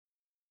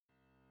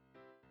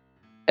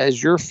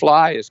as your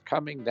fly is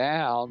coming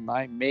down,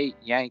 my mate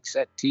yanks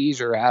that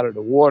teaser out of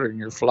the water and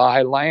your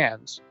fly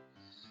lands.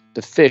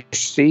 The fish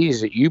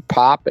sees it. You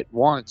pop it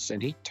once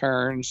and he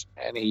turns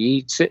and he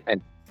eats it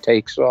and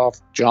takes off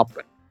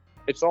jumping.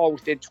 It's all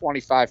within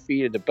 25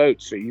 feet of the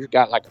boat. So you've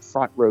got like a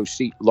front row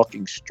seat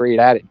looking straight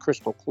at it,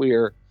 crystal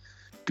clear,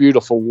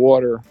 beautiful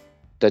water.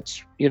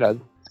 That's,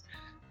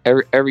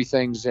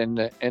 everything's in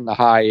the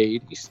high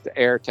 80s, the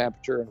air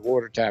temperature and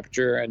water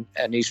temperature. And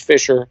these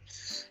fish are,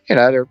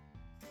 they're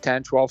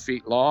 10, 12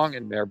 feet long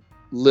and they're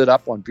lit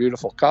up on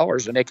beautiful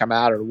colors and they come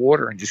out of the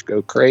water and just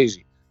go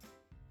crazy.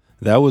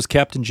 That was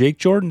Captain Jake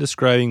Jordan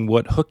describing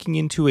what hooking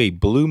into a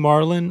blue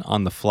marlin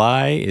on the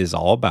fly is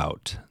all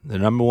about. The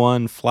number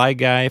one fly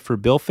guy for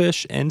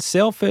billfish and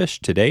sailfish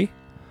today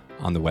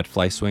on the Wet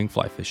Fly Swing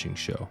Fly Fishing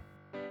Show.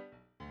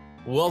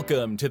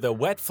 Welcome to the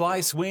Wet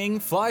Fly Swing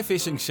Fly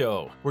Fishing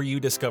Show, where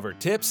you discover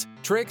tips,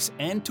 tricks,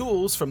 and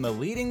tools from the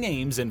leading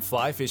names in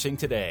fly fishing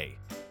today.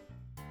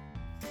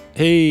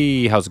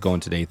 Hey, how's it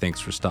going today? Thanks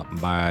for stopping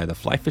by the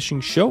Fly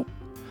Fishing Show.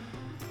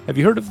 Have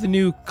you heard of the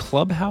new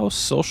Clubhouse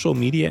social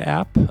media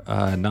app?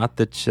 Not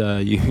that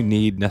you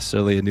need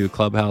necessarily a new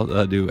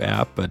Clubhouse new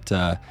app, but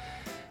I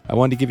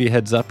wanted to give you a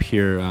heads up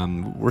here.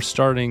 We're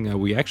starting,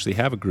 we actually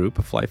have a group,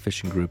 a fly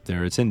fishing group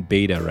there. It's in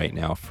beta right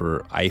now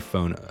for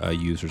iPhone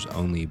users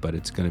only, but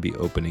it's going to be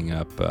opening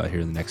up here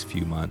in the next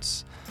few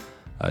months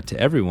to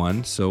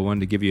everyone. So I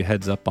wanted to give you a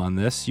heads up on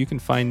this. You can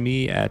find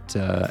me at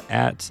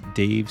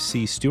Dave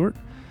C. Stewart.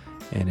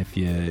 And if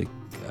you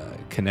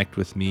connect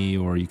with me,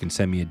 or you can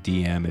send me a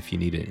DM if you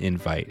need an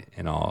invite,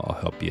 and I'll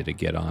help you to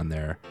get on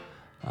there.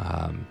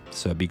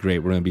 So it'd be great.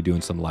 We're going to be doing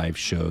some live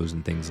shows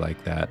and things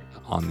like that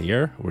on the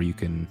air where you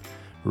can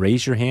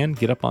raise your hand,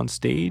 get up on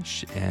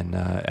stage, and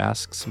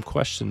ask some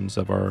questions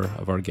of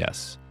our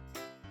guests.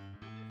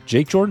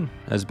 Jake Jordan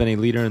has been a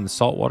leader in the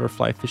saltwater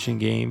fly fishing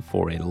game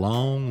for a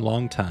long,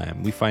 long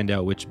time. We find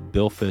out which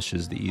billfish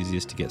is the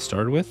easiest to get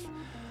started with,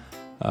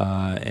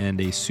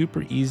 and a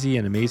super easy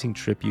and amazing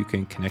trip you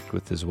can connect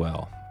with as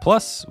well.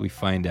 Plus, we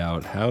find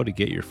out how to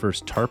get your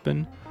first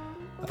tarpon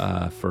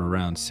for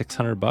around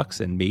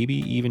 $600 and maybe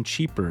even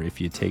cheaper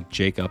if you take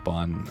Jake up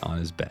on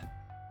his bet.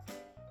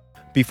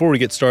 Before we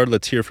get started,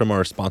 let's hear from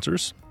our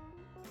sponsors.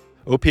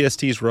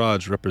 OPST's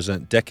rods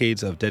represent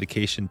decades of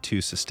dedication to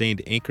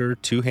sustained anchor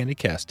two-handed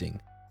casting.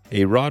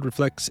 A rod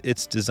reflects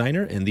its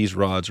designer, and these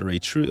rods are a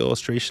true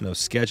illustration of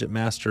Skagit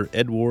master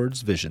Ed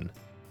Ward's vision.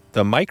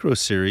 The Micro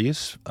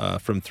Series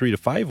from 3 to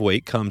 5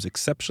 weight comes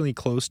exceptionally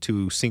close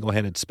to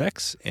single-handed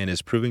specs and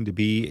is proving to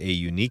be a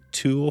unique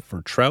tool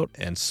for trout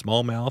and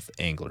smallmouth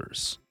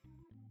anglers.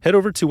 Head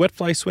over to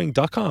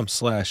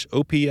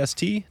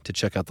wetflyswing.com/OPST to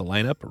check out the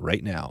lineup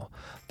right now.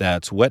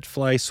 That's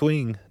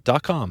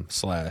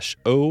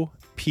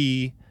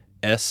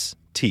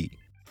wetflyswing.com/OPST.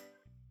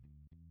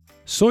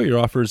 Sawyer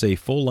offers a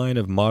full line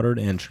of modern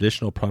and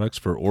traditional products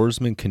for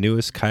oarsmen,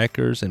 canoeists,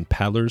 kayakers, and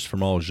paddlers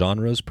from all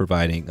genres,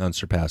 providing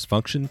unsurpassed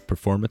function,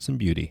 performance, and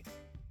beauty.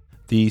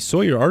 The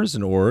Sawyer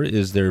Artisan Oar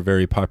is their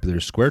very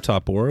popular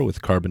square-top oar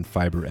with carbon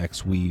fiber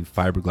X-weave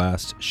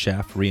fiberglass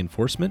shaft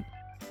reinforcement,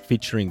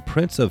 featuring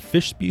prints of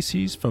fish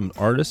species from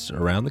artists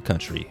around the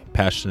country,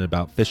 passionate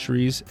about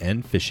fisheries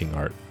and fishing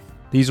art.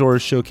 These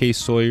oars showcase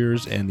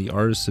Sawyer's and the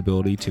artist's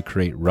ability to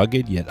create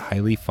rugged yet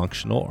highly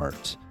functional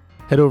art.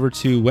 Head over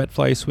to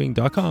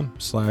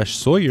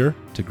wetflyswing.com/Sawyer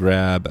to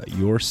grab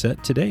your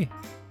set today.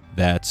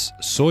 That's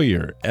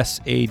Sawyer,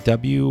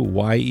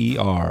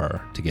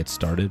 Saweyer, to get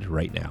started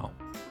right now.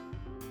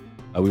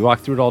 We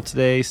walked through it all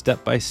today,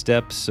 step by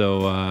step,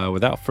 so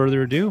without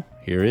further ado,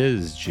 here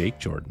is Jake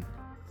Jordan.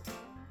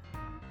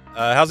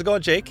 How's it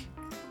going, Jake?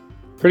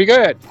 Pretty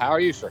good. How are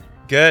you, sir?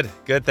 Good.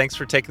 Thanks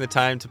for taking the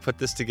time to put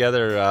this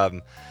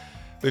together.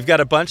 We've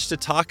got a bunch to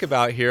talk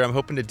about here. I'm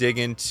hoping to dig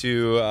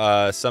into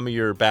some of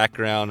your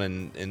background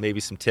and maybe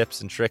some tips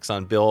and tricks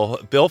on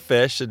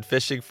billfish and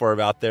fishing for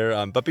them out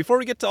there. But before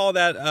we get to all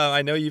that,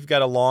 I know you've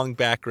got a long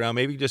background.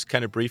 Maybe just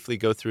kind of briefly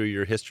go through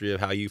your history of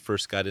how you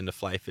first got into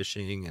fly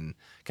fishing and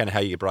kind of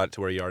how you brought it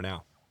to where you are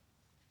now.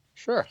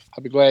 Sure,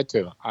 I'll be glad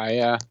to.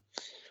 I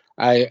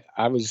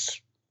was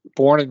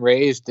born and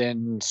raised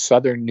in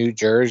southern New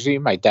Jersey.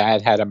 My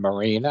dad had a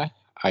marina.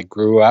 I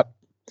grew up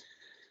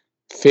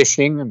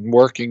fishing and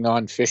working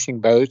on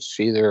fishing boats,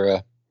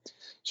 either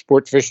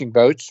sport fishing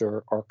boats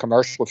or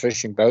commercial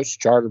fishing boats,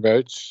 charter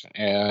boats,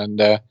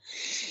 and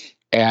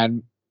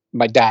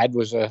my dad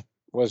was a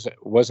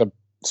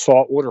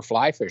saltwater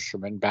fly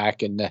fisherman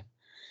back in the,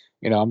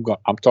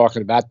 I'm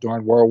talking about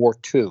during World War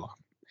II,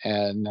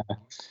 and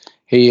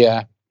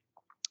they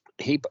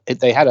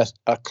had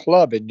a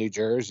club in New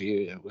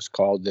Jersey. It was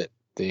called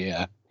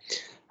the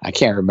I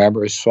can't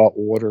remember,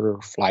 saltwater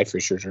fly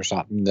fishers or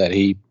something that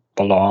he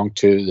belonged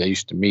to. They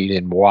used to meet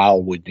in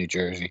Wildwood, New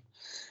Jersey.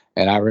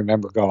 And I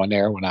remember going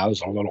there when I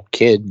was a little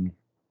kid and,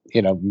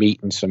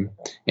 meeting some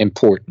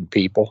important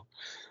people.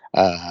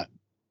 I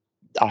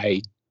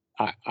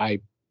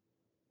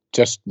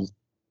just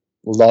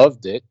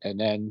loved it.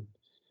 And then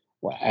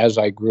as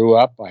I grew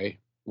up, I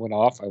went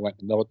off, I went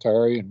to the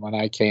military. And when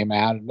I came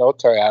out of the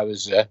military, I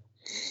was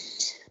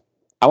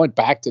I went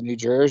back to New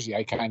Jersey.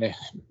 I kind of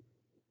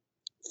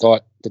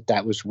thought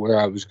that was where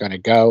I was going to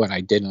go, and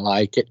I didn't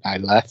like it. I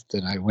left,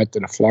 and I went to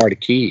the Florida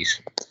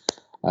Keys.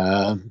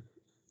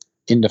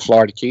 In the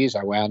Florida Keys,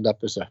 I wound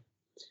up as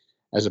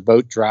a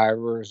boat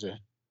driver, as a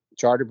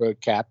charter boat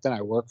captain.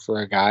 I worked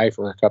for a guy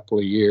for a couple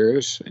of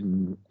years,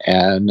 and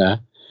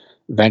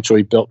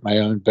eventually built my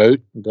own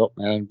boat and built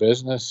my own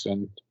business.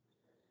 And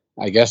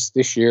I guess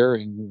this year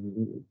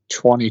in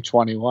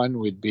 2021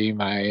 would be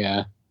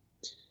my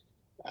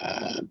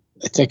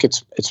I think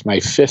it's my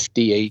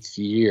 58th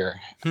year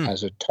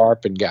as a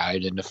tarpon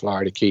guide in the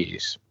Florida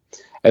Keys.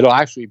 It'll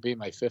actually be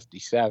my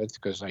 57th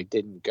because I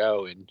didn't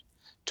go in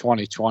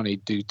 2020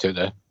 due to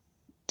the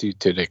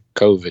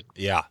COVID.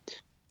 Yeah.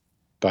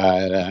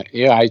 But I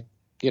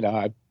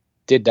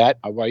did that.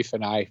 My wife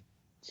and I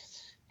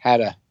had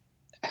a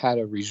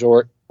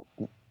resort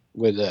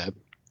with a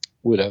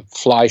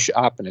fly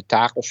shop and a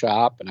tackle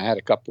shop, and I had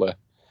a couple of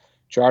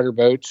charter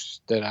boats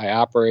that I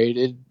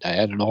operated. I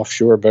had an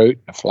offshore boat,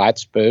 a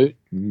flats boat,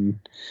 and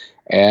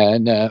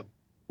when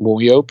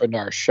we opened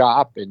our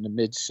shop in the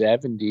mid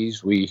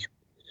 '70s, we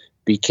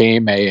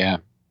became a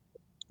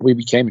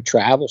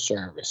travel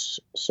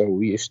service. So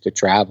we used to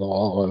travel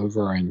all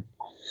over and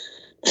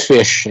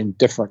fish in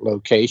different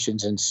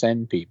locations and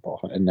send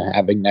people. And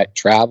having that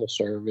travel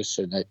service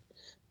and that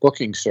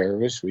booking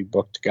service, we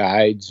booked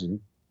guides and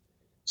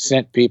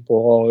sent people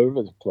all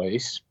over the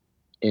place.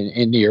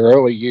 In the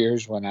early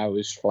years when I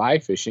was fly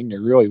fishing,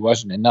 there really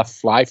wasn't enough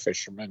fly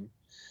fishermen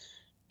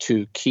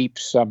to keep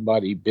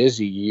somebody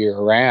busy year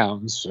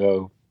round.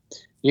 So,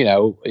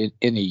 in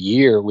a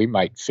year, we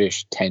might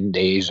fish 10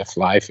 days of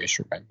fly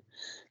fishermen.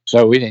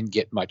 So we didn't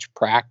get much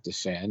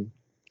practice in.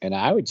 And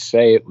I would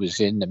say it was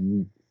in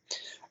the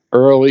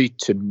early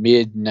to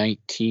mid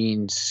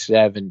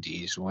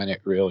 1970s when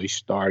it really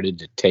started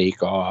to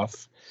take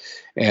off.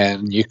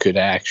 And you could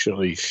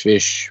actually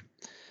fish.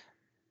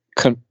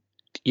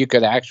 You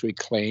could actually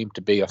claim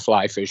to be a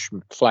fly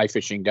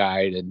fishing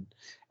guide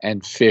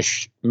and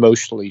fish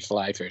mostly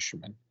fly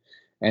fishermen.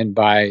 And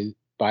by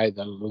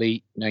the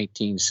late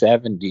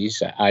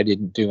 1970s, I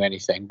didn't do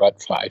anything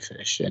but fly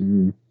fish.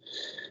 And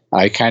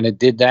I kind of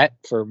did that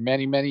for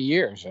many, many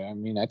years. I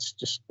mean, that's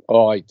just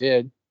all I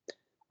did.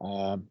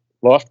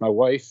 Lost my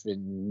wife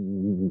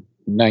in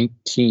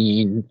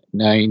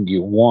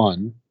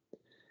 1991.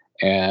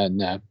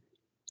 And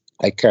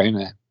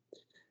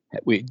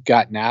we'd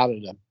gotten out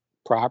of the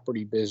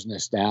property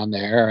business down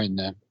there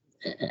and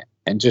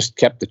just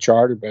kept the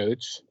charter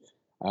boats.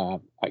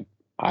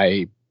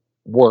 I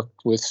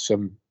worked with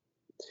some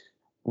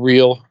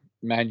reel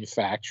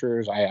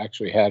manufacturers. I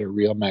actually had a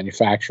reel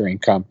manufacturing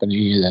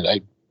company that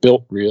I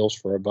built reels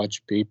for a bunch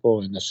of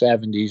people in the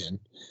 70s and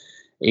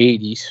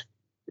 80s.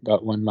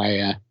 But when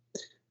my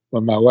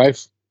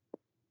wife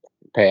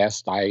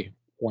passed, I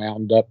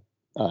wound up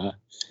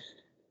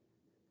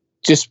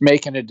just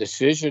making a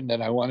decision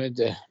that I wanted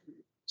to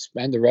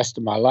spend the rest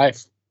of my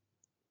life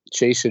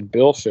chasing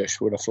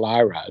billfish with a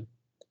fly rod.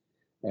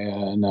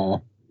 And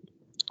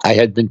I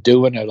had been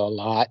doing it a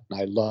lot and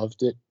I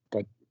loved it,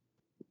 but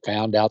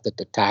found out that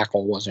the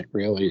tackle wasn't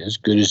really as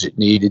good as it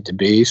needed to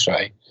be. So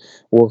I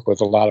worked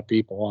with a lot of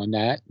people on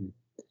that. And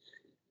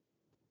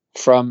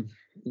from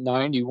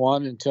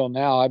 91 until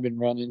now, I've been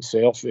running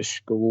sailfish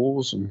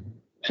schools and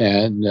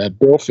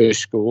billfish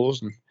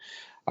schools. And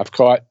I've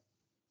caught,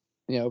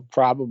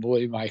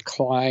 probably my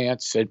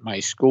clients at my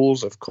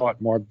schools have caught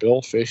more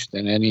billfish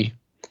than any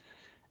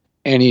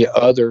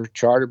other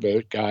charter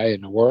boat guy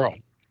in the world.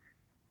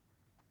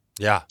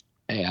 Yeah.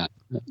 And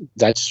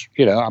that's,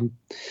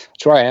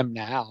 that's where I am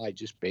now. I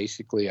just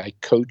I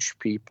coach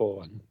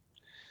people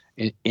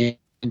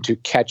into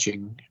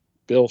catching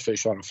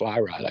billfish on a fly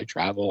rod. I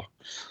travel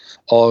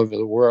all over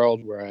the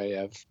world where I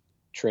have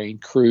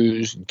trained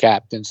crews and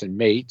captains and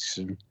mates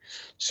and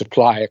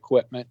supply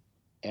equipment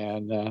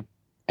and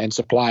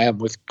supply them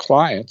with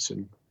clients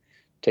and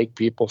take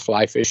people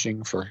fly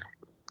fishing for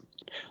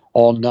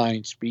all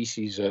 9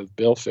 species of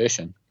billfish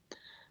and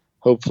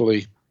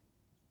hopefully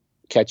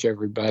catch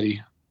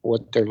everybody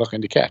what they're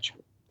looking to catch.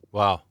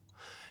 Wow.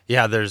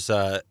 Yeah, there's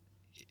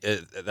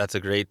that's a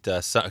great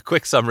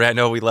quick summary. I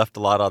know we left a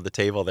lot on the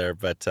table there,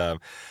 but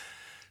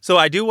so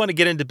I do want to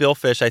get into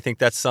billfish. I think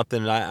that's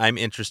something I'm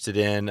interested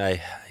in.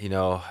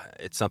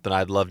 It's something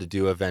I'd love to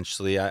do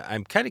eventually.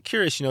 I'm kind of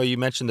curious. You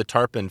mentioned the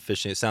tarpon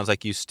fishing. It sounds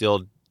like you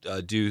still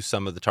do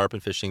some of the tarpon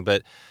fishing,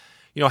 but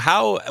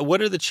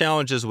what are the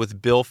challenges with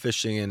bill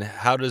fishing, and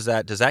how does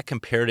that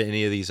compare to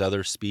any of these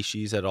other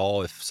species at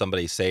all? If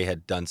somebody, say,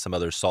 had done some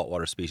other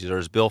saltwater species, or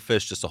is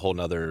billfish just a whole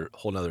nother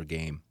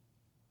game?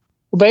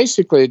 Well,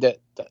 basically, the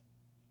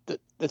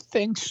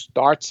thing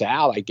starts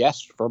out, I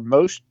guess, for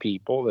most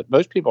people that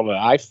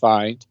I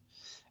find,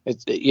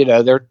 it's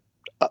they're.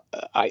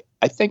 I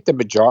think the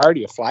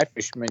majority of fly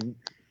fishermen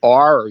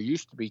are or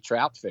used to be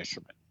trout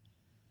fishermen,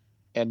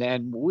 and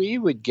then we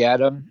would get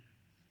them.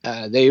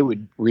 They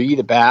would read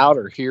about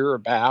or hear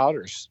about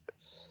or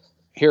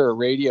hear a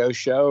radio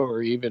show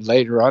or even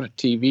later on a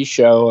TV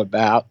show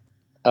about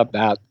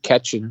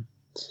catching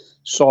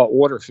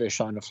saltwater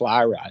fish on the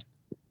fly rod.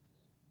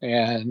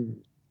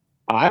 And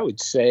I would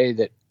say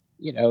that,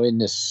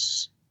 in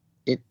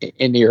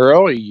in the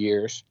early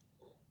years,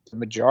 the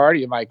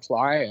majority of my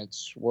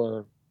clients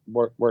were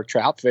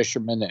trout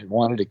fishermen that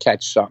wanted to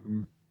catch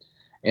something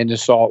in the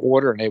salt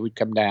water, and they would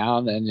come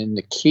down. And in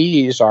the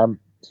Keys,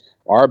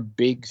 our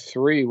big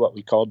three, what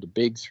we called the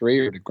big three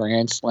or the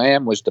Grand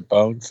Slam, was the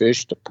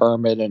bonefish, the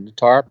permit, and the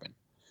tarpon.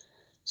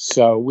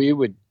 So we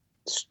would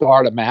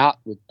start them out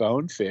with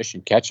bonefish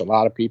and catch a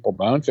lot of people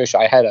bonefish.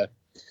 I had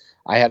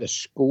a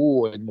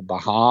school in the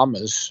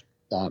Bahamas,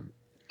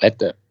 at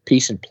the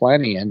Peace and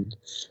Plenty in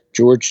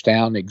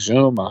Georgetown,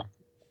 Exuma.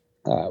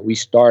 We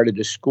started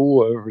a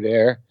school over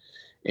there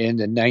in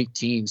the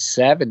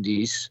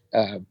 1970s.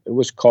 It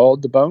was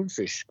called the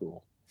Bonefish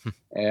School.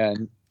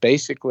 And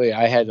basically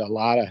I had a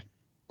lot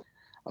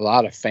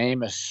of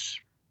famous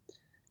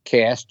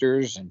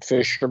casters and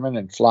fishermen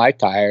and fly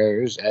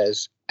tyers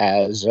as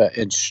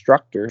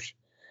instructors.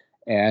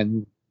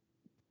 And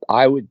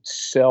I would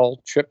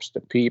sell trips to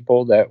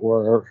people that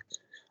were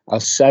a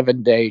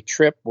 7-day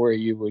trip where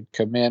you would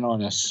come in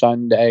on a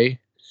Sunday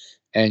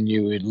and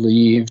you would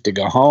leave to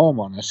go home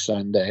on a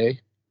Sunday.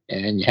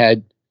 And you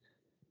had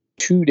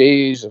 2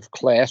 days of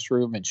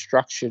classroom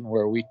instruction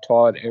where we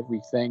taught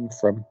everything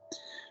from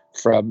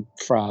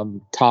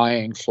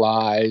tying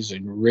flies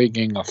and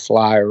rigging a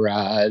fly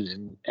rod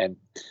and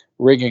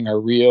rigging a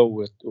reel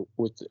with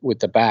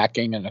the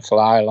backing and the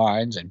fly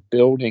lines and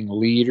building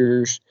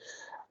leaders,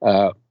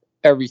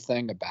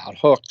 everything about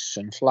hooks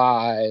and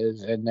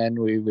flies. And then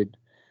we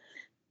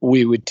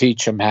would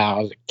teach them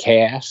how to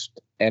cast.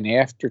 And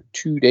after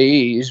 2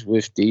 days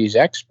with these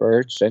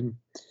experts, and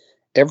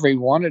every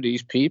one of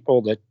these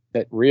people that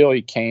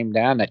really came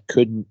down that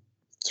couldn't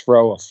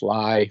throw a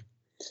fly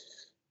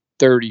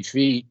 30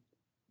 feet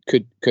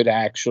could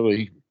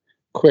actually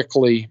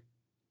quickly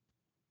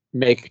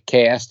make a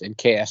cast and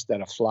cast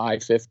at a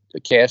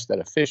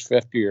fish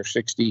 50 or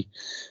 60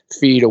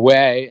 feet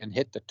away and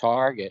hit the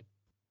target.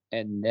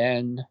 And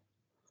then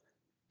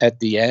at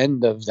the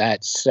end of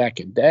that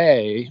second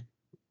day,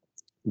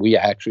 we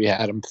actually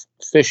had them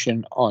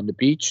fishing on the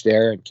beach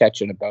there and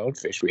catching a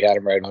bonefish. We had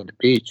them right on the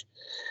beach.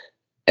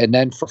 And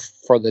then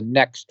for the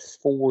next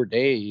 4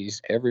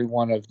 days, every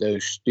one of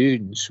those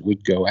students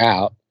would go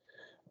out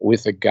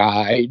with a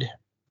guide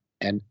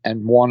and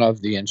one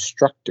of the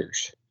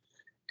instructors,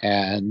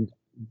 and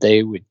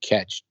they would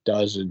catch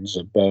dozens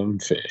of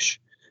bonefish.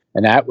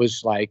 And that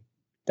was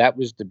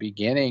the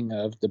beginning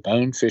of the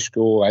Bonefish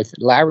School.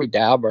 Larry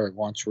Dalberg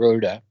once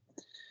wrote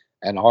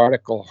an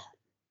article.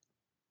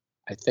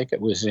 I think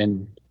it was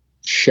in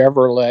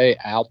Chevrolet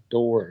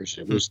Outdoors.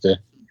 It was the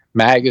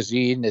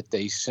magazine that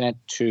they sent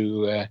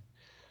to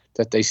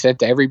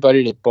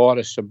everybody that bought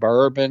a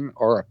Suburban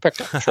or a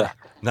pickup truck.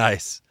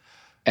 Nice.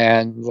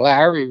 And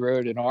Larry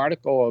wrote an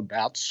article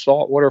about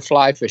saltwater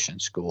fly fishing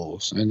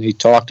schools, and he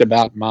talked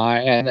about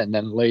mine, and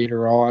then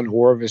later on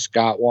Orvis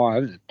got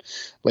one, and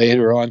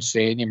later on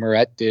Sandy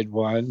Moret did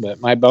one. But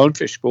my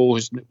Bonefish School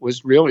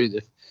was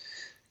really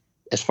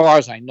as far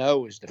as I know,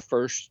 was the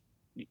first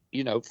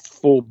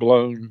full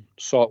blown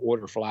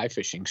saltwater fly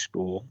fishing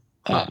school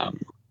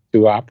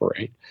to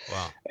operate.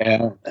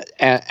 Wow.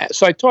 And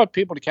so I taught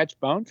people to catch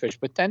bonefish,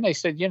 but then they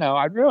said,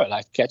 I'd really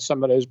like to catch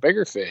some of those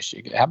bigger fish.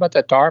 How about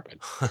that tarpon?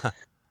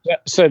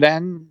 So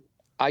then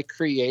I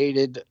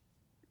created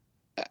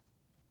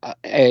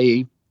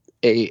a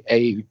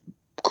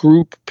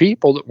group of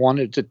people that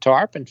wanted to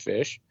tarpon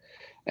fish.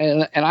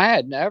 And I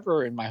had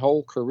never in my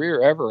whole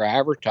career ever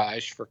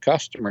advertised for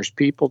customers.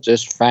 People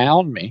just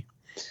found me.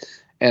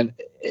 And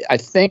I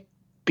think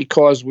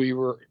because we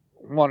were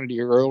one of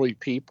the early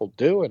people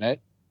doing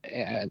it,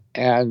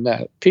 and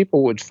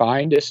people would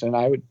find us, and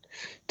I would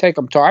take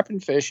them tarpon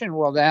fishing.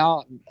 Well,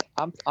 now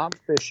I'm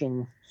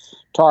fishing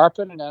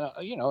tarpon, and then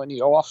in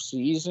the off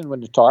season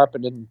when the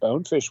tarpon and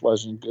bonefish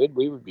wasn't good,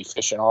 we would be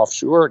fishing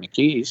offshore in the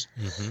Keys.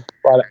 Mm-hmm.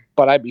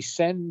 But I'd be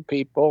sending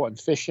people and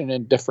fishing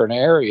in different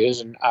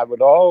areas, and I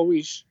would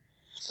always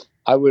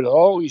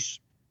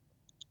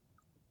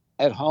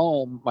at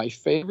home, my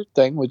favorite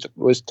thing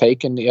was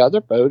taking the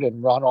other boat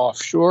and run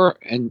offshore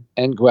and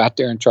go out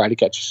there and try to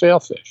catch a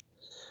sailfish.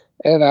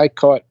 And I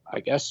caught, I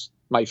guess,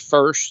 my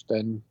first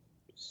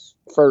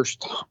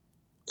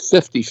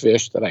 50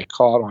 fish that I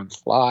caught on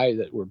fly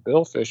that were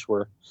billfish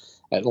were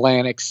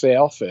Atlantic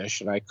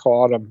sailfish, and I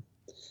caught them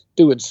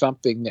doing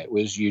something that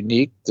was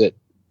unique that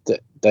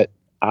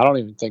I don't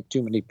even think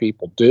too many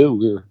people do.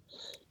 We were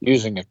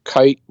using a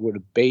kite with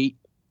a bait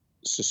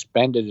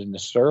suspended in the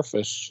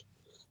surface,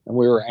 and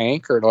we were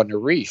anchored on the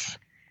reef,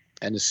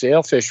 and the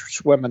sailfish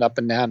swimming up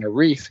and down the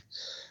reef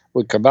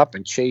would come up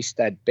and chase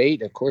that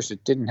bait. Of course,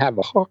 it didn't have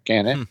a hook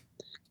in it,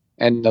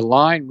 and the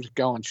line was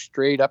going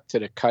straight up to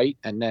the kite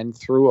and then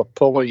through a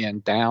pulley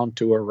and down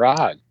to a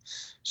rod.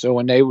 So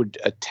when they would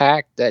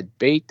attack that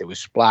bait that was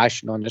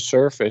splashing on the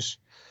surface,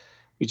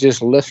 you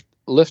just lift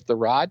the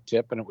rod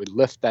tip, and it would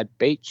lift that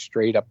bait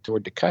straight up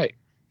toward the kite.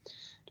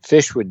 The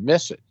fish would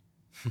miss it,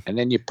 and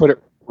then you put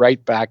it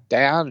right back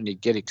down, and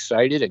he'd get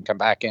excited and come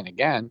back in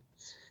again.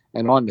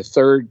 And on the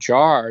third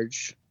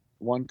charge,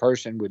 one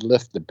person would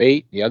lift the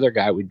bait, the other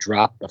guy would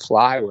drop the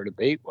fly where the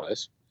bait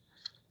was,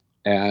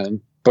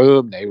 and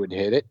boom, they would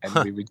hit it,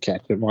 and we would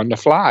catch them on the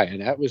fly.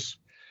 And that was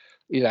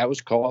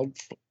called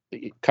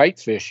kite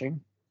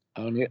fishing.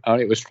 Only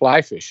it was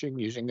fly fishing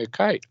using a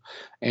kite,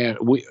 and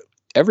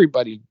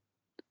everybody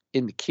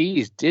in the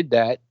Keys did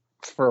that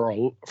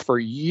for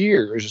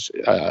years,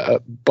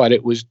 but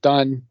it was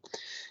done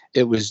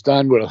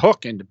with a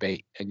hook in the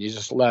bait, and you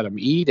just let them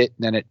eat it,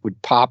 and then it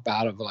would pop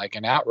out of like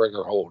an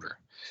outrigger holder.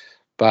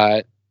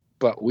 But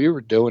we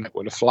were doing it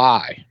with a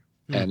fly,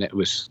 and it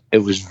was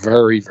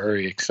very,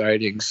 very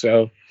exciting.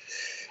 So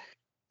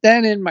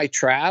then in my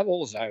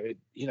travels, I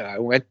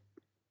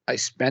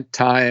spent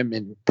time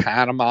in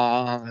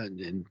Panama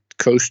and in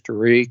Costa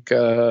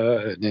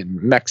Rica and in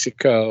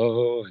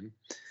Mexico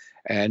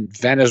and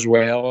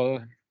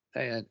Venezuela,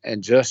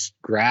 and just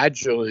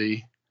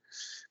gradually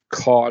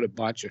caught a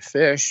bunch of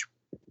fish,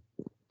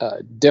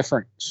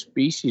 different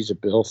species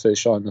of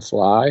billfish on the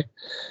fly,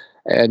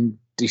 and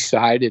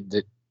decided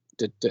that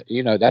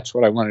that's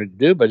what I wanted to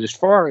do. But as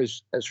far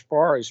as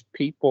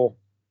people,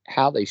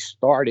 how they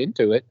start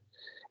into it,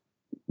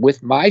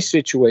 with my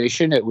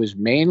situation, it was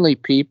mainly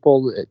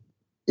people that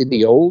in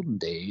the olden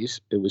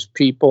days, it was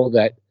people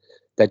that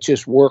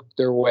just worked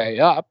their way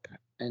up,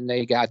 and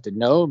they got to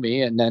know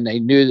me, and then they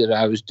knew that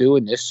I was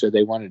doing this, so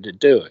they wanted to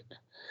do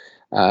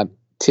it.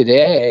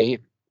 Today,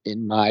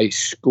 in my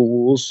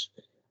schools,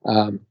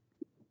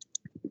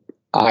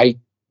 I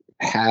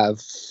have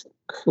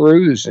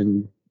crews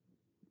and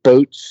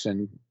boats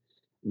and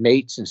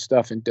mates and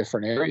stuff in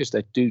different areas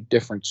that do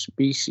different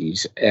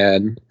species,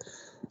 and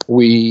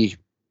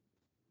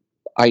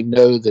I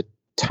know the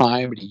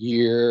time of the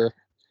year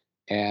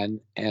and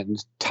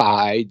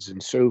tides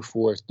and so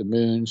forth, the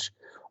moons,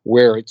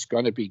 where it's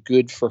going to be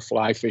good for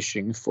fly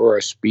fishing for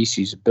a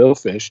species of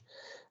billfish.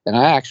 And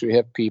I actually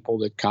have people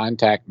that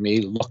contact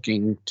me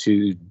looking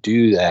to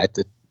do that.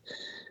 That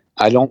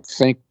I don't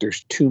think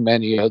there's too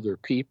many other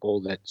people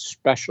that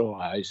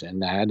specialize in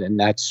that, and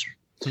that's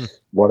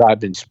what I've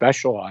been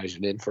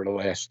specializing in for the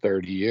last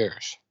 30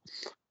 years.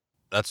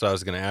 That's what I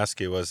was going to ask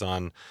you, was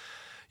on,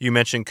 you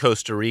mentioned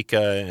Costa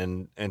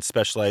Rica and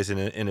specializing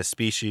in a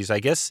species. I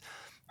guess,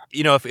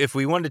 if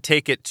we wanted to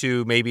take it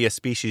to maybe a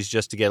species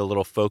just to get a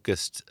little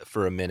focused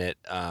for a minute,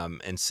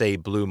 and say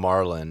blue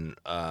marlin,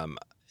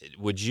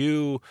 would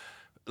you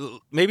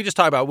maybe just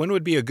talk about when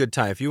would be a good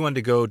time if you wanted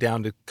to go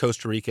down to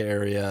Costa Rica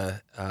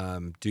area,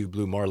 do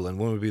blue marlin?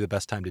 When would be the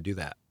best time to do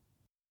that?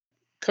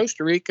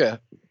 Costa Rica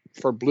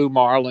for blue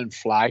marlin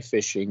fly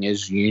fishing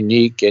is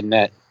unique in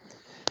that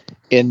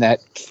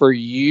for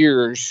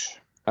years,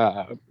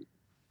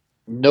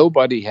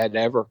 nobody had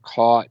ever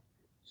caught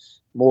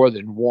more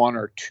than one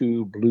or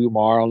two blue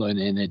marlin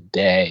in a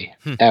day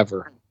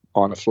ever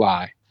on a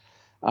fly.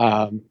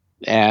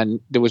 And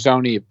there was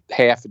only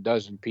half a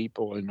dozen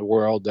people in the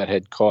world that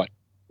had caught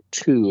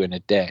two in a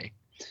day.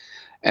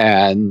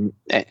 And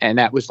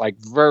that was like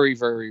very,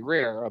 very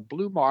rare. A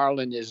blue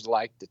marlin is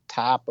like the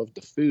top of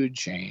the food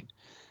chain.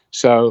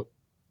 So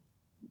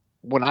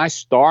when I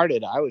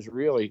started, I was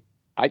really,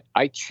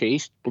 I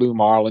chased blue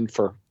marlin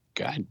for,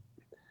 God,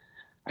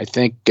 I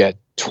think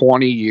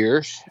 20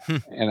 years,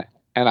 and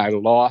I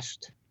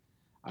lost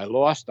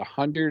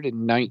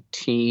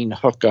 119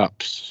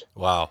 hookups.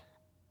 Wow.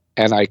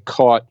 And I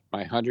caught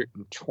my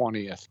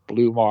 120th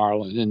blue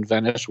marlin in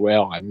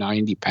Venezuela, a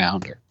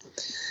 90-pounder.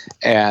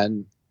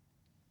 And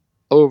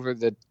over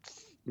the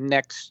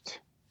next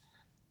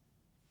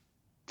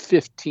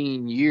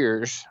 15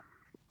 years,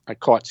 I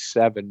caught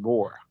 7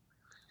 more.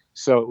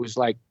 So it was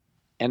like,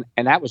 and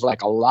that was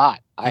like a lot.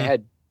 I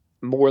had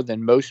more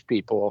than most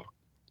people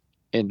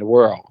in the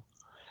world.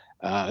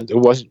 There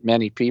wasn't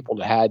many people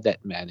that had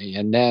that many.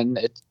 And then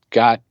it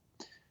got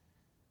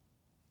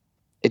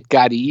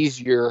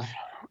easier.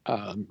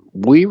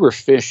 We were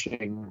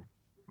fishing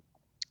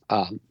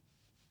the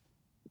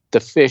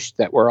fish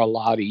that were a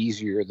lot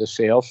easier, the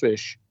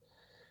sailfish,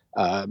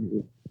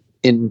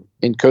 in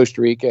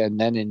Costa Rica, and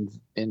then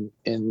in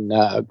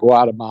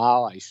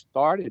Guatemala. I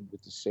started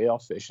with the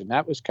sailfish, and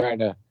that was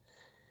kind of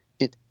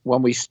it.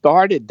 When we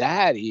started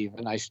that,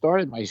 even I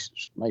started my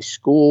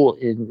school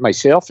in my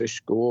sailfish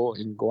school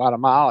in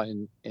Guatemala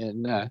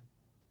in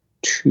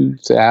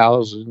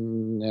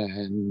 2000,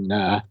 and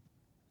I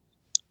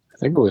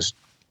think it was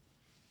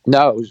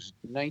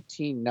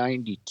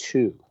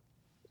 1992.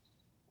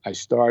 I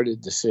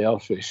started the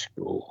sailfish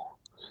school,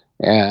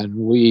 and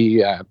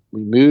we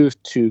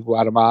moved to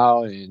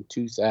Guatemala in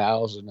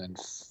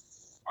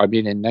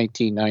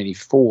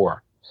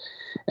 1994,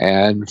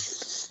 and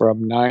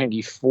from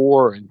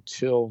 94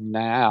 until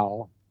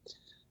now,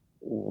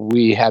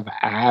 we have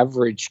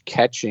average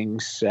catching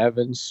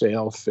 7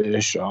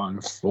 sailfish on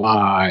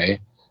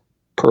fly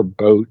per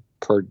boat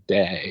per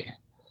day,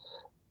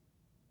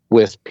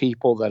 with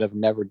people that have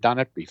never done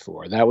it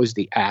before. That was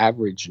the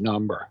average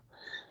number.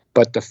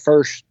 But the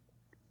first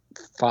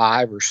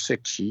 5 or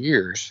 6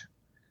 years,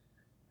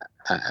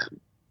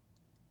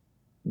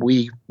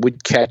 we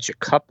would catch a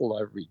couple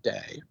every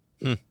day.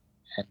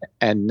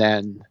 And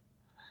then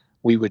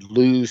we would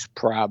lose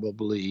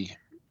probably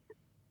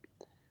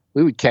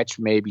we would catch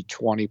maybe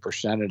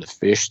 20% of the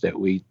fish that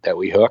we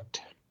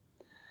hooked.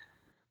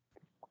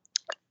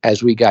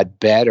 As we got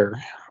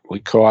better, we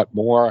caught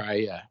more.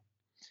 I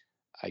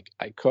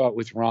caught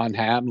with Ron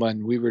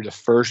Hamlin. We were the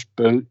first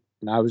boat,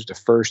 and I was the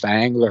first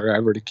angler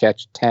ever to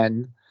catch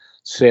 10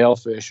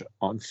 sailfish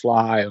on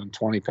fly on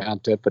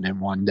 20-pound tippet in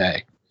one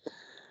day.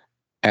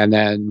 And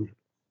then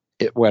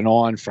it went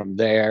on from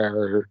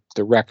there.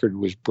 The record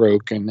was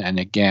broken, and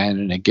again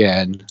and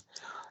again.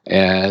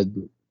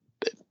 And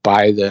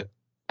by the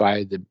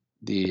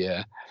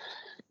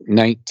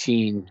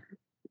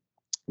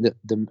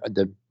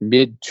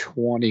mid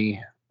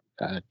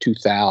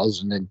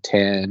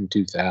 2010,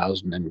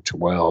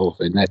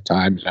 2012, in that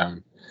time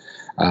zone,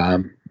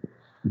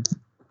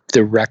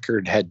 the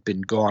record had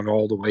been gone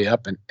all the way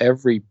up, and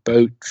every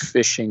boat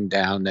fishing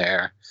down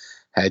there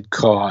had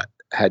caught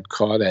at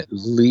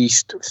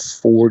least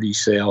 40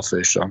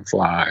 sailfish on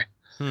fly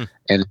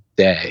in a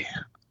day.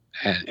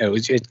 And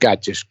it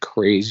got just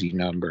crazy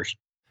numbers.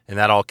 And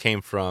that all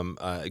came from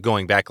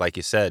going back, like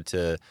you said,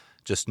 to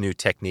just new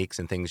techniques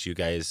and things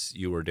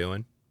you were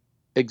doing.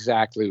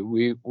 Exactly.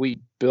 We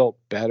built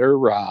better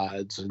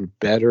rods and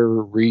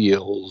better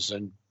reels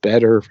and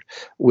better.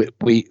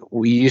 We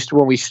used to,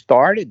 when we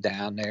started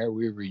down there,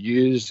 we were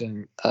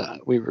using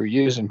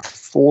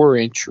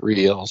 4-inch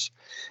reels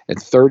and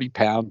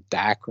 30-pound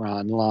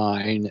Dacron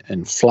line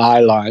and fly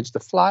lines. The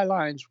fly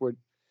lines were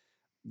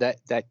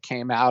that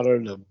came out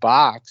of the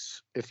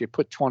box. If you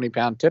put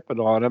 20-pound tippet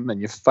on them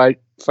and you fight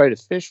a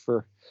fish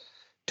for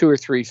 2 or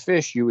 3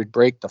 fish, you would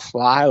break the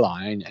fly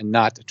line and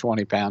not the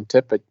 20-pound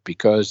tippet,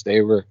 because they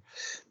were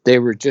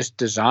just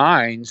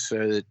designed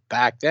so that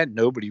back then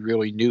nobody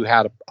really knew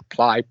how to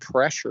apply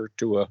pressure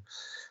to a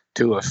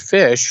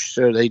fish,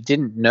 so they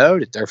didn't know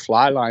that their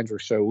fly lines were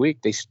so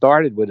weak. They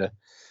started with a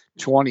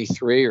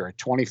 23 or a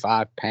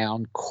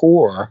 25-pound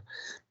core,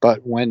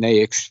 but when they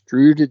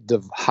extruded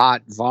the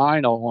hot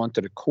vinyl onto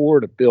the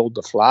core to build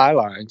the fly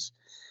lines,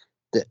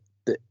 the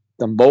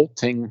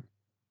molting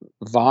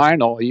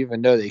vinyl,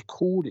 even though they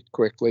cooled it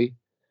quickly,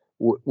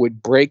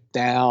 would break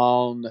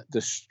down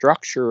the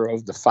structure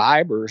of the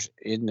fibers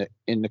in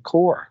the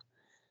core.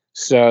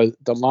 So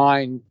the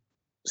line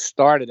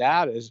started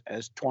out as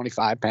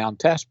 25-pound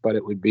test, but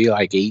it would be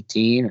like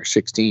 18 or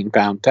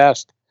 16-pound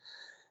test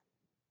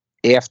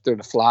after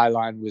the fly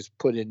line was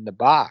put in the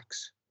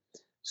box.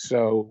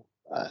 So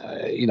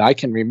I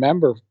can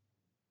remember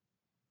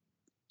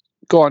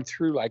going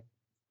through like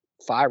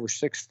 5 or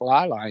 6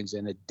 fly lines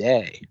in a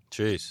day.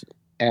 Jeez.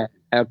 And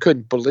I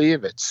couldn't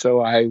believe it.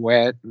 So I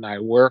went and I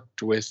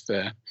worked with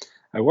a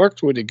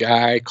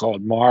guy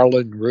called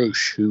Marlon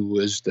Roosh, who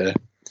was the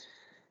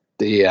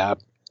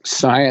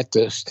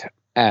scientist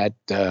at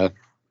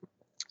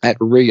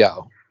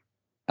Rio,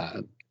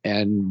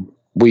 and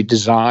we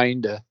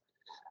designed a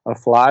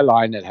fly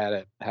line that had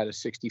a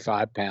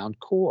 65-pound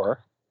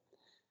core,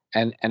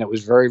 and it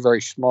was very,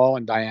 very small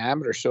in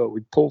diameter, so it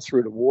would pull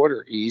through the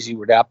water easy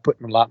without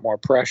putting a lot more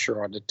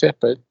pressure on the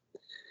tippet.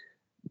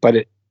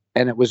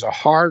 And it was a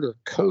harder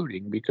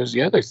coating, because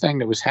the other thing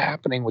that was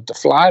happening with the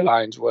fly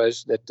lines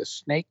was that the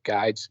snake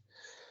guides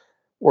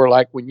were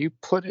like, when you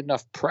put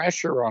enough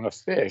pressure on a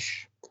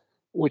fish,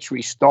 which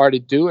we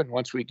started doing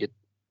once we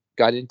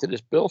got into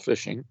this bill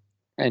fishing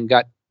and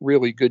got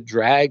really good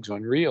drags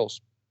on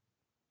reels,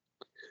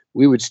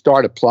 we would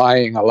start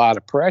applying a lot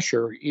of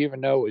pressure,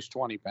 even though it was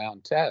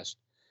 20-pound test.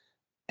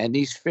 And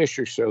these fish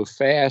are so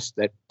fast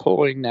that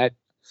pulling that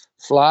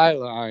fly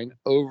line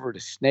over the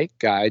snake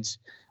guides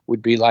would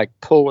be like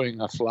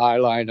pulling a fly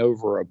line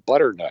over a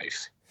butter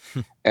knife,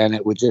 and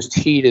it would just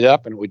heat it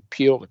up and it would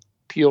peel the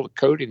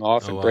coating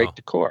off and break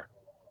the core.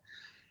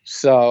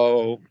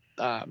 So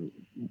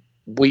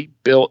we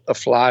built a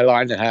fly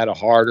line that had a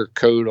harder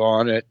coat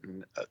on it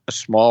and a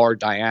smaller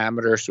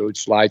diameter, so it would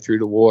slide through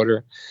the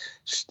water.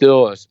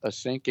 Still a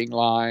sinking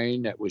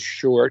line that was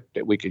short,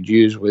 that we could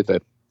use with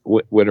a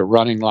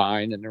running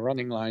line, and the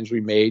running lines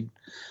we made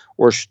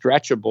were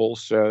stretchable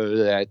so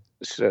that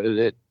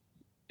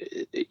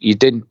you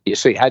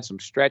had some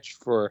stretch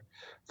for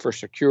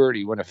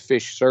security. When a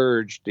fish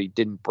surged, they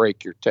didn't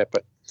break your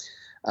tippet.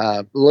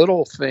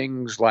 Little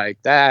things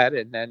like that.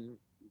 And then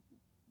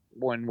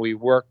when I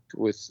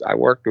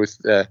worked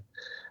with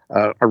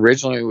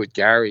originally with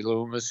Gary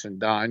Loomis and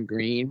Don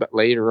Green, but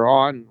later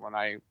on when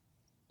I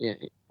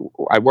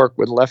worked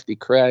with Lefty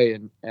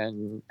Kreh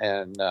and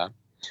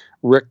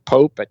Rick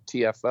Pope at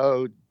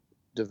TFO,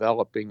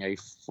 developing a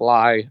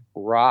fly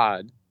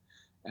rod.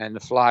 And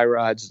the fly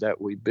rods that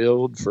we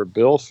build for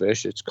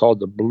Billfish, it's called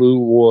the Blue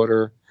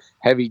Water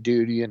Heavy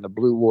Duty and the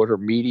Blue Water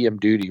Medium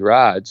Duty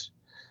rods.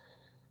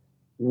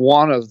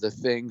 One of the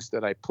things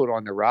that I put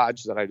on the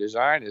rods that I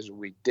designed is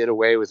we did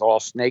away with all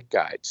snake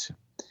guides.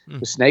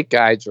 The snake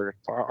guides are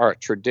a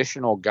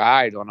traditional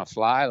guide on a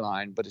fly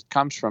line, but it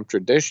comes from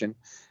tradition,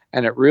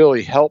 and it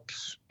really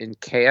helps in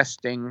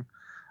casting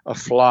a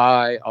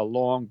fly a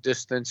long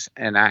distance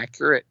and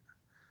accurate.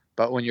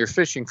 But when you're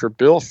fishing for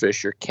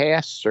billfish, your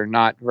casts are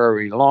not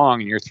very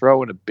long, and you're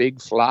throwing a big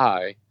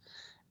fly,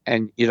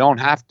 and you don't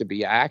have to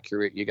be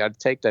accurate. You got to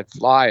take that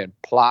fly and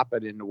plop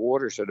it in the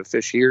water so the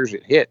fish hears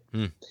it hit.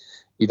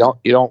 You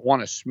don't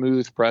want a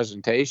smooth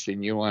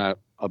presentation. You want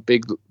a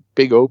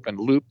big open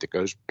loop that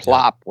goes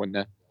plop when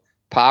the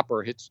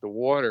popper hits the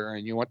water,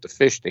 and you want the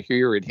fish to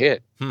hear it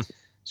hit.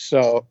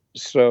 So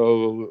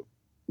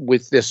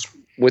with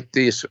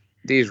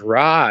these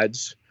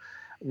rods,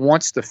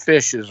 once the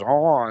fish is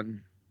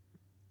on,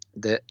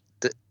 the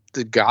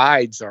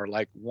guides are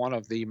like one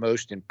of the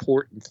most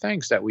important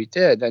things that we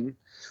did. And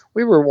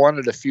we were one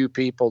of the few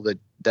people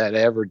that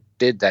ever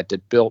did that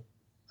built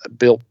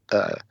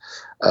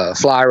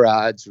fly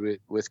rods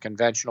with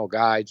conventional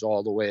guides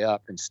all the way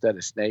up instead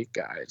of snake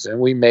guides. And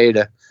we made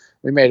a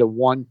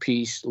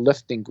one-piece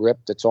lifting grip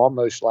that's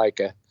almost like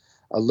a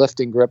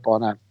lifting grip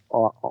on a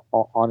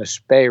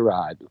spay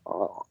rod,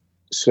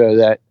 so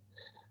that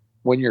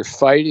when you're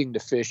fighting the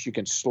fish, you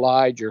can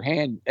slide your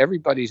hand.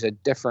 Everybody's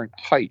at different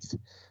height.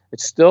 It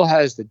still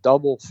has the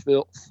double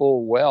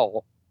full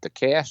well to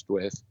cast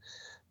with,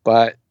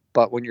 but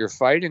when you're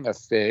fighting a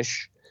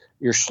fish,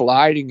 you're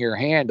sliding your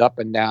hand up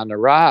and down the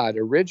rod.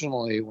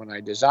 Originally, when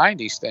I designed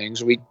these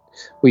things,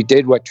 we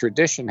did what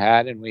tradition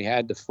had, and we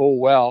had the full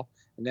well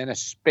and then a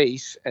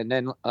space and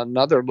then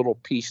another little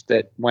piece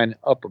that went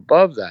up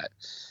above that.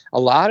 A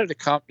lot of the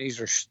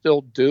companies are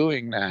still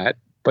doing that,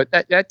 but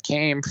that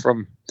came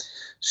from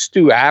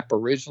Stu App.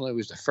 Originally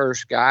was the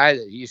first guy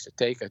that used to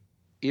take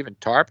even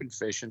tarpon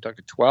fishing, took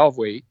a 12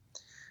 weight,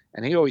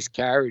 and he always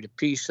carried a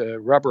piece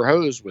of rubber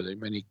hose with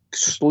him, and he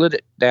slid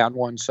it down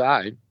one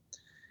side.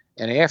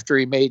 And after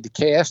he made the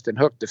cast and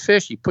hooked the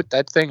fish, he put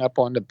that thing up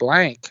on the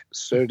blank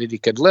so that he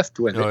could lift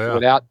with it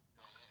without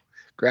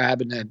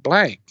grabbing that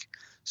blank.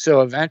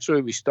 So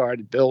eventually we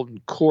started building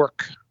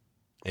cork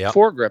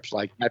foregrips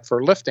like that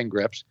for lifting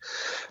grips.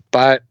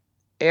 But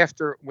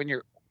when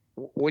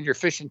you're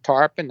fishing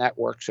tarpon, that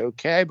works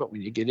okay. But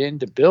when you get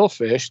into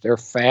billfish, they're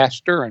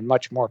faster and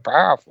much more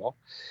powerful.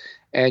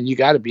 And you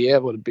got to be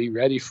able to be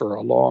ready for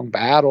a long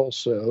battle.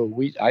 So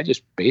I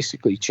just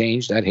basically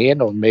changed that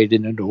handle and made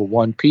it into a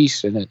one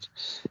piece, and it's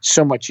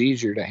so much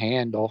easier to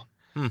handle.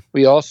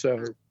 We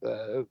also,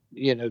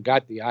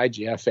 got the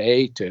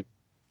IGFA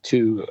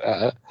to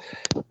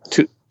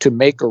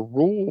make a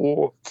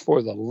rule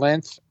for the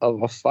length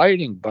of a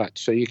fighting butt,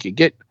 so you could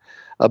get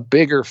a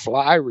bigger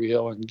fly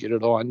reel and get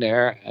it on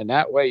there, and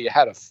that way you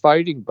had a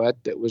fighting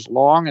butt that was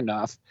long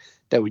enough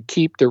that would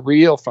keep the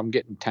reel from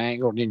getting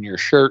tangled in your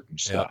shirt and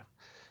stuff.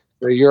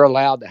 So you're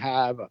allowed to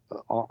have,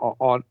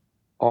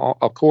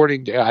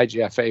 according to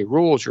IGFA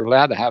rules, you're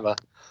allowed to have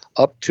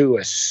up to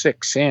a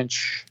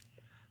 6-inch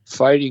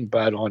fighting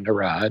butt on the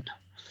rod.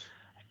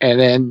 And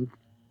then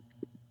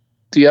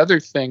the other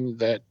thing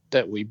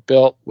that we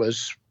built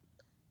was,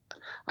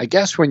 I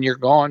guess when you're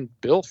going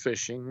bill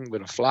fishing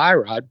with a fly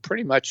rod,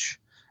 pretty much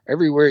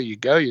everywhere you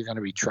go, you're going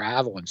to be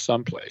traveling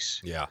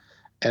someplace. Yeah.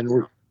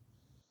 And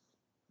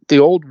the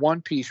old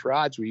one-piece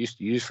rods we used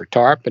to use for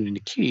tarpon and the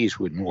keys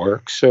wouldn't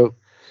work. So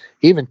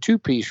even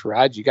two-piece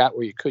rods, you got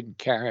where you couldn't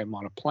carry them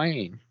on a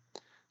plane.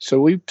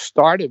 So we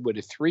started with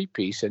a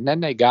 3-piece, and then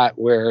they got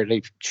where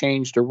they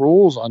changed the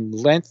rules on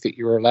length that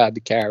you were allowed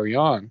to carry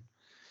on.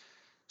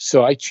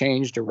 So I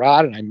changed the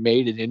rod, and I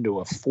made it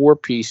into a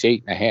 4-piece,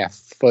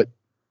 8.5-foot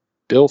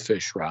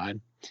billfish rod.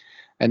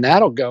 And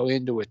that'll go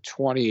into a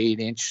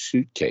 28-inch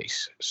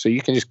suitcase. So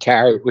you can just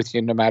carry it with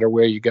you no matter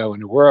where you go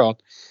in the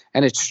world.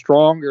 And it's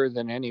stronger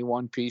than any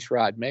one-piece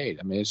rod made.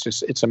 I mean,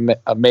 it's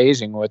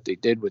amazing what they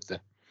did with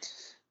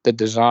the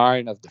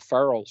design of the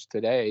ferrules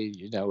today.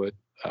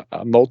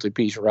 A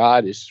multi-piece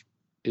rod is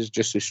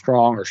just as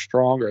strong or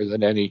stronger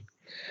than any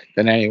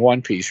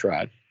one-piece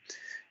rod.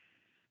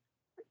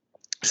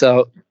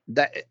 So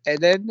that, and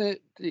then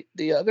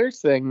the other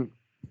thing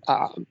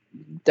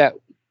that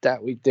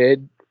we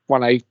did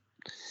when I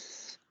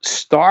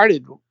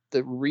started,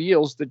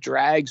 the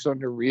drags on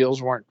the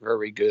reels weren't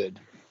very good,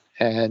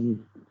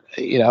 and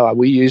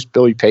we used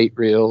Billy Pate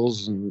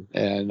reels and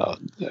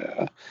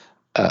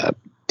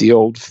the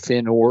old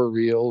fin oar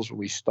reels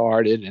we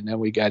started, and then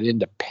we got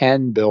into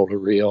Penn built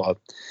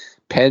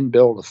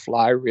a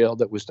fly reel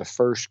that was the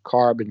first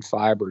carbon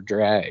fiber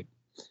drag.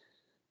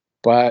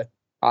 But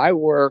I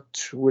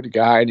worked with a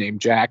guy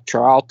named Jack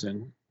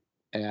Charlton,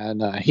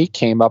 and he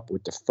came up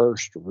with the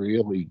first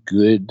really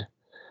good,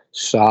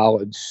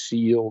 solid,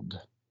 sealed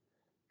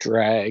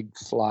drag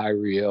fly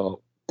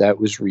reel that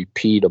was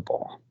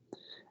repeatable.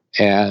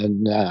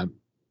 And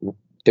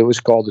it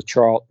was called the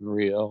Charlton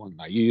reel, and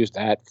I used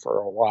that for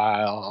a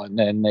while. And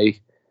then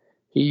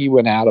he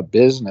went out of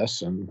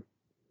business and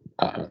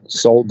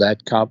sold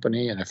that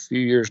company. And a few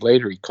years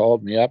later, he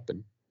called me up,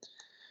 and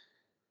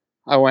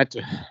I went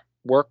to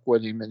work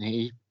with him. And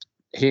he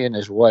and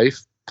his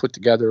wife put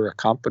together a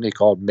company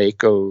called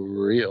Mako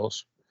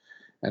Reels,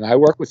 and I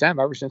worked with them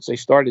ever since they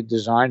started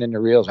designing the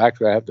reels.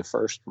 Actually, I have the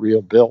first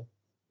reel built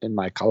in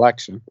my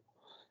collection,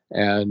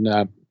 and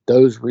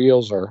those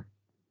reels are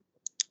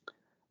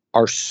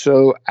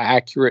so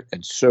accurate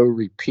and so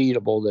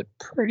repeatable that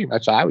pretty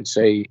much I would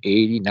say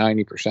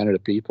 80-90% of the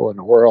people in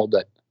the world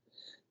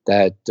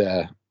that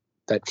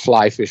that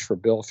fly fish for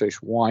billfish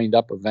wind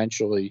up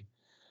eventually,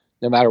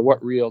 no matter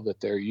what reel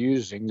that they're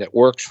using, that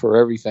works for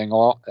everything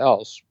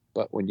else.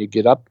 But when you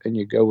get up and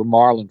you go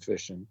marlin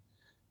fishing,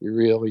 you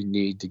really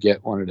need to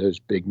get one of those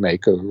big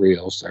Mako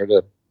reels.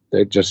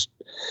 They're just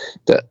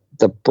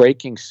the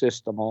braking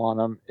system on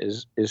them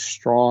is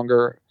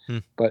stronger,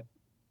 but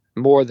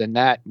more than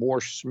that, more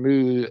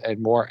smooth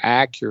and more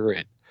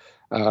accurate.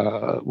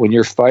 When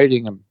you're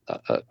fighting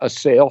a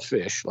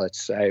sailfish,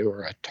 let's say,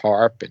 or a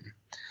tarpon,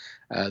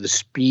 the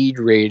speed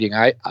rating,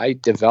 I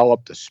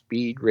developed a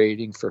speed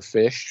rating for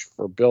fish,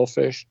 for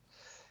billfish,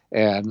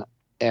 and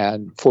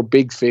for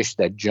big fish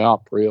that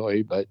jump,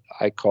 really, but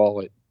I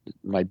call it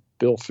my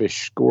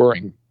billfish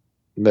scoring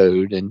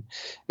mode. And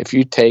if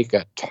you take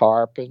a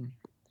tarpon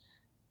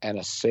and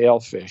a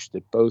sailfish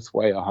that both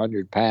weigh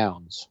 100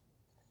 pounds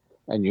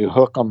and you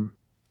hook them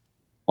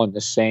on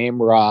the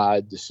same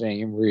rod, the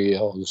same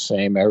reel, the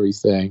same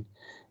everything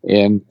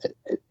in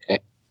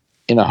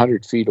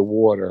 100 feet of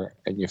water,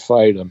 and you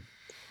fight them,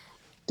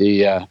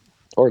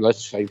 or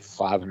let's say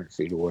 500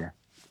 feet of water,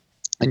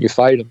 and you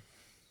fight them,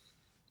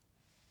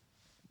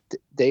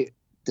 the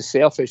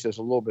sailfish is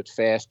a little bit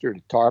faster,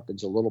 the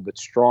tarpon's a little bit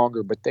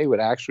stronger, but they would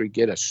actually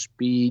get a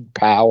speed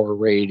power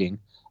rating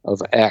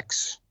of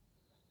X.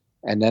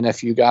 And then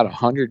if you got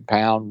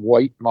 100-pound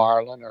white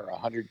marlin or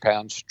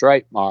 100-pound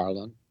striped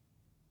marlin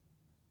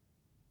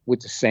with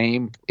the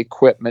same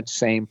equipment,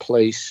 same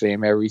place,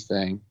 same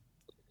everything,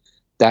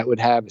 that would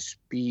have a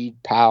speed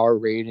power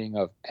rating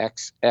of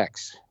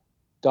XX,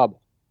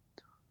 double.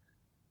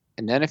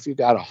 And then if you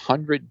got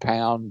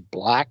 100-pound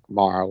black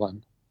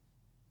marlin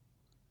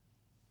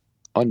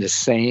on the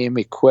same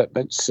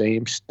equipment,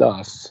 same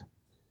stuff,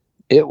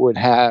 it would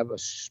have a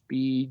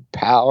speed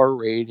power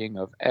rating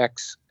of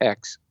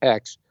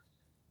XXX,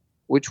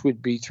 which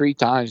would be 3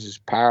 times as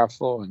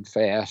powerful and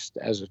fast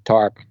as a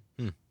tarpon.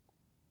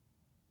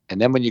 And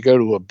then when you go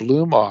to a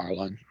blue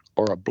marlin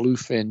or a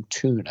bluefin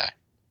tuna,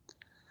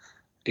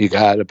 you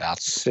got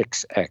about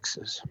 6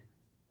 X's.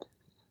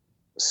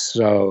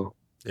 So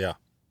yeah,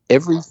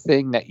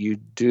 everything that you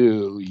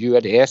do, you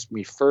had asked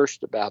me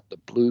first about the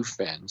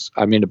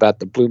about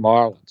the blue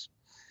marlins.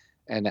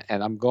 And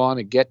I'm going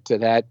to get to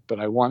that, but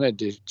I wanted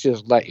to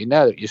just let you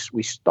know that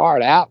we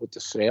start out with the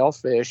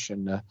sailfish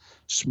and the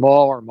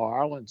smaller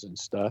marlins and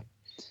stuff.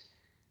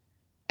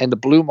 And the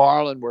blue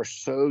marlin were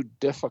so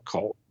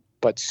difficult,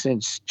 but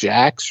since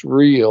Jack's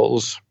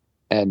reels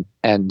and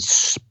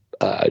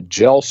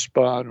gel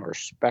spun or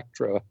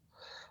Spectra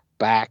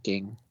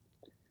backing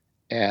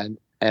and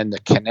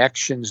the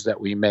connections that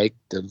we make,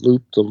 the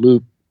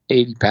loop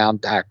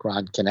 80-pound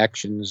Dacron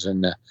connections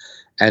and the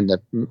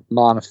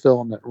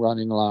monofilament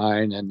running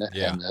line and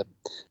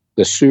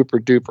the super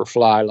duper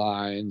fly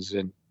lines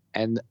and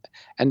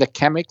the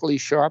chemically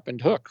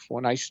sharpened hooks.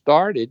 When I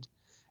started,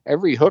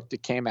 every hook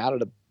that came out of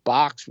the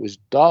box was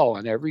dull,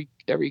 and every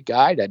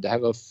guide had to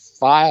have a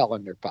file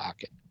in their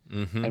pocket,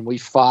 and we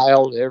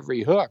filed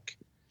every hook.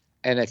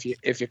 And if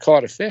you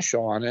caught a fish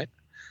on it,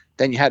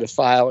 then you had to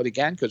file it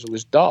again because it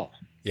was dull.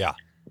 Yeah.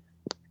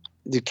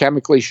 The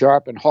chemically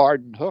sharpened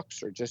hardened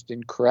hooks are just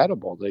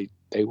incredible.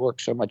 They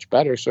work so much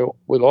better. So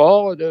with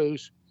all of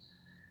those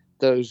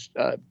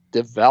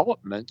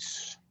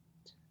developments,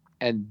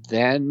 and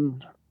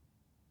then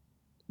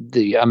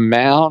the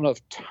amount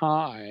of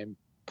time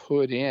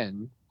put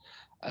in,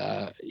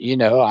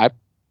 I've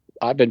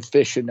been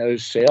fishing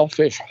those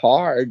sailfish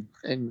hard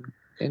in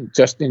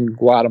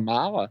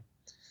Guatemala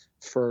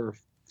for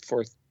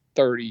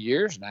 30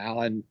 years now,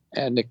 and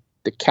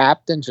the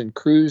captains and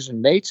crews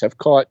and mates have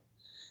caught.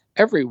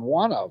 Every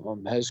one of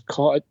them has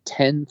caught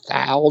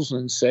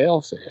 10,000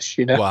 sailfish.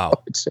 Wow.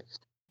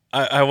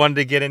 I wanted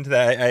to get into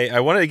that.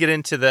 I wanted to get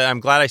into the. I'm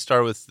glad we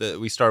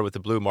started with the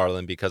blue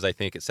marlin, because I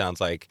think it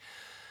sounds like,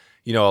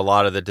 a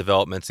lot of the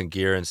developments and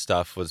gear and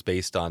stuff was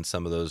based on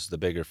some of the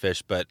bigger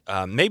fish. But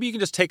maybe you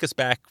can just take us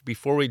back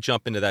before we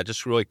jump into that,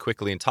 just really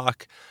quickly, and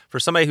talk for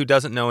somebody who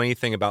doesn't know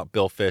anything about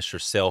billfish or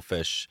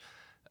sailfish.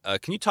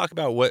 Can you talk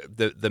about what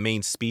the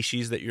main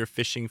species that you're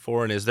fishing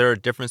for, and is there a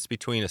difference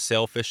between a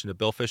sailfish and a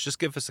billfish? Just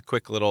give us a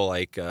quick little,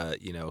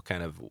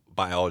 kind of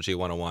biology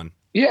 101.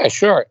 Yeah,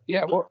 sure.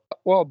 Yeah,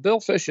 well,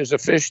 billfish is a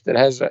fish that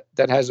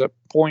has a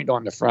point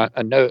on the front,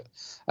 a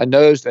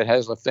nose that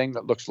has a thing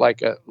that looks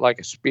like a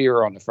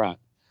spear on the front,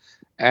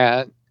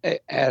 and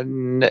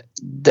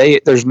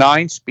there's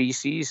 9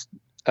 species.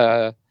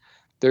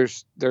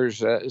 There's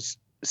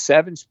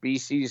 7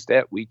 species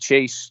that we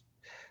chase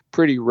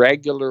pretty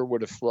regular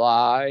with a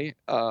fly,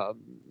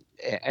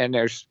 and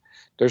there's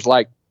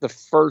like the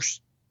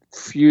first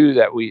few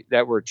that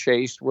were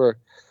chased were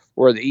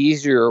the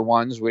easier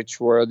ones, which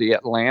were the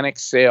Atlantic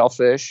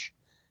sailfish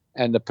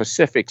and the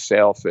Pacific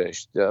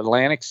sailfish. The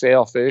Atlantic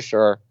sailfish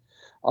are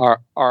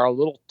a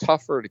little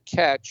tougher to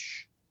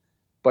catch,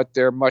 but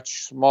they're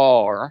much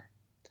smaller.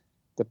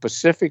 The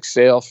Pacific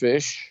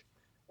sailfish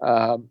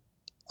are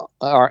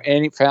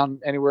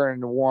found anywhere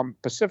in the warm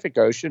Pacific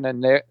Ocean,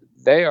 and they're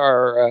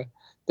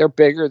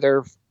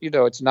bigger.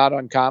 It's not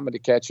uncommon to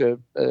catch a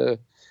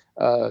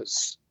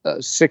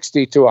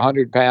 60 to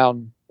 100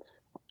 pound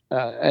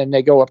and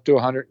they go up to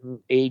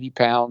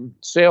 180-pound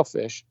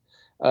sailfish.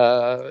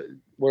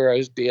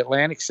 Whereas the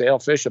Atlantic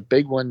sailfish, a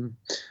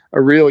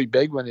really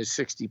big one is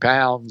 60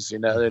 pounds. They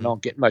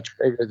don't get much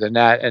bigger than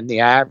that. And the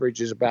average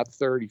is about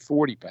 30,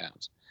 40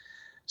 pounds.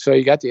 So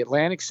you got the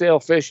Atlantic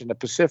sailfish and the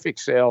Pacific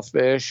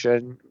sailfish.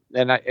 And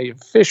I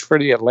fish for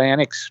the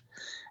Atlantics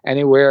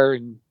anywhere,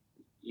 and,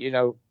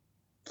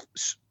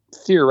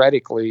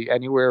 theoretically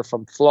anywhere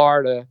from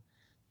Florida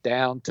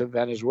down to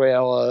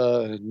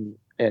Venezuela and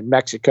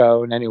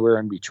Mexico and anywhere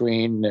in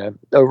between,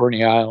 over in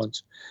the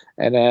islands.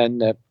 And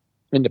then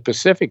in the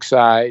Pacific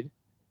side,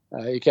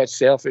 you catch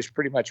sailfish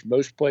pretty much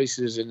most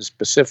places in the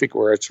Pacific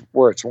where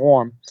it's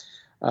warm.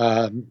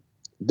 The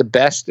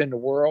best in the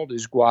world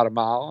is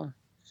Guatemala,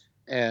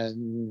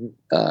 and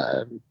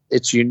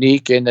it's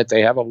unique in that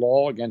they have a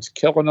law against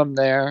killing them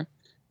there,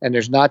 and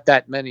there's not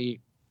that many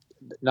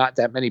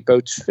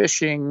boats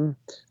fishing,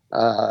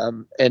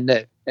 and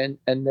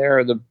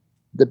they're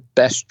the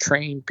best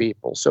trained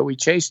people. So we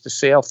chase the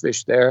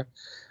sailfish there.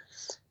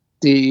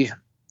 The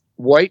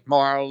white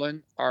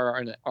marlin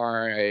are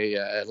a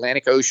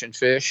Atlantic Ocean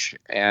fish,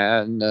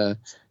 and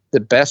the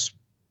best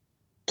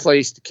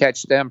place to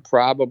catch them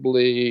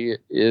probably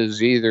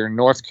is either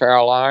North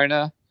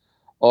Carolina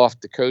off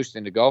the coast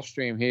in the Gulf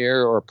Stream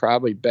here, or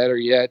probably better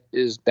yet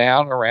is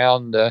down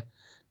around the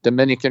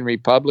Dominican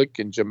Republic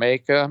and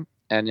Jamaica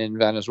and in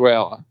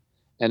Venezuela.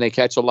 And they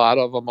catch a lot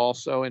of them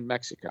also in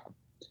Mexico.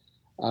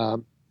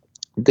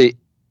 The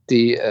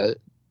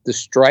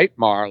striped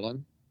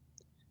marlin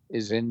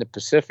is in the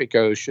Pacific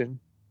Ocean,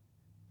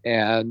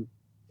 and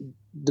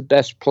the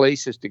best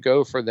places to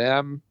go for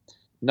them,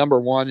 number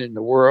one in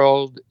the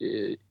world,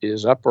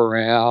 is up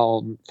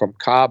around from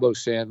Cabo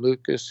San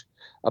Lucas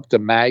up to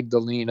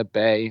Magdalena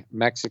Bay,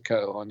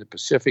 Mexico on the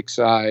Pacific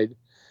side.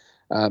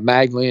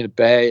 Magdalena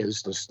Bay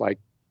is just like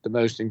the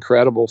most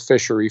incredible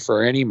fishery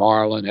for any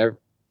marlin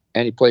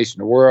any place in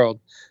the world.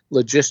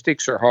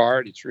 Logistics are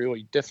hard. It's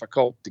really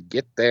difficult to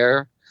get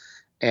there,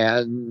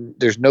 and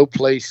there's no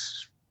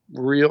place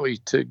really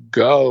to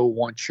go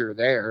once you're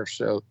there.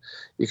 So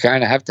you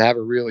kind of have to have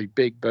a really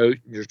big boat,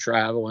 and you're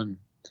traveling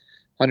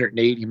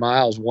 180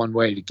 miles one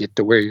way to get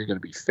to where you're going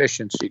to be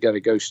fishing. So you got to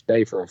go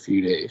stay for a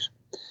few days.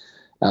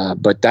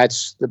 But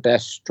that's the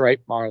best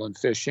striped marlin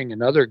fishing.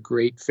 Another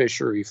great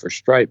fishery for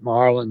striped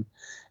marlin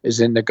is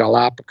in the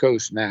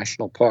Galapagos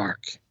National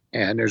Park.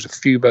 And there's a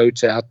few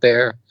boats out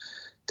there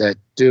that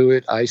do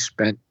it. I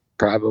spent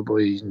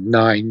probably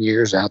 9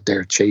 years out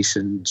there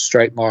chasing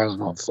striped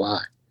marlin on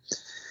fly.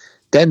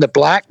 Then the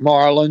black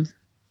marlin,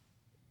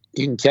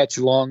 you can catch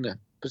along the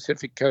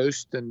Pacific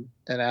coast and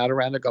out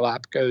around the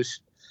Galapagos.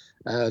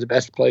 The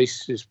best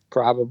place is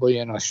probably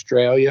in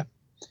Australia.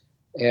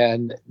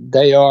 And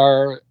they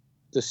are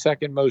the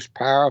second most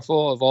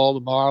powerful of all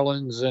the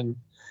marlins and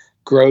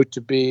grow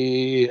to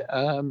be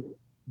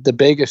the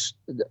biggest.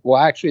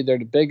 Well, actually, they're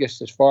the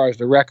biggest as far as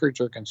the records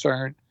are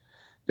concerned.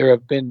 There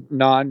have been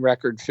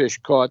non-record fish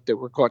caught that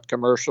were caught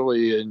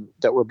commercially and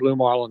that were blue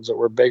marlins that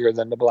were bigger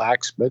than the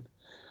blacks, but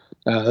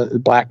the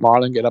black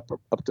marlin get up to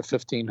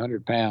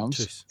 1,500 pounds.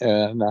 Jeez.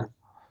 And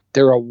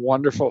they're a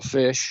wonderful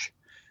fish.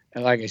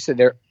 And like I said,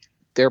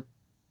 they're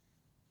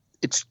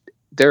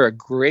a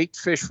great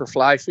fish for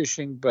fly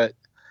fishing, but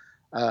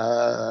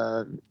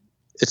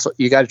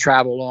you got to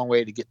travel a long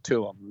way to get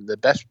to them. The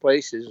best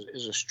place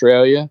is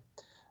Australia.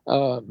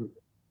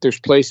 There's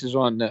places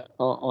on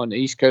the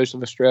east coast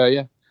of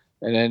Australia,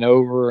 and then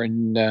over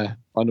on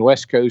the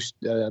west coast,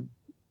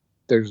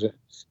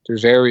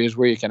 there's areas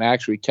where you can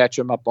actually catch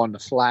them up on the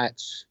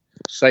flats,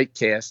 sight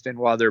casting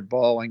while they're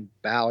balling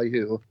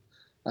ballyhoo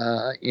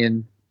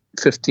in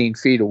 15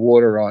 feet of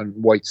water on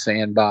white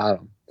sand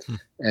bottom.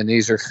 And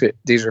these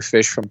are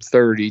fish from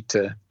 30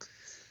 to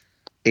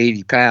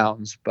 80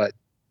 pounds, but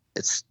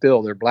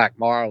they're black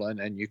marlin,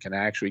 and you can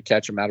actually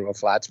catch them out of a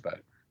flats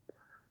boat.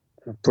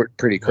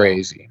 Pretty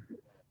crazy. Wow.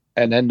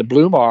 And then the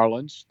blue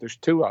marlins, there's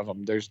two of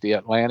them. There's the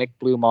Atlantic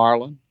blue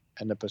marlin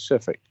and the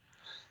Pacific.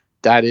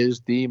 That is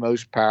the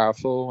most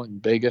powerful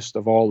and biggest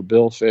of all the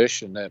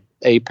billfish and the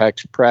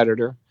apex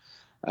predator.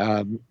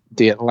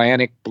 The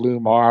Atlantic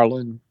blue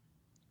marlin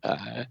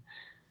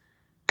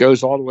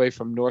goes all the way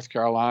from North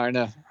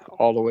Carolina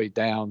all the way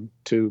down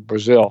to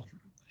Brazil.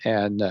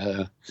 And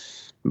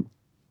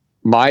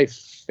my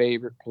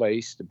favorite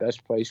place, the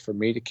best place for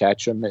me to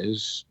catch them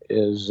is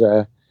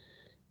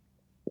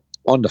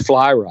on the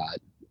fly rod.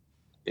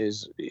 It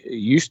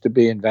used to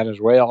be in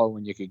Venezuela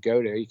when you could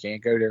go there. You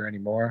can't go there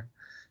anymore.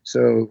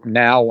 So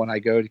now when I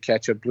go to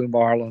catch a blue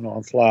marlin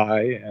on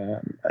fly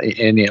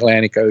in the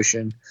Atlantic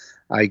Ocean,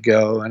 I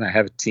go and I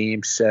have a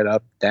team set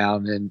up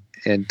down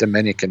in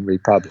Dominican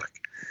Republic.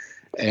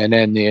 And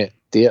then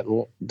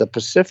the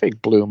Pacific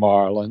blue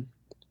marlin,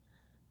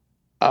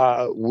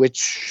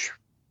 which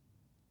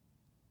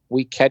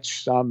we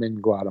catch some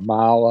in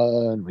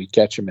Guatemala and we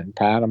catch them in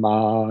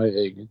Panama.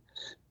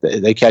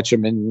 They catch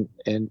them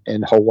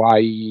in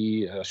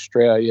Hawaii,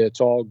 Australia. It's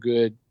all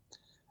good.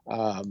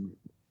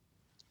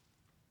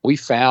 We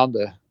found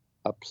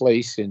a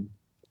place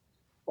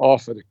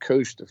off of the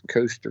coast of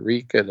Costa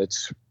Rica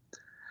that's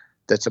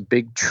that's a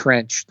big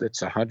trench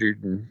that's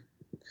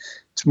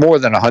it's more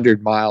than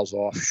 100 miles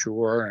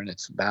offshore, and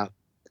it's about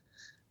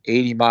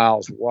 80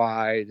 miles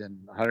wide and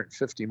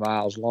 150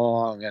 miles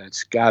long, and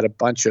it's got a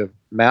bunch of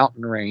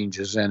mountain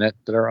ranges in it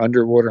that are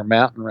underwater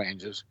mountain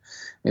ranges.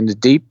 In the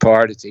deep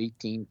part, it's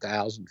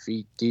 18,000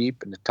 feet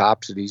deep, and the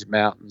tops of these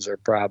mountains are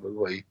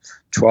probably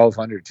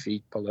 1,200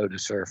 feet below the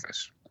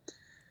surface.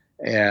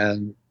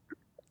 And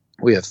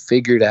we have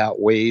figured out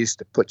ways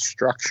to put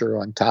structure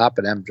on top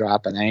of them,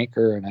 drop an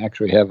anchor, and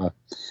actually have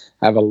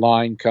a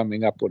line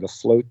coming up with a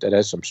float that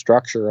has some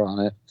structure on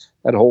it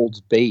that holds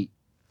bait.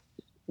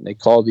 And they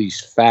call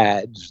these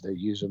fads. They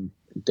use them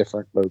in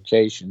different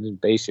locations. And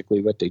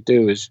basically what they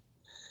do is,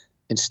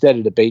 instead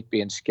of the bait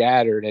being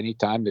scattered,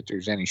 anytime that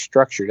there's any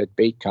structure, that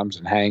bait comes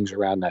and hangs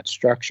around that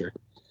structure.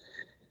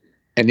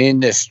 And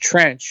in this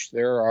trench,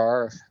 there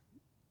are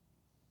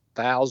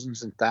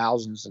thousands and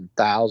thousands and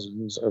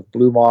thousands of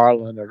blue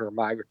marlin that are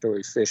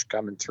migratory fish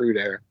coming through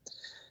there.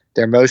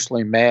 They're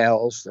mostly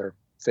males. They're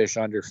fish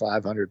under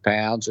 500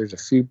 pounds. There's a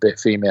few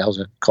females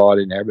that caught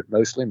in there, but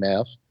mostly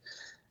males.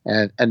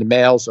 And the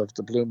males of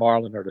the blue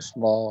marlin are the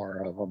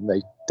smaller of them.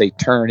 They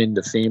turn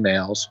into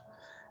females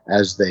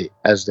as they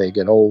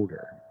get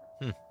older.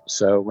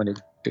 So when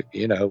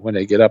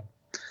they get up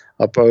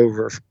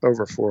over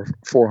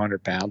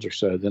 400 pounds or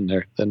so,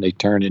 then they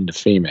turn into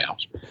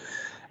females.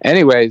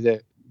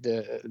 Anyway,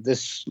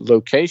 this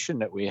location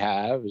that we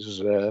have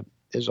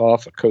is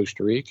off of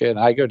Costa Rica, and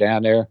I go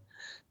down there.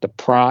 The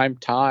prime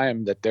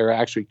time that they're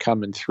actually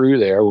coming through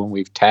there, when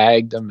we've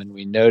tagged them and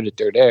we know that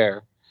they're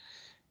there,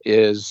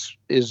 is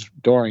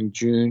during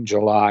June,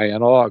 July,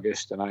 and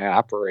August. And I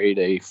operate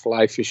a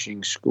fly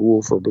fishing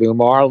school for blue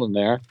marlin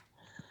there.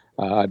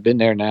 I've been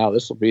there now.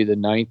 This will be the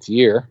 9th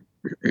year.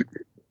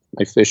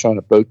 I fish on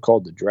a boat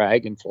called the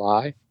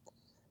Dragonfly.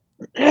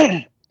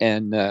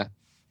 And I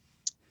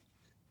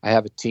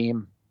have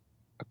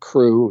a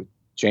crew,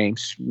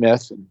 James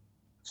Smith and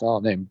a fellow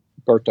named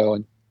Berto.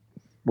 And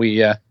we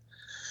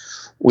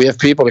have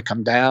people that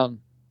come down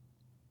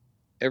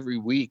every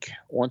week.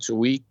 Once a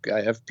week,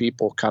 I have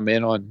people come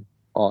in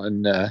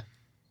on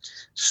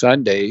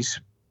Sundays,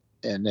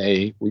 and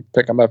we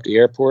pick them up at the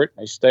airport.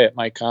 They stay at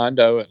my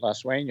condo at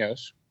Los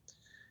Sueños,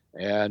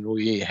 and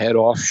we head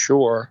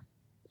offshore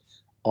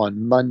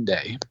on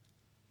Monday,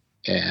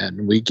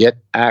 and we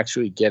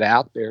actually get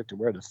out there to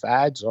where the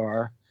fads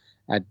are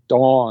at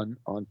dawn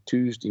on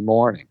Tuesday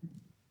morning,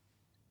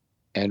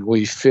 and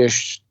we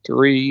fish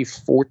 3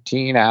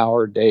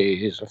 14-hour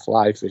days of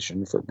fly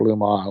fishing for blue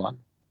marlin.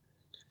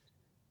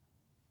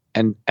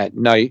 And at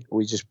night,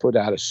 we just put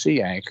out a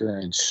sea anchor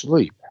and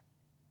sleep.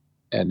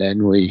 And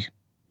then we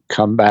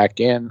come back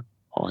in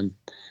on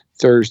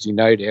Thursday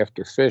night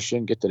after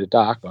fishing, get to the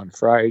dock on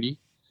Friday.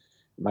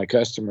 My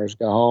customers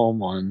go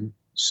home on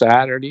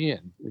Saturday,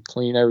 and we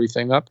clean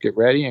everything up, get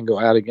ready, and go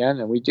out again.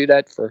 And we do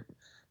that for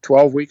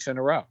 12 weeks in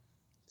a row.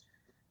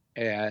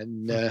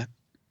 And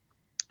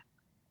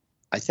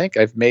I think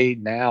I've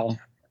made now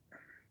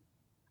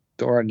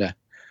during the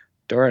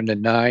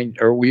 9,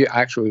 or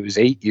it was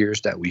 8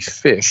 years that we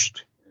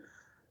fished.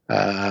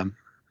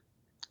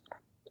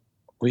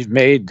 We've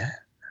made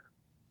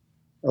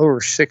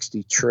over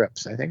 60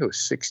 trips. I think it was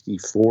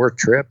 64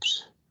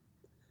 trips.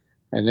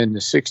 And in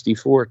the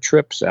 64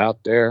 trips out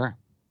there,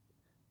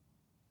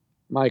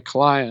 my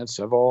clients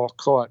have all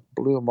caught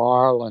blue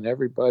marlin,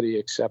 everybody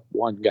except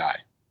one guy.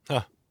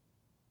 Huh.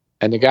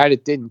 And the guy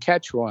that didn't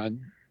catch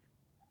one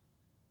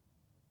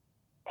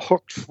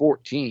hooked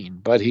 14,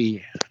 but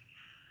he's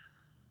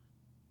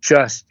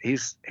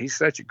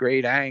such a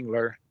great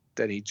angler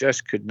that he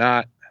just could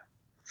not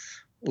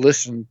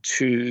listen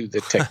to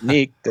the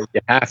technique that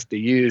you have to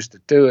use to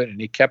do it,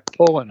 and he kept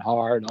pulling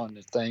hard on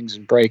the things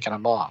and breaking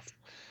them off.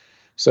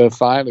 So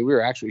finally, we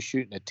were actually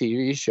shooting a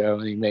TV show,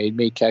 and he made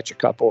me catch a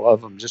couple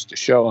of them just to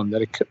show him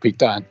that it could be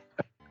done.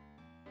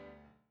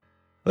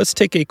 Let's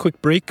take a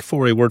quick break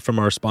for a word from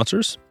our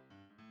sponsors.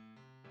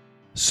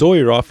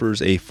 Sawyer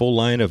offers a full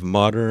line of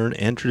modern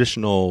and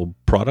traditional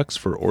products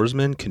for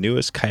oarsmen,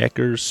 canoeists,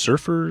 kayakers,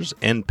 surfers,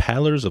 and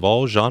paddlers of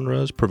all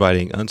genres,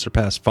 providing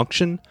unsurpassed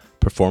function,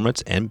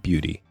 performance, and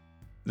beauty.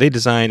 They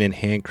design and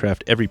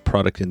handcraft every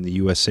product in the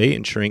USA,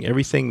 ensuring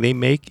everything they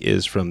make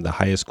is from the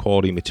highest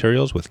quality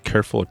materials with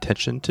careful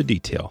attention to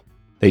detail.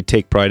 They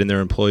take pride in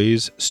their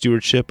employees'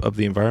 stewardship of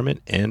the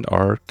environment and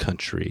our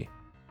country.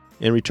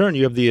 In return,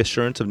 you have the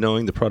assurance of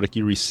knowing the product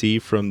you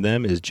receive from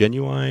them is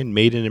genuine,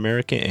 made in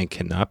America, and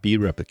cannot be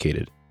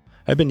replicated.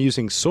 I've been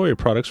using Sawyer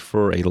products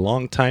for a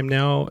long time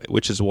now,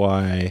 which is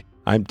why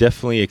I'm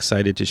definitely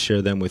excited to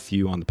share them with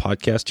you on the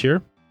podcast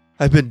here.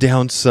 I've been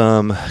down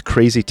some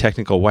crazy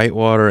technical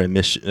whitewater and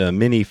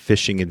mini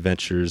fishing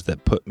adventures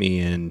that put me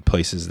in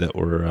places that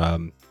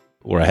were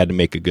where I had to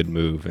make a good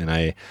move. And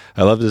I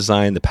love the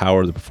design, the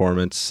power, the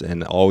performance,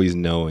 and always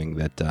knowing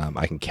that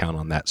I can count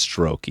on that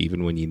stroke,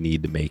 even when you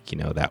need to make,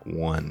 that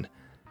one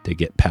to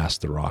get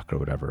past the rock or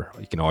whatever.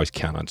 You can always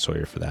count on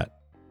Sawyer for that.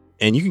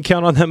 And you can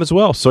count on them as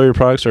well. Sawyer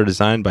products are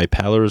designed by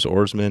paddlers,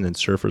 oarsmen, and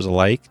surfers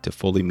alike to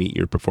fully meet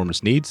your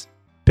performance needs.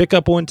 Pick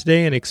up one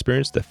today and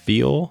experience the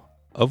feel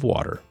of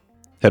water.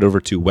 Head over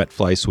to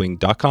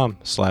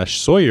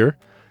wetflyswing.com/Sawyer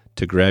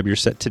to grab your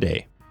set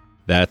today.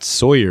 That's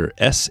Sawyer,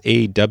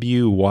 Sawayer,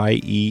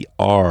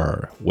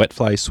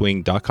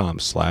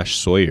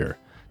 wetflyswing.com/Sawyer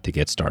to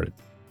get started.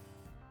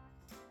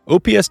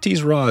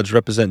 OPST's rods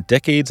represent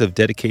decades of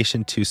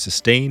dedication to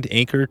sustained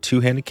anchor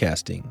two-handed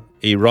casting.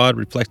 A rod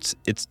reflects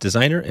its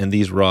designer, and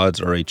these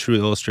rods are a true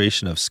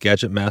illustration of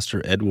Skagit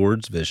Master Ed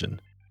Ward's vision.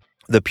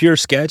 The Pure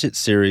Skagit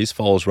series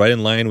falls right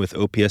in line with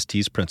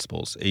OPST's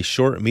principles, a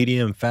short,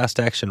 medium,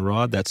 fast-action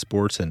rod that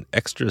sports an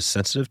extra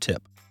sensitive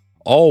tip,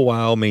 all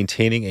while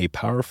maintaining a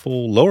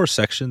powerful lower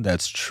section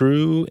that's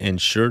true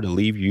and sure to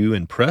leave you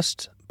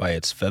impressed by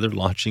its feather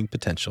launching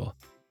potential.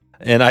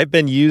 And I've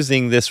been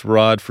using this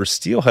rod for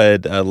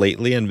steelhead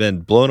lately and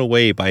been blown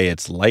away by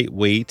its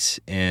lightweight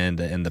and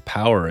the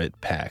power it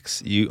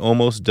packs. You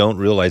almost don't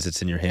realize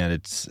it's in your hand.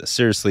 It's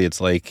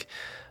like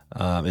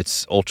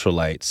it's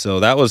ultralight. So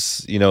that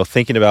was,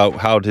 thinking about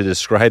how to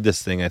describe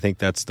this thing. I think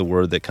that's the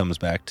word that comes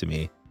back to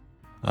me.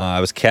 I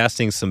was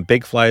casting some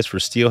big flies for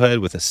steelhead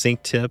with a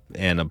sink tip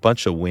and a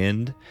bunch of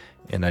wind,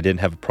 and I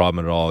didn't have a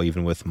problem at all,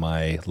 even with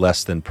my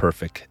less than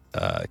perfect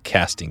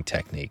casting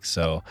technique.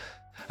 So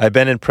I've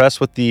been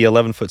impressed with the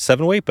 11-foot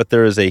 7-weight, but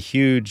there is a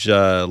huge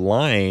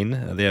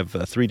line. They have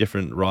 3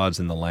 different rods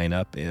in the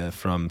lineup,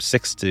 from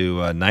 6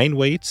 to 9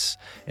 weights,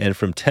 and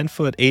from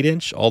 10-foot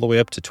 8-inch all the way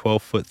up to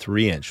 12-foot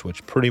 3-inch,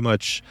 which pretty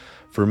much,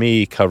 for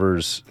me,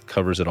 covers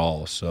it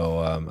all. So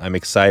I'm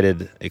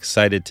excited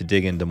to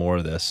dig into more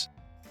of this.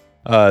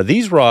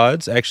 These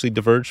rods actually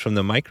diverge from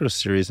the Micro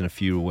Series in a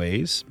few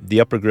ways.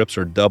 The upper grips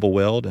are double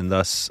weld and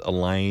thus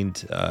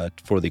aligned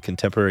for the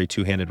contemporary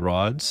two-handed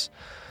rods,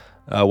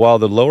 while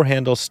the lower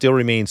handle still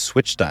remains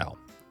switch style.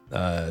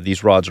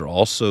 These rods are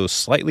also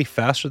slightly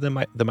faster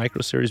than the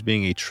Micro Series,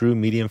 being a true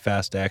medium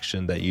fast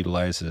action that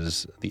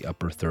utilizes the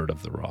upper third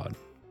of the rod.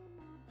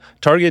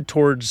 Targeted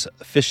towards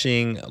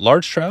fishing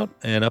large trout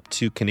and up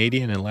to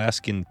Canadian and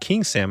Alaskan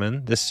king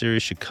salmon, this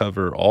series should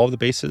cover all of the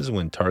bases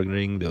when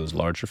targeting those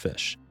larger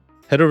fish.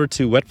 Head over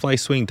to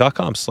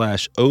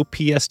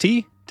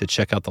wetflyswing.com/OPST to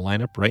check out the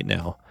lineup right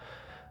now.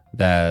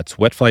 That's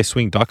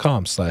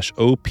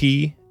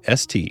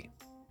wetflyswing.com/OPST.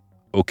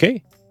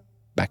 Okay,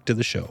 back to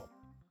the show.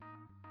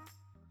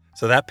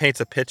 So that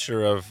paints a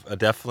picture of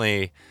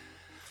definitely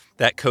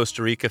that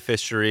Costa Rica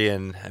fishery.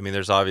 And I mean,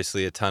 there's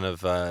obviously a ton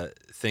of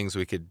things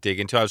we could dig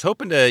into. I was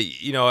hoping to,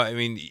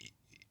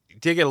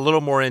 dig it a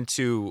little more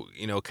into,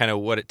 kind of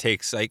what it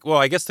takes. Like, well,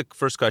 I guess the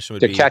first question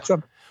would be To catch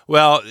them?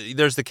 Well,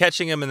 there's the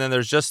catching them, and then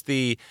there's just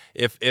the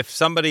if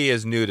somebody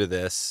is new to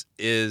this,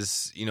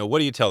 what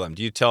do you tell them?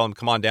 Do you tell them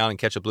come on down and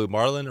catch a blue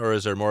marlin, or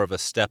is there more of a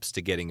steps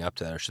to getting up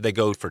to that, or should they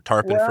go for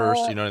tarpon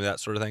first? That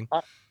sort of thing.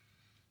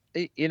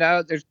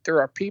 There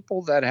are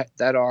people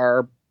that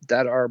are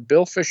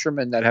bill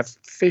fishermen that have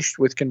fished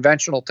with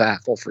conventional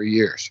tackle for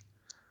years,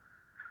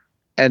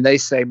 and they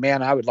say,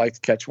 "Man, I would like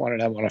to catch one,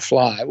 and I want to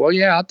fly." Well,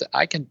 yeah,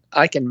 I can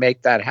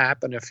make that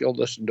happen if you'll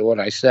listen to what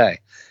I say.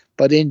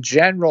 But in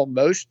general,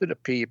 most of the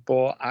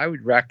people, I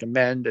would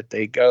recommend that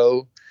they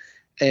go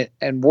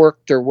and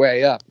work their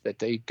way up. That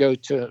they go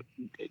to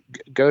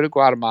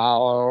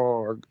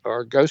Guatemala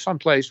or go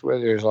someplace where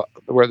there's a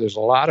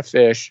lot of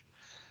fish,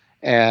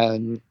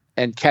 and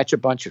catch a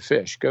bunch of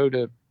fish. Go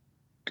to.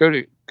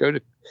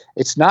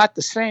 It's not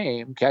the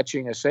same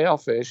catching a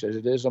sailfish as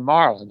it is a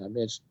marlin. I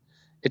mean,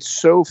 it's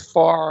so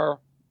far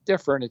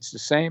different. It's the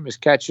same as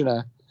catching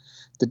the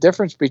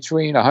difference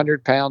between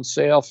 100-pound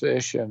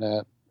sailfish and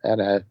a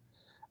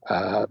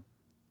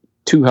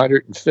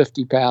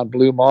 250-pound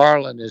blue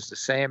marlin is the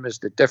same as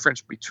the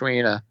difference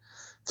between a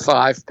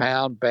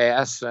 5-pound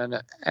bass and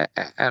a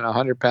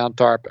 100-pound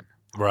tarpon.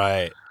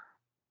 Right.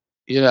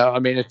 I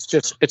mean,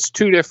 it's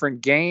 2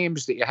 different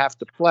games that you have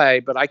to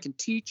play, but I can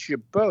teach you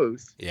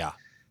both. Yeah.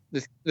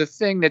 The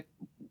thing that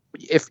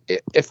if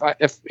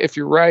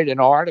you write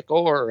an article,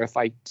 or if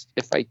I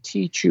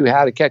teach you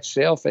how to catch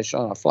sailfish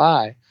on a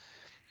fly,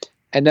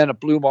 and then a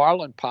blue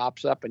marlin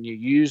pops up and you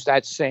use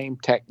that same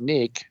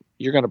technique,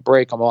 you're going to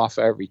break them off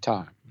every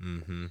time.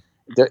 Mm-hmm.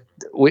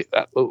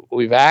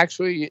 We've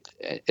actually,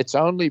 it's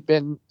only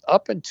been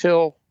up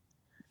until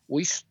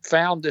we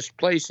found this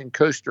place in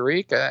Costa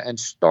Rica and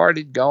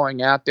started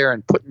going out there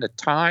and putting the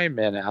time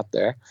in out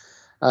there.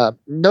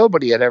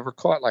 Nobody had ever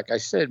caught, like I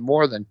said,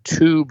 more than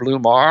 2 blue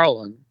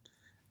marlin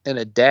in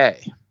a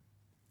day,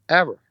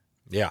 ever.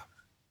 Yeah.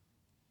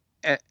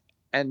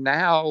 And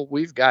now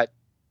we've got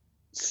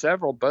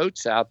several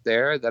boats out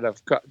there that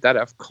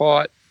have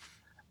caught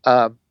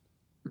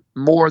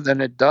more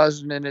than a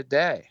dozen in a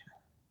day.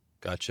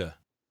 Gotcha.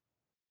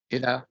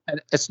 And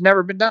it's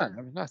never been done.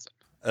 I mean, nothing.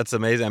 That's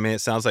amazing. I mean, it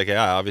sounds like,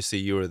 obviously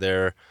you were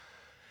there.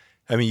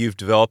 I mean, you've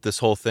developed this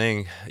whole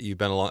thing. You've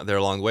been there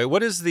along the way.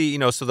 What is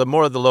so the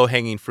more of the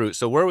low-hanging fruit?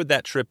 So where would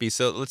that trip be?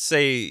 So let's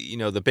say,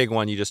 the big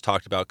one you just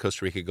talked about,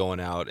 Costa Rica, going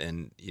out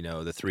and,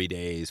 the 3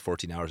 days,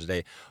 14 hours a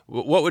day.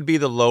 What would be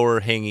the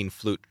lower-hanging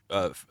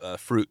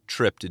fruit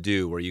trip to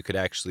do where you could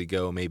actually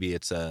go? Maybe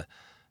it's a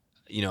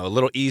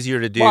little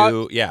easier to do.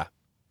 Well, yeah.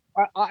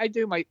 I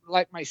do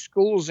my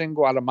schools in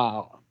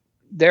Guatemala.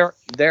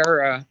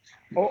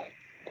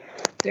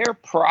 they're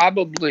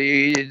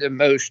probably the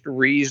most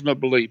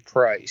reasonably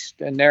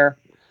priced, and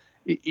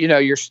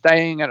you're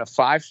staying at a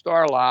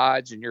 5-star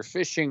lodge, and you're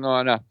fishing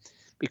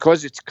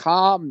because it's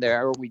calm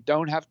there. We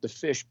don't have to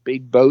fish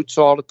big boats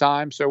all the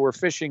time, so we're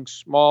fishing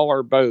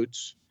smaller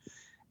boats,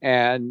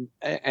 and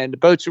the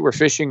boats that we're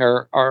fishing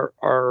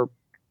are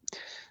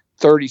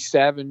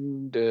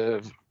 37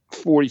 to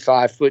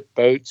 45-foot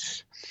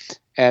boats,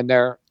 and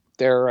they're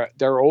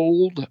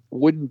old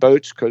wooden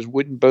boats, because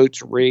wooden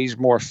boats raise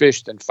more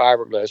fish than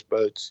fiberglass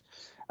boats.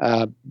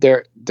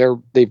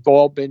 They've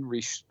all been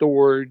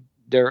restored.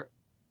 They're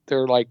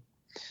like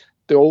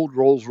the old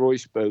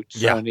Rolls-Royce boats.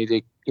 Yeah. Only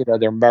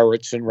they're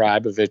Merritts and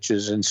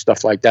Ryboviches and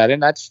stuff like that.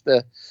 And that's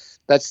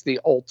the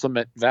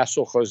ultimate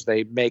vessel, because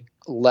they make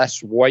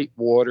less white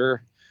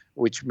water,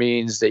 which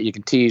means that you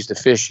can tease the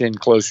fish in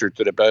closer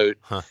to the boat.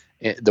 Huh.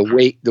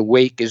 The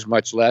wake is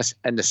much less,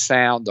 and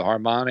the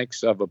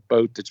harmonics of a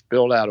boat that's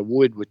built out of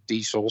wood with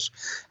diesels,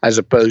 as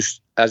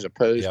opposed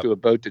Yep. to a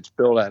boat that's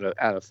built out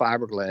of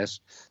fiberglass,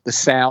 the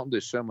sound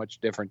is so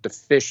much different. The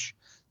fish,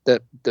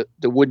 the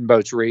wooden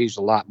boats raise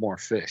a lot more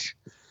fish.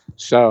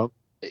 So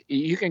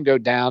you can go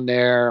down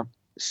there,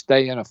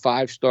 stay in a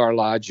 5-star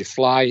lodge. You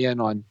fly in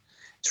on.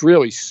 It's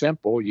really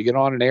simple. You get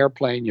on an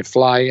airplane. You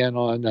fly in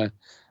on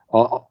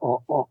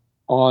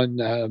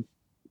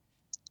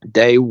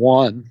day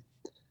one.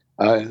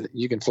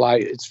 You can fly.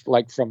 It's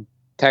like from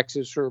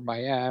Texas or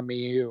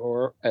Miami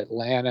or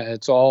Atlanta.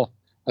 It's all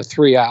a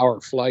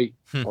 3-hour flight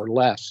or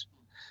less.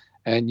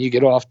 And you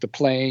get off the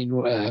plane.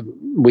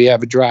 We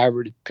have a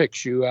driver that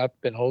picks you up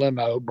in a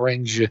limo,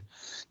 brings you.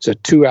 It's a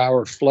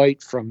 2-hour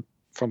flight from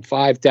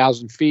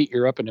 5,000 feet.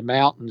 You're up in the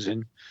mountains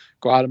in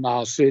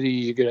Guatemala City.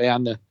 You get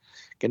down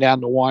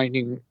the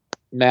winding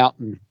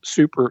mountain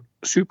super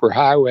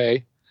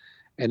highway.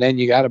 And then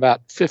you got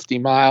about 50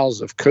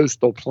 miles of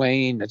coastal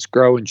plain that's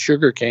growing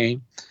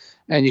sugarcane.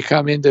 And you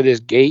come into this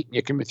gate, and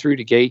you come through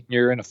the gate, and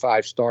you're in a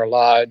 5-star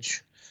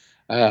lodge.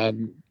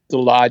 The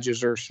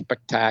lodges are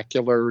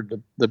spectacular.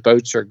 The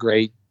boats are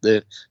great.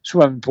 The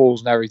swimming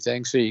pools and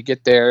everything. So you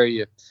get there,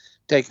 you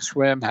take a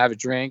swim, have a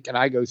drink, and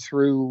I go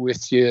through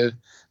with you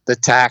the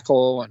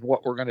tackle and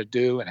what we're going to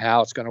do and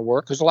how it's going to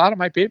work. Because a lot of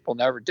my people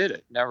never did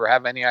it, never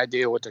have any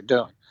idea what they're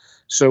doing.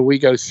 So we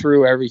go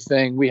through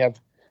everything. We have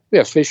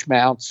fish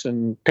mounts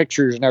and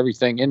pictures and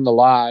everything in the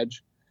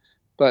lodge,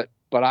 but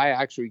I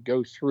actually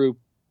go through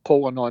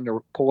pulling on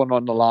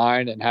the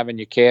line and having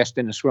you cast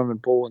in the swimming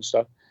pool and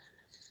stuff.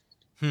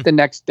 The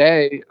next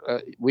day,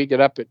 we get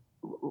up at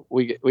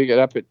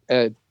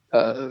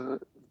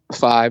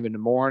 5 in the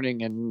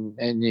morning,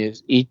 and you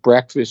eat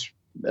breakfast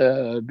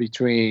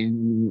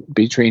between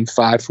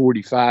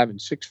 5:45 and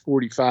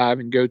 6:45,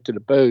 and go to the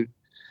boat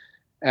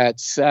at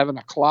 7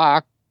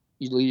 o'clock.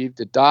 You leave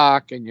the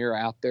dock, and you're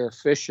out there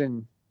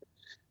fishing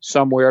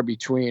somewhere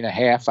between a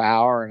half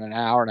hour and an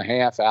hour and a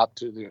half out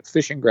to the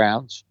fishing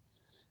grounds.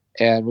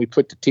 And we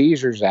put the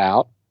teasers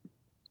out,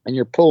 and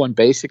you're pulling.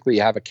 Basically,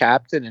 you have a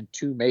captain and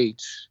 2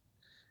 mates,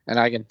 and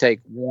I can take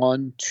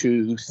 1,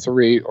 2,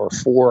 3, or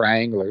 4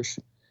 anglers.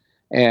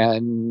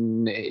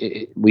 And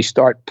we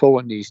start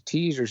pulling these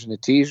teasers, and the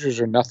teasers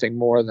are nothing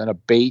more than a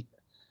bait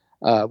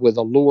with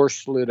a lure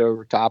slid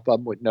over top of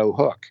them with no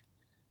hook.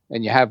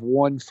 And you have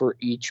 1 for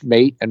each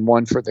mate and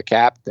 1 for the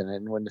captain.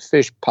 And when the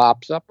fish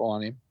pops up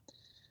on him,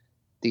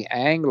 the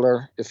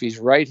angler, if he's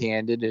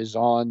right-handed, is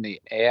on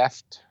the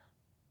aft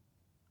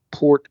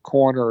port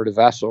corner of the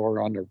vessel,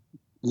 or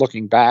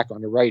looking back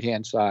on the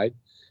right-hand side.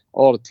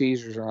 All the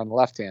teasers are on the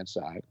left-hand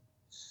side.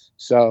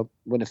 So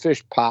when the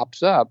fish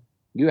pops up,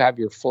 you have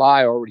your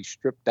fly already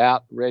stripped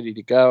out, ready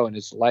to go, and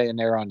it's laying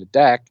there on the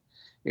deck.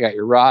 You got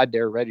your rod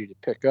there ready to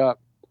pick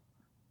up.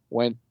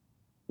 When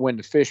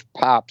the fish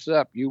pops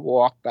up, you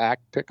walk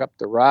back, pick up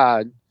the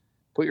rod,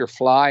 put your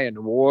fly in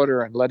the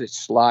water, and let it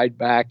slide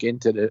back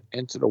into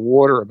the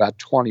water about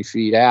 20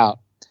 feet out.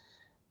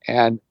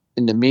 And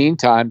in the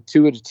meantime,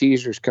 2 of the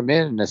teasers come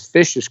in, and the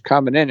fish is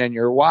coming in, and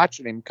you're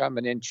watching him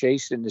coming in,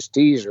 chasing this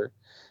teaser.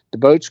 The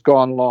boat's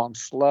going along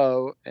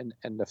slow, and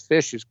the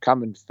fish is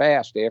coming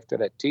fast after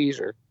that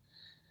teaser.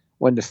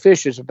 When the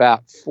fish is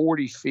about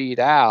 40 feet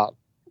out,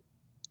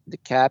 the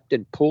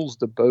captain pulls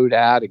the boat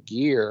out of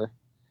gear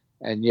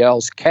and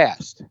yells,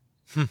 "Cast."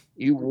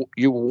 You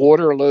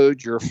water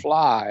load your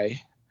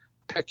fly,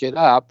 pick it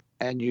up,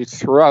 and you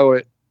throw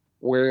it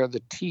where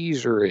the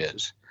teaser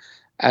is.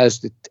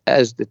 As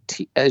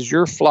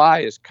your fly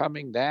is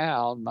coming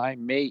down, my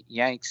mate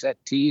yanks that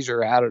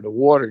teaser out of the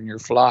water, and your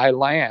fly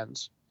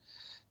lands.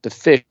 The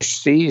fish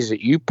sees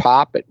it. You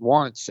pop it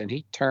once, and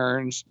he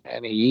turns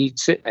and he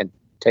eats it and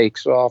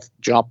takes off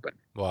jumping.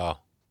 Wow.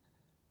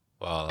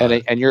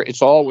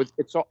 It's all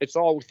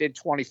within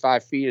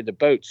 25 feet of the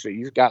boat, so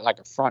you've got like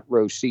a front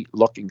row seat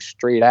looking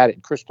straight at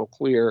it, crystal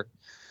clear,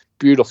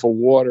 beautiful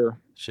water.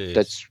 Jeez.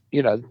 That's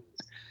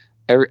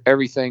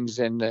everything's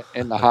in the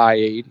high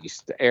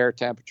 80s, the air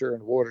temperature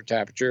and water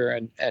temperature,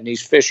 and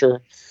these fish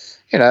are,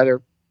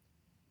 they're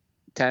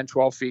 10,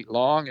 12 feet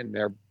long, and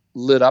they're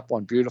lit up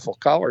on beautiful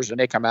colors, and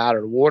they come out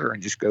of the water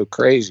and just go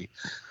crazy.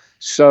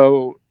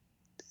 So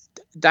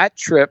that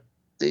trip,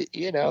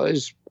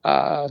 is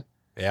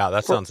Yeah,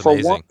 that sounds for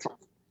amazing.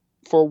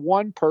 For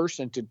one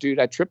person to do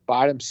that trip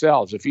by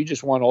themselves. If you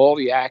just want all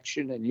the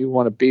action and you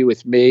want to be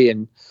with me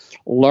and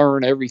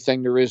learn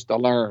everything there is to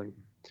learn,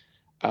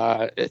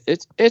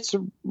 it's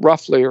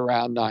roughly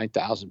around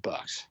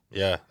 $9,000.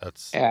 Yeah,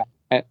 that's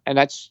and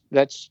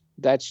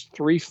that's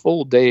 3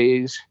 full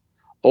days,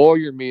 all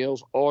your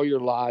meals, all your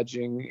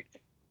lodging,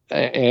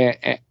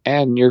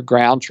 and your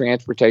ground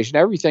transportation,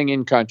 everything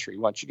in country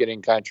once you get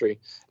in country,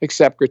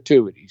 except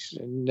gratuities.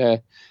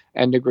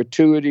 And the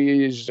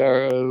gratuities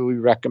we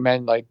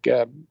recommend like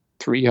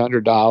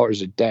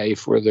 $300 a day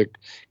for the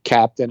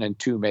captain and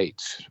 2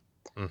 mates.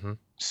 mm-hmm.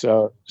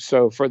 So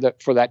for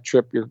that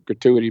trip, your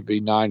gratuity would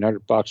be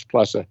 $900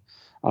 plus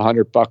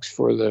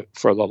 $100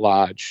 for the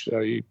lodge. So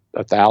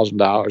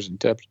 $1,000 in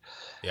tips.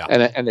 Yeah.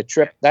 And the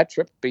trip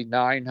would be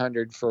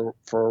 $900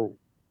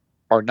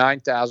 or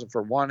 $9,000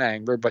 for one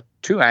angler, but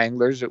 2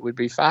 anglers it would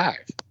be $5.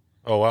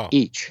 Oh wow.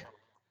 Each,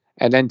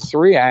 and then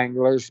 3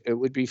 anglers it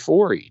would be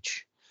 $4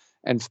 each,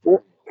 and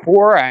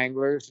four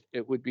anglers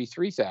it would be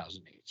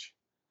 $3,000 each.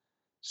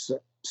 So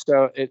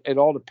it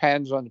all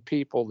depends on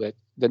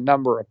the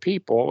number of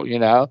people.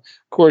 Of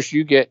course,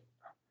 you get,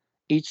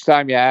 each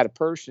time you add a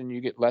person,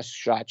 you get less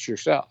shots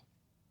yourself.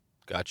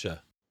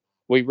 Gotcha.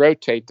 We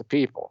rotate the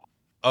people.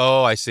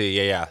 Oh, I see.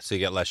 Yeah. So you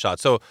get less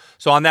shots. So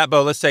on that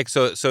boat, let's take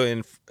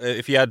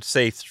if you had,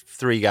 say,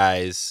 3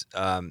 guys,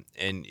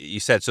 and you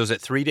said, so is it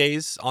 3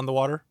 days on the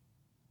water?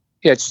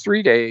 Yeah, it's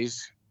 3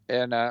 days,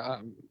 and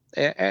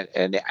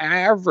the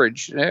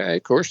average,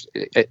 of course,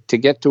 to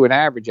get to an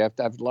average, you have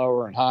to have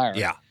lower and higher.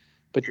 Yeah.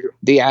 But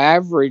the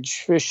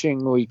average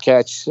fishing, we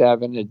catch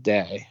 7 a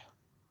day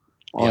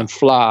on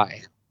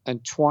fly,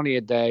 and 20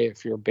 a day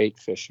if you're bait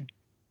fishing.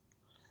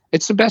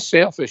 It's the best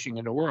sail fishing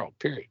in the world,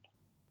 period.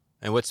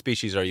 And what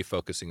species are you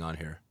focusing on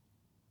here?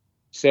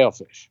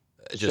 Sailfish.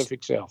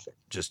 Pacific sailfish.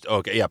 Just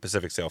okay, yeah,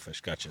 Pacific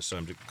sailfish. Gotcha. So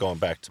I'm going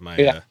back to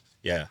my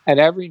yeah. And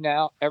every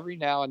now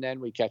and then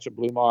we catch a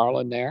blue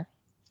marlin there.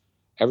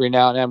 Every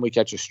now and then we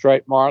catch a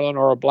striped marlin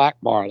or a black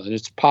marlin.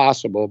 It's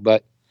possible,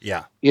 but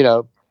out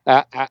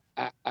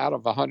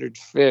of 100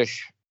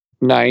 fish,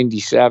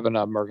 97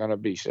 of them are going to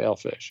be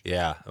sailfish.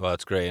 Yeah, well,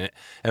 that's great.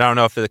 And I don't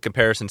know if the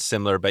comparison's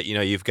similar, but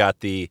you've got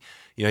the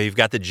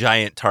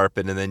giant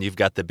tarpon, and then you've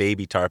got the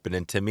baby tarpon.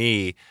 And to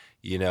me,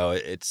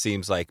 it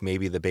seems like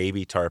maybe the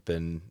baby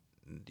tarpon,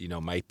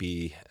 might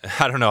be,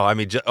 I don't know. I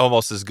mean,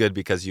 almost as good,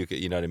 because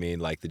you know what I mean?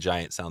 Like the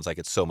giant sounds like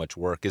it's so much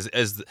work. Is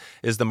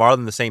the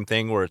marlin the same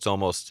thing, where it's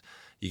almost,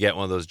 you get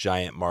one of those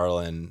giant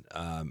marlin?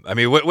 I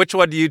mean, which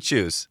one do you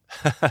choose?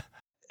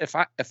 If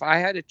I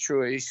had a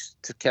choice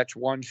to catch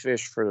one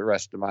fish for the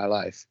rest of my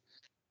life,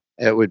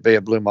 it would be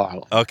a blue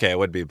marlin. Okay, it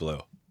would be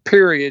blue.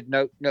 Period.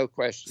 No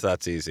question. So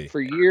that's easy.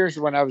 For years,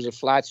 when I was a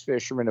flats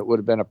fisherman, it would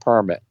have been a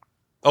permit.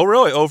 Oh,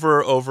 really?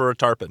 Over a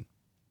tarpon?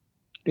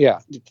 Yeah,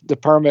 the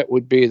permit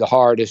would be the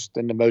hardest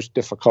and the most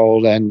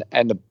difficult and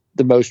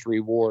the most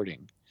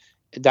rewarding.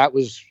 That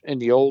was in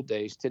the old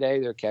days. Today,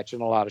 they're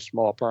catching a lot of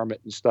small permit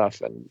and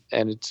stuff,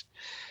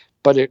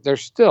 but they're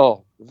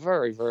still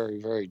very,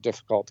 very, very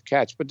difficult to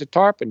catch. But the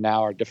tarpon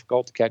now are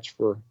difficult to catch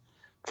for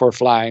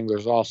fly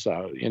anglers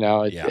also.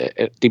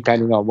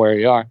 Depending on where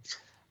you are.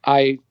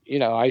 I've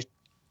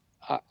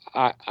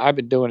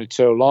been doing it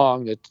so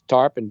long that the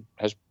tarpon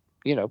has,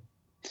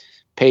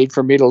 paid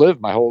for me to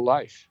live my whole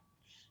life.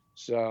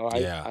 So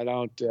I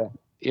don't,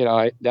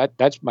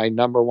 that's my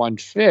number one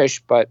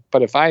fish. But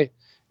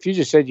if you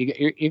just said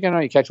you can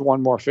only catch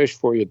one more fish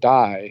before you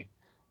die,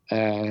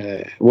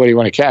 what do you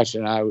want to catch?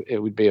 And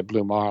it would be a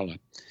blue marlin.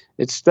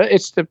 It's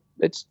the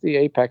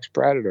apex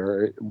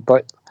predator.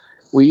 But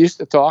we used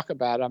to talk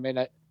about, I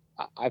mean,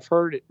 I've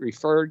heard it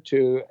referred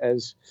to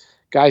as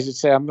guys that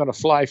say, I'm going to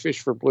fly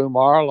fish for blue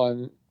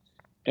marlin.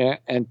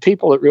 And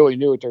people that really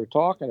knew what they were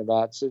talking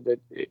about said that,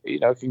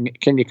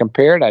 can you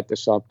compare that to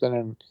something?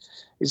 And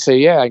you say,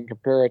 yeah, I can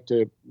compare it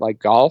to like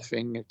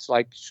golfing. It's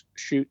like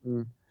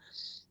shooting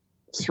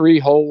 3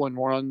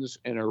 hole-in-ones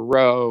in a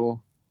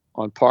row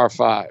on par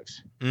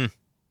 5s.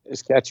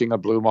 It's catching a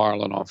blue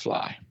marlin on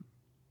fly.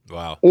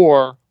 Wow.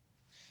 Or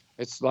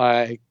it's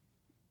like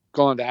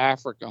going to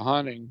Africa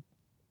hunting,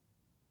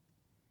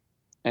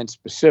 and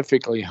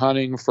specifically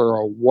hunting for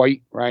a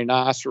white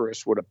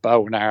rhinoceros with a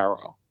bow and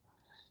arrow.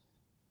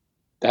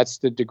 That's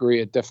the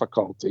degree of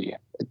difficulty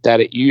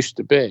that it used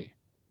to be.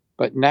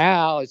 But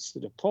now it's to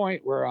the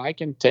point where I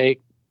can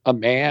take a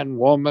man,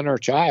 woman, or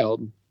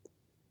child,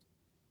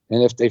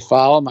 and if they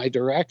follow my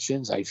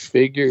directions, I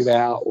figured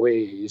out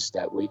ways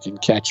that we can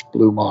catch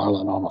blue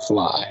marlin on a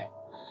fly,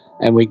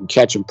 and we can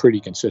catch them pretty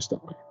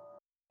consistently.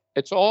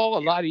 It's all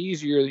a lot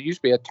easier than it used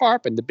to be. A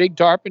tarpon, the big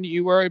tarpon that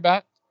you worry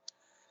about,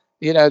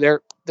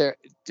 they're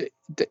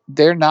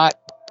not.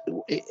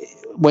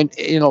 When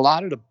in a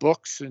lot of the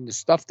books and the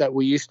stuff that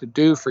we used to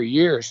do for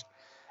years,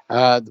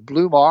 the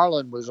blue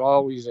marlin was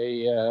always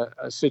a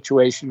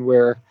situation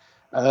where,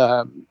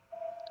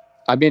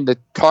 the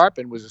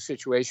tarpon was a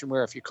situation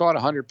where if you caught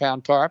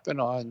 100-pound tarpon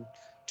on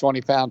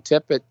 20-pound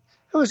tippet,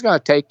 it was going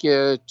to take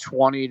you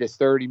 20 to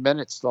 30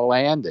 minutes to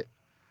land it.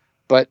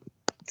 But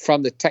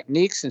from the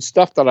techniques and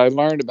stuff that I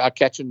learned about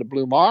catching the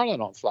blue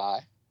marlin on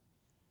fly,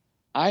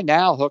 I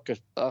now hook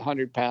a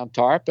 100-pound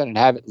tarpon and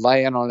have it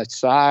laying on its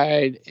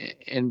side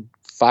in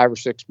 5 or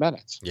 6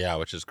 minutes. Yeah,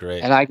 which is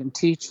great. And I can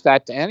teach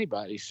that to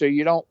anybody. So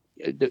you don't.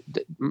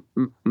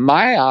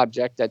 My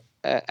object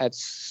at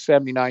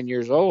 79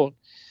 years old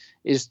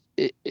is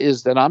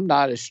that I'm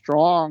not as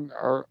strong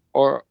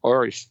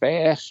or as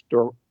fast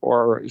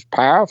or as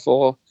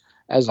powerful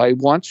as I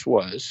once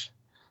was.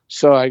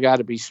 So I got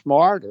to be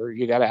smarter.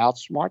 You got to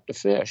outsmart the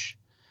fish.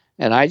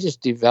 And I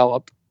just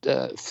developed,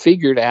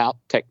 figured out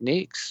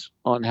techniques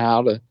on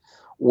how to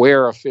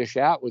wear a fish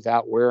out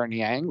without wearing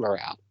the angler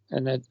out.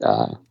 And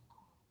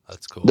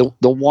that's cool.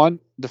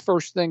 The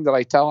first thing that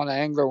I tell an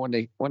angler when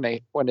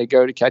they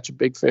go to catch a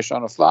big fish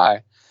on a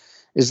fly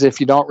is, if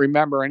you don't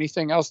remember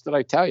anything else that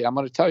I tell you, I'm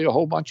going to tell you a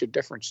whole bunch of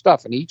different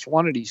stuff. And each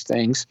one of these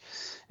things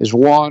is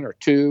 1 or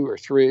 2 or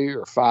 3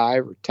 or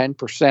 5 or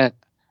 10%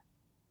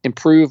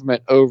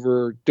 improvement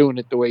over doing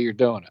it the way you're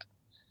doing it.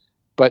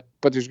 But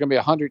there's going to be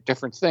 100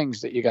 different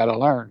things that you got to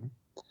learn.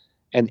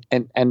 And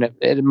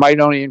it might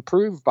only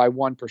improve by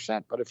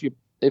 1%. But if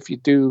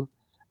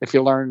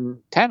you learn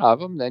 10 of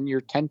them, then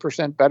you're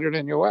 10% better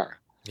than you were.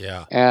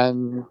 Yeah.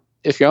 And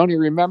if you only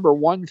remember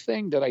one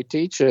thing that I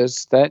teach,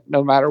 is that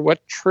no matter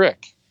what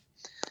trick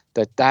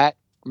that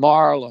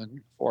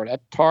marlin or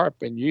that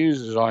tarpon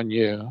uses on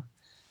you,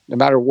 no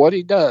matter what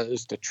he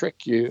does to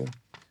trick you,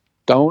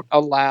 don't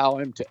allow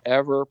him to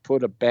ever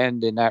put a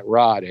bend in that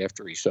rod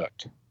after he's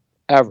hooked.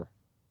 Ever.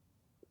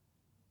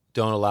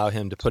 Don't allow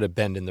him to put a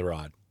bend in the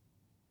rod.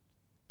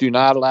 Do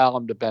not allow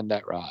him to bend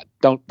that rod.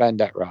 Don't bend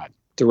that rod.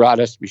 The rod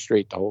has to be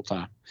straight the whole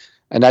time.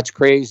 And that's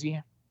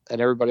crazy. And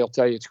everybody will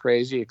tell you it's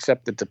crazy,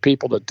 except that the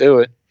people that do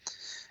it,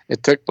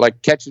 it took,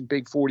 like catching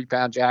big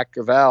 40-pound Jack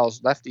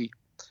Crevalles. Lefty,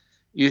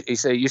 he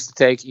said it used to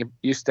take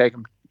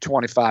him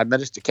 25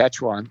 minutes to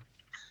catch one.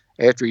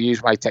 After he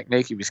used my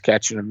technique, he was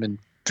catching them in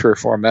 3 or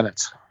 4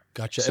 minutes.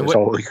 Gotcha. So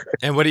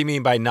and what do you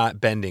mean by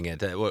not bending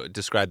it?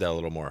 Describe that a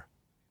little more.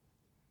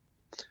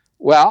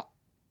 Well,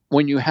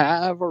 when you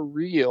have a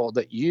reel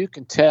that you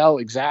can tell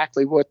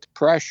exactly what the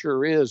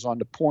pressure is on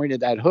the point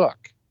of that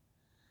hook,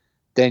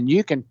 then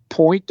you can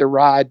point the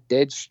rod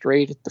dead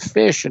straight at the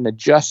fish and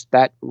adjust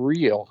that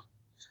reel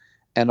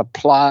and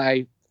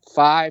apply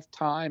 5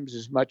 times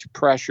as much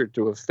pressure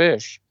to a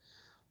fish,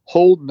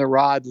 holding the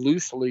rod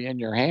loosely in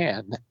your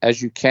hand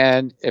as you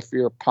can if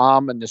you're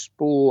palming the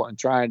spool and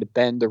trying to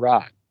bend the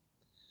rod.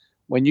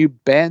 When you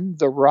bend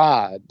the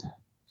rod,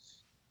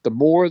 the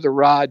more the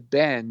rod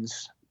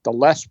bends, the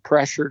less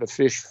pressure the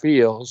fish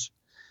feels,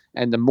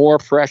 and the more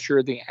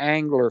pressure the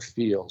angler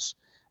feels.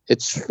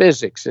 It's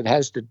physics. It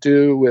has to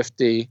do with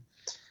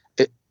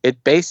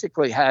it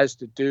basically has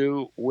to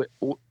do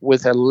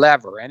with a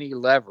lever, any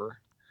lever.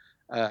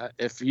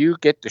 If you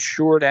get the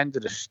short end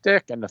of the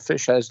stick and the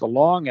fish has the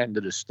long end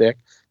of the stick,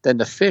 then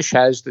the fish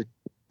has the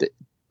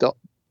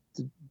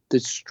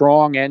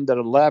strong end of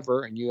the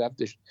lever, and you have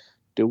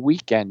the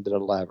weak end of the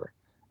lever.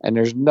 And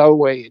there's no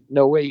way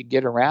you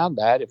get around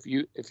that. If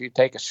you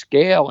take a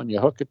scale and you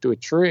hook it to a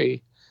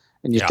tree,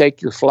 and you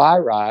take your fly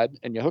rod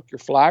and you hook your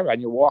fly rod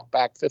and you walk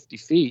back 50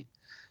 feet,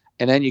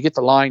 and then you get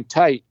the line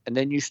tight, and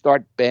then you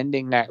start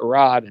bending that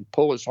rod and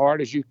pull as hard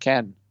as you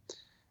can.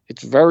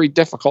 It's very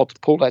difficult to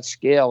pull that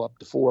scale up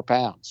to 4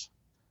 pounds.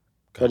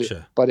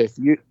 Gotcha. But if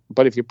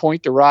you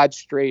point the rod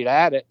straight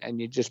at it and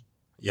you just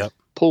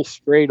pull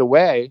straight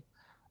away,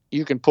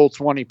 you can pull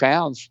 20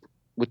 pounds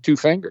with 2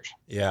 fingers.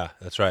 Yeah,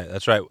 that's right.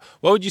 That's right.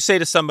 What would you say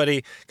to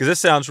somebody, because this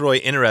sounds really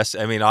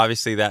interesting. I mean,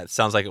 obviously that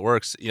sounds like it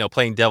works,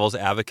 playing devil's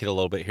advocate a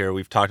little bit here.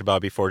 We've talked about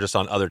it before just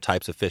on other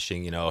types of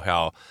fishing,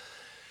 how,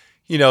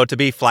 to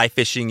be fly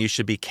fishing, you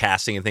should be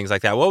casting and things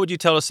like that. What would you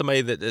tell to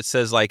somebody that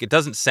says, like, it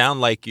doesn't sound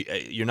like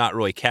you're not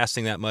really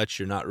casting that much,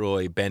 you're not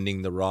really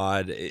bending the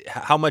rod.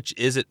 How much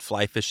is it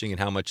fly fishing, and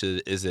how much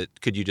is it,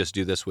 could you just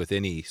do this with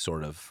any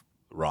sort of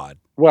rod?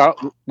 Well,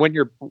 when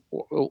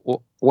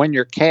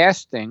you're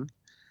casting,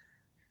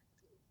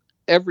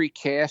 every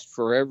cast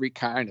for every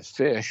kind of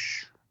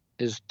fish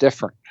is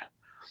different.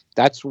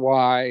 That's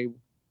why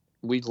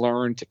we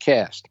learn to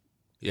cast.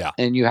 Yeah.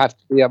 And you have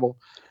to be able,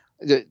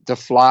 the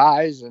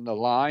flies and the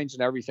lines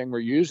and everything we're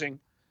using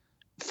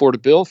for the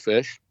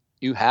billfish,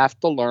 you have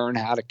to learn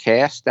how to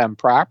cast them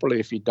properly.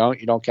 If you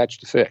don't catch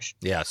the fish.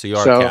 Yeah. So you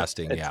are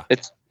casting.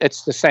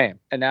 It's the same.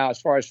 And now, as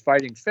far as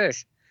fighting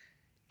fish,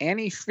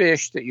 any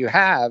fish that you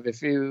have,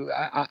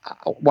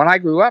 when I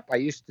grew up, I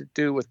used to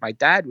do with my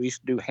dad, we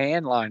used to do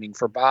hand lining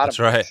for bottom That's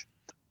right. fish.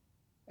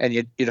 And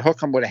you'd hook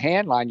them with a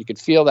hand line. You could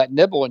feel that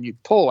nibble and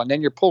you'd pull, and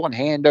then you're pulling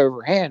hand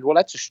over hand. Well,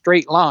 that's a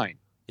straight line.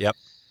 Yep.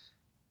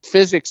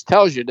 Physics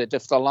tells you that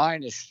if the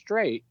line is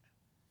straight,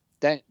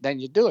 then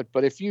you do it.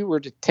 But if you were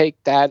to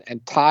take that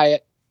and tie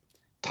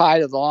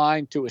the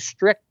line to a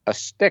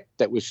stick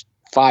that was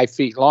 5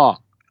 feet long,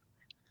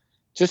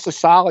 just a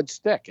solid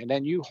stick, and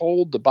then you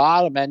hold the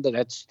bottom end of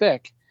that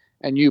stick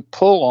and you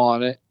pull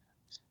on it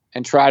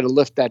and try to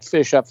lift that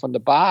fish up from the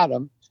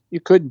bottom, you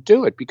couldn't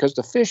do it because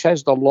the fish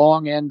has the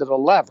long end of the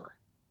lever.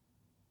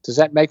 Does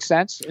that make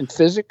sense in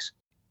physics?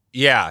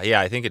 Yeah,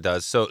 I think it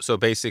does. So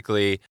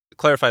basically,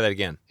 clarify that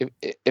again.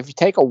 If you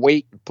take a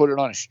weight and put it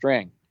on a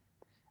string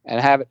and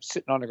have it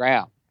sitting on the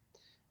ground,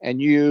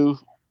 and you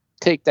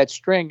take that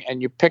string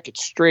and you pick it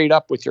straight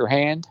up with your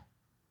hand,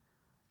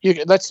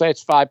 let's say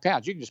it's 5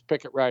 pounds, you can just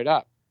pick it right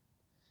up.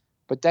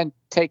 But then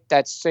take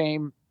that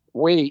same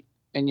weight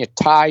and you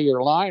tie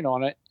your line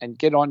on it and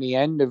get on the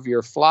end of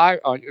your fly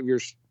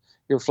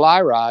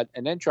rod,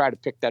 and then try to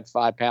pick that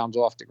 5 pounds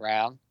off the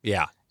ground.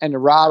 Yeah. And the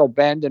rod will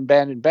bend and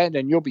bend and bend,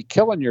 and you'll be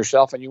killing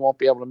yourself, and you won't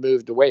be able to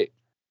move the weight.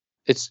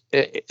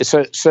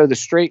 So the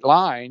straight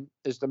line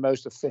is the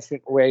most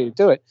efficient way to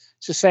do it.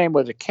 It's the same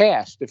with a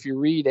cast. If you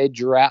read Ed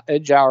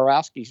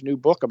Jaworowski's new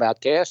book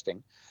about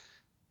casting,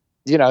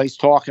 he's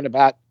talking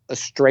about a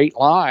straight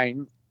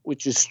line,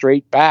 which is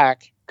straight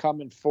back,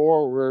 coming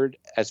forward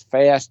as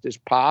fast as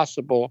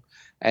possible,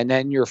 and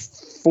then your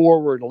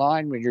forward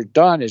line when you're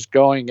done is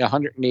going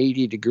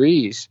 180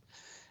 degrees.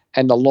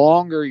 And the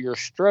longer your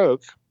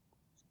stroke,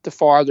 the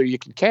farther you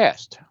can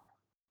cast.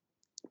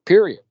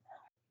 Period.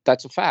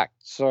 That's a fact.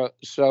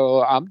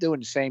 So I'm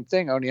doing the same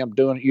thing, only I'm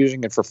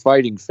using it for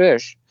fighting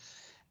fish.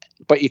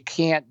 But you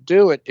can't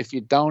do it if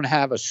you don't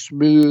have a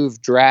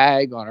smooth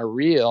drag on a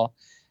reel,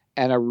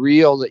 and a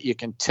reel that you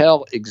can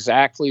tell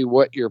exactly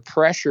what your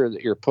pressure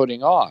that you're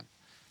putting on.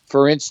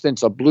 For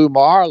instance, a blue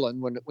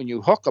marlin, when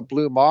you hook a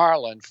blue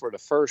marlin for the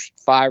first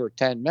 5 or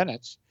 10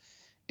 minutes,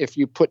 if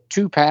you put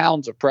 2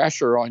 pounds of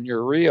pressure on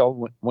your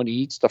reel, when he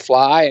eats the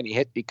fly and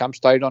he comes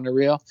tight on the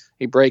reel,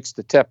 he breaks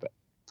the tippet.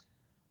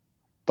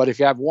 But if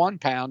you have 1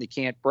 pound, he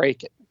can't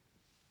break it.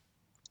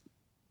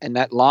 And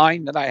that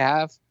line that I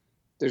have,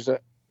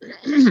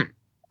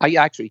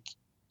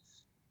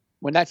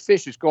 when that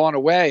fish is going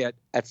away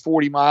at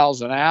 40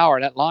 miles an hour,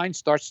 that line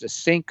starts to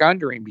sink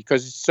under him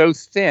because it's so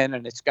thin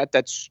and it's got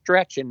that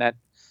stretch in that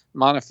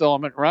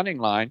monofilament running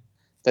line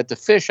that the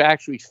fish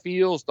actually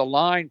feels the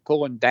line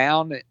pulling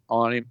down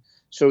on him.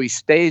 So he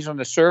stays on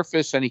the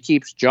surface and he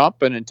keeps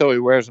jumping until he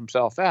wears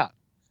himself out.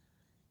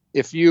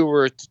 If you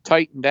were to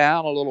tighten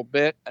down a little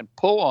bit and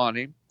pull on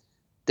him,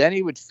 then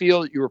he would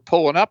feel that you were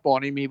pulling up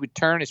on him. He would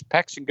turn his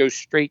pecs and go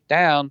straight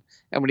down.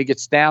 And when he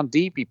gets down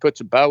deep, he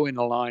puts a bow in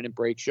the line and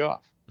breaks you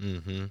off.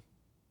 Mm-hmm.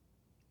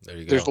 There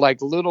you go. There's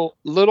like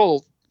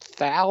little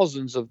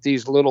thousands of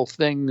these little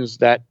things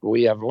that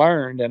we have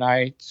learned. And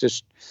I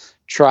just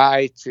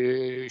try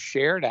to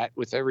share that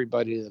with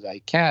everybody that I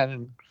can.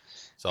 And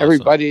awesome.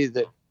 Everybody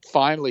that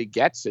finally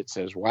gets it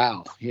says,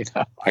 wow,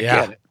 I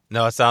get it.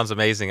 No, it sounds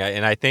amazing.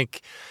 And I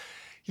think,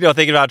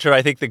 thinking about it,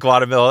 I think the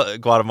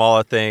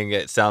Guatemala thing,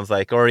 it sounds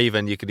like, or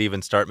even you could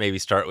even start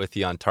with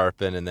you on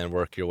tarpon and then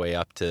work your way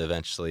up to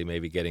eventually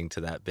maybe getting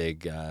to that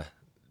big,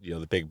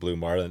 the big blue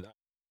marlin.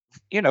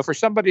 For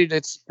somebody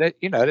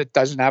that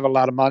doesn't have a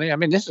lot of money. I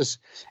mean, it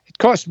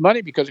costs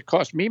money because it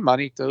costs me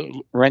money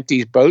to rent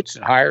these boats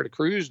and hire the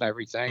crews and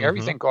everything. Mm-hmm.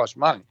 Everything costs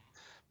money.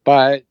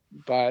 But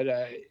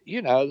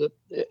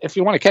if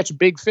you want to catch a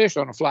big fish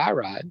on a fly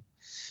rod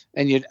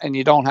and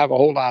you don't have a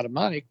whole lot of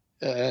money,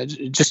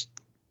 just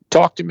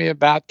talk to me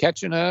about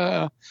catching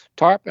a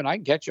tarpon. I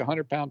can catch you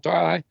 100-pound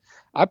tarpon.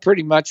 I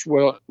pretty much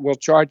will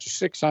charge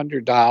you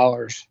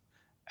 $600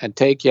 and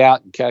take you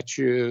out and catch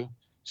you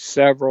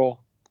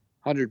several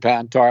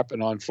 100-pound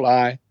tarpon on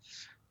fly.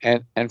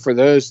 And for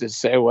those that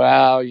say,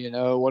 well,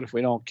 what if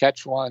we don't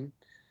catch one?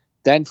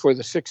 Then for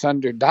the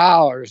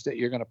 $600 that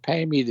you're going to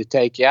pay me to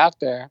take you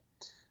out there,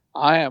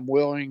 I am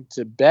willing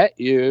to bet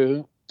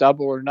you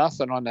double or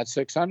nothing on that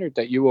 600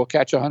 that you will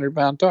catch a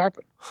 100-pound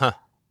tarpon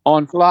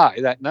on fly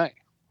that night.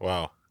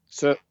 Wow.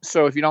 So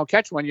if you don't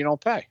catch one, you don't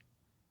pay.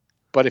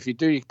 But if you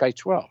do, you pay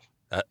 12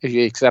 if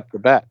you accept the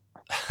bet.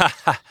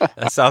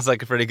 That sounds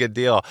like a pretty good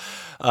deal.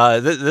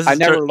 I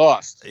never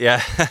lost.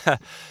 Yeah.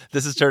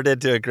 This has turned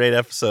into a great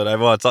episode.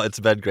 It's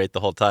been great the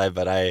whole time,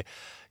 but I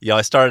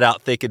started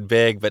out thinking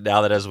big, but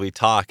now that as we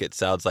talk, it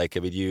sounds like,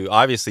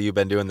 you've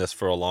been doing this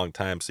for a long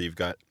time, so you've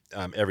got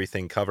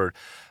everything covered.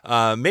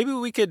 Maybe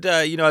we could,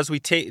 as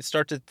we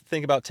start to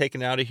think about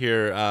taking out of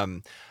here,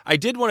 I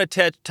did want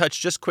to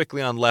touch just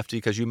quickly on Lefty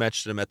because you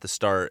mentioned him at the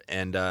start,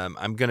 and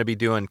I'm going to be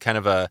doing kind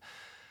of a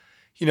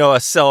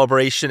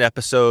celebration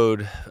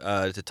episode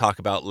to talk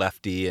about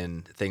Lefty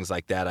and things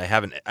like that.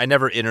 I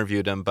never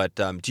interviewed him, but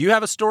do you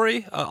have a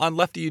story on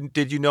Lefty?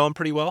 Did you know him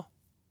pretty well?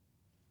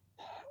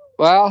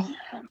 Well,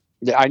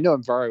 yeah, I know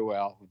him very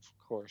well.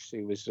 Of course,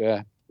 he was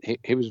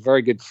he was a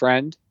very good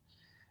friend,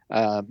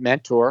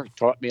 mentor. He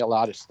taught me a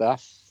lot of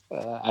stuff.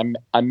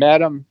 I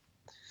met him.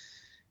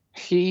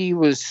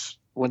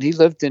 When he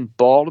lived in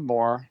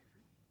Baltimore.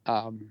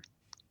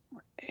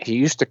 He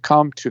used to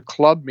come to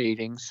club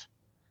meetings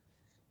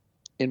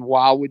in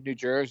Wildwood, New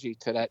Jersey,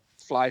 to that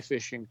fly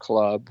fishing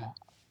club.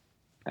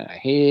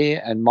 He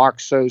and Mark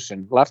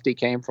Sosin. Lefty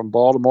came from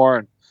Baltimore,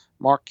 and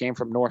Mark came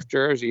from North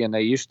Jersey, and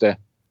they used to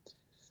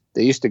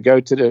go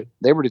to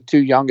they were the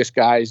two youngest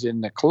guys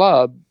in the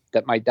club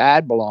that my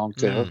dad belonged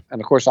to. Mm.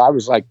 And of course I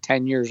was like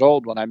 10 years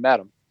old when I met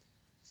him.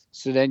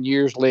 So then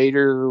years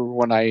later,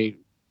 when I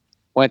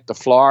went to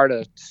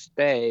Florida to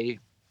stay,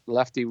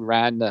 Lefty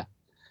ran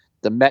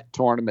the Met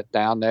tournament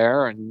down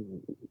there.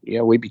 And,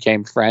 we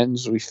became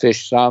friends. We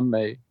fished some.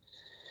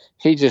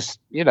 He just,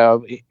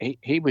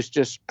 he was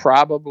just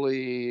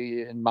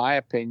probably, in my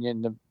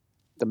opinion,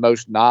 the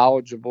most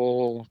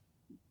knowledgeable,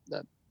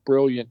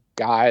 brilliant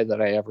guy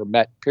that I ever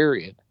met,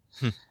 period.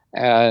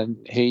 And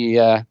he,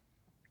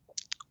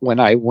 when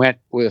I went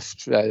with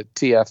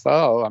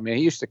TFO, I mean,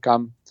 he used to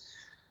come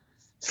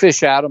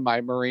fish out of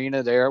my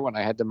marina there when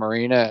I had the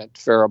marina at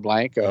Ferro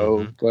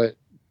Blanco. But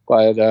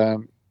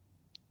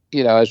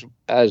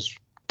as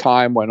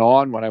time went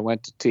on, when I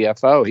went to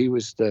TFO,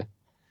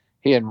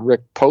 he and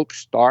Rick Pope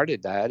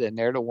started that, and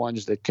they're the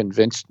ones that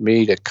convinced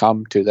me to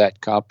come to that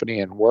company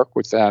and work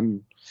with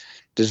them,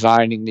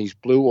 designing these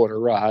blue water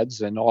rods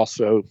and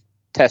also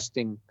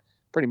testing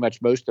pretty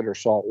much most of their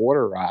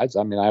saltwater rods.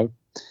 I mean,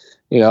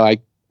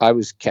 I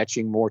was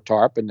catching more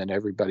tarpon than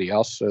everybody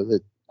else, so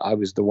that I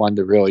was the one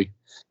to really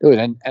do it.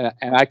 And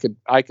I could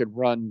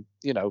run,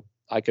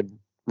 I could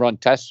run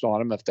tests on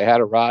them. If they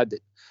had a rod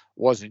that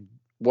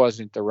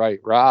wasn't the right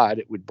rod,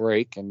 it would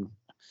break, and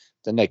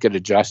then they could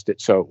adjust it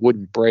so it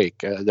wouldn't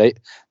break.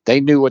 They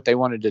knew what they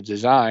wanted to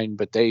design,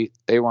 but they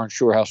weren't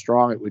sure how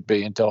strong it would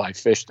be until I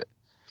fished it.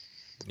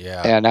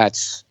 Yeah. And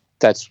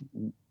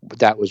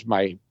that was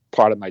my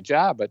part of my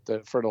job.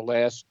 But for the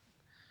last,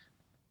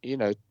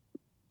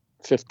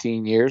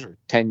 15 years or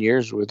 10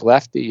 years with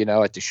Lefty,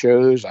 at the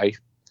shows, I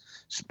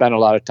spent a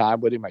lot of time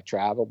with him. I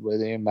traveled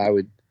with him. I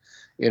would,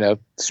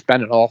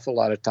 spend an awful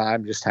lot of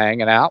time just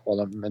hanging out with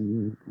him,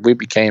 and we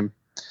became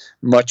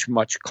much,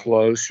 much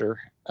closer.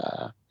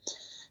 I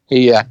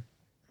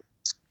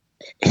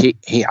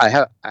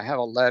have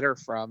a letter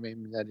from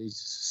him that he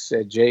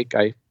said, "Jake,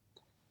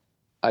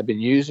 I've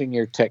been using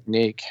your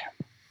technique,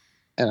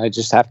 and I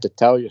just have to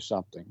tell you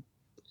something."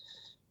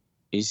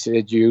 He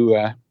said, "You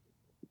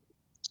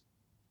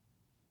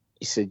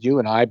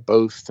and I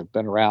both have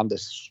been around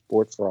this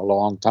sport for a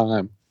long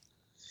time,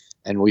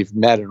 and we've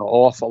met an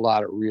awful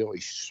lot of really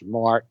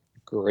smart,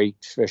 great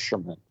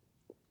fishermen.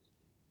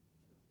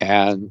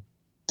 And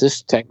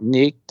this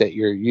technique that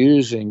you're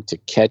using to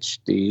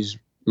catch these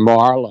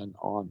marlin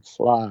on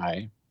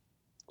fly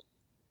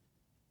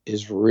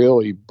is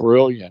really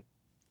brilliant.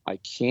 I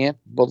can't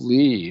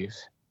believe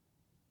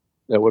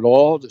that with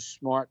all the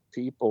smart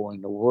people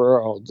in the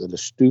world, that a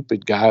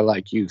stupid guy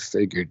like you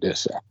figured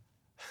this out."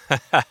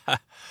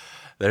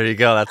 There you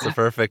go. That's the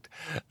perfect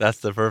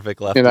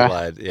Lefty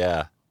line.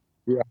 Yeah.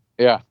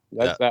 Yeah.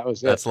 That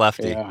was it. That's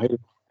Lefty.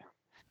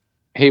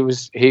 He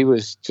was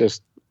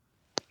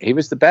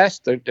the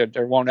best.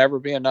 There won't ever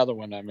be another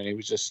one. I mean, he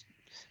was just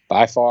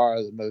by far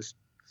the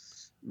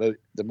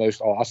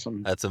most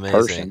awesome. That's amazing.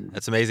 Person.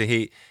 That's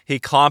amazing. He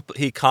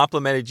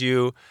complimented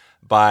you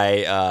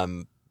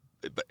by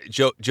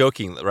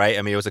joking, right?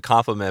 I mean, it was a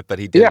compliment, but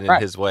he did it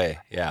in his way.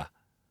 Yeah.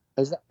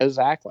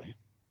 Exactly.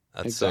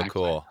 That's so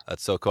cool.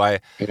 That's so cool. I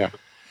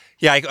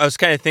was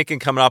kind of thinking,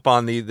 coming up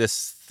on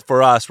this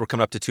for us, we're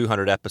coming up to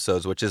 200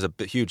 episodes, which is a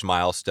huge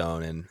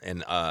milestone.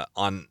 And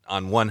on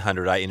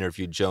 100, I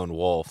interviewed Joan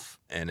Wolfe,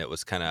 and it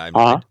was kind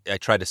of I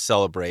try to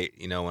celebrate,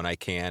 when I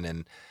can,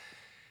 and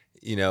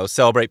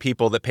celebrate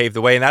people that paved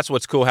the way. And that's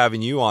what's cool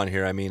having you on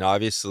here. I mean,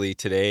 obviously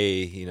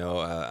today,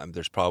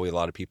 there's probably a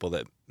lot of people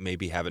that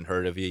maybe haven't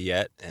heard of you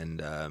yet,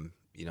 and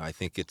I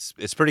think it's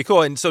pretty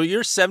cool. And so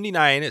you're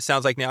 79, it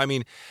sounds like now. I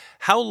mean,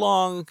 how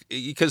long,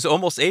 because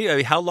almost 80, I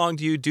mean, how long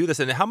do you do this,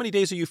 and how many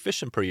days are you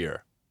fishing per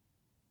year?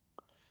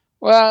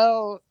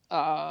 Well,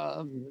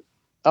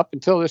 up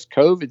until this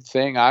COVID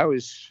thing, I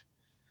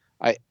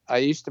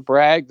used to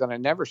brag that I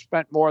never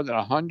spent more than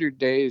 100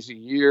 days a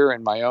year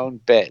in my own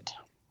bed.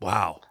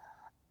 Wow.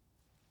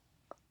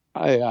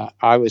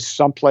 I was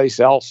someplace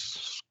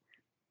else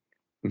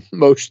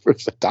most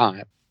of the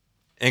time.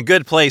 In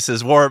good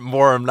places,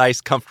 more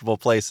nice, comfortable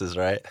places,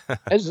 right?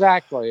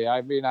 Exactly.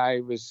 I mean, I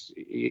was,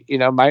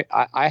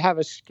 I have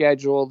a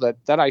schedule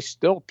that I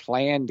still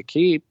plan to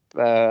keep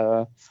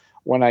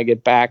when I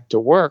get back to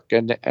work,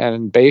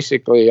 and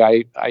basically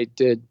I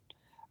did.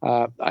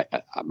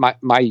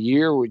 My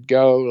year would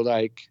go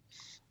like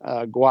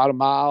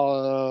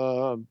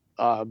Guatemala,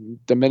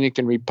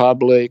 Dominican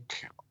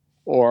Republic,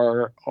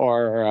 or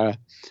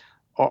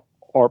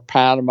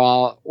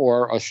Panama,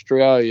 or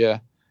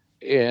Australia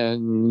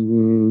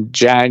in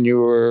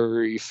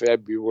January,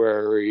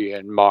 February,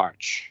 and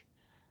March,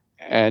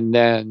 and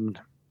then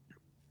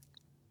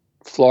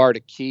Florida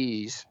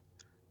Keys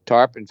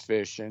tarpon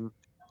fishing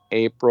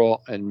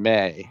April and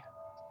May,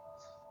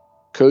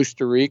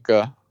 Costa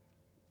Rica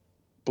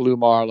blue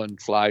marlin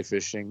fly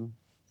fishing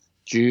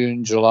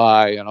June,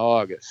 July, and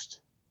August.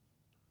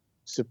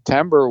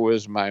 September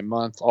was my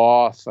month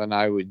off, and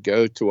I would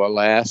go to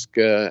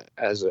Alaska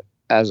as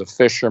a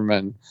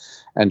fisherman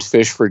and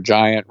fish for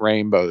giant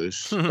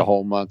rainbows the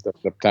whole month of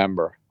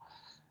September.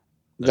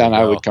 Then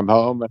I would come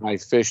home and I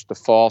fished the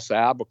false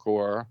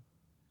albacore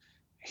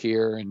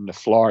here in the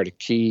Florida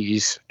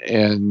Keys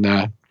in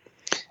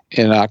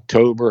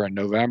October and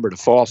November, the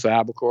false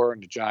albacore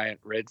and the giant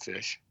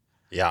redfish.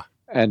 Yeah.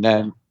 And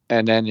then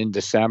in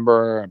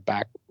December,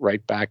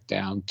 right back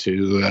down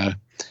to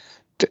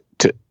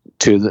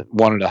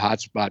one of the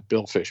hotspot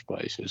billfish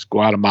places,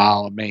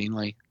 Guatemala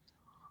mainly.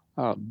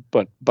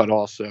 but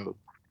also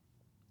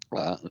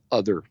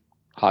other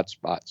hot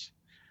spots.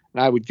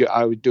 And I would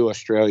do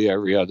Australia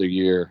every other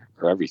year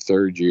or every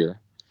third year.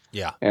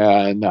 Yeah.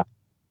 And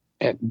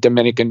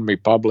Dominican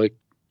Republic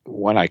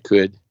when I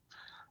could.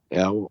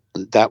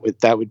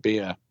 That would be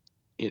an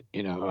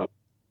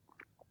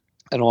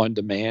on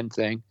demand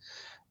thing.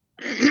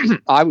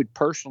 I would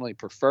personally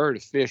prefer to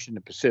fish in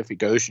the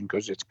Pacific Ocean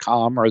because it's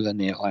calmer than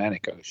the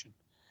Atlantic Ocean.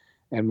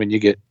 And when you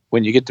get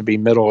to be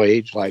middle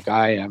aged like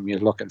I am, you're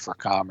looking for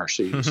calmer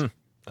seas.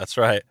 That's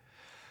right.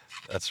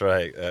 That's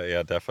right.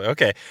 Yeah, definitely.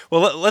 Okay.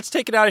 Well, let's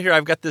take it out of here.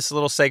 I've got this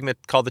little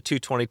segment called the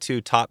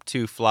 222 Top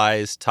 2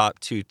 Flies, Top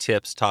 2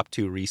 Tips, Top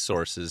 2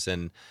 Resources.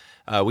 And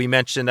we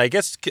mentioned, I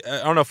guess,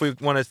 I don't know if we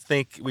want to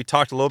think, we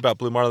talked a little about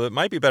blue marlin. It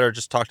might be better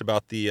just talked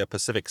about the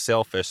Pacific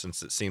sailfish,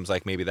 since it seems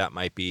like maybe that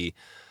might be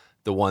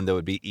the one that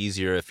would be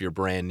easier if you're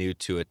brand new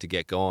to it to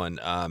get going.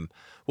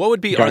 What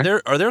would be, Okay.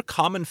 are there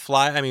common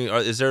fly? I mean,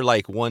 is there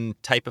like one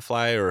type of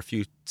fly or a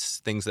few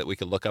things that we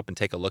could look up and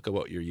take a look at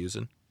what you're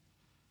using?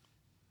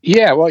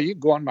 Yeah, well, you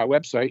can go on my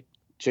website,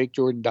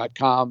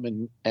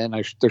 jakejordan.com,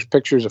 and there's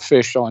pictures of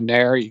fish on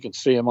there. You can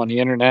see them on the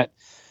internet.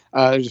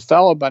 There's a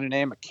fellow by the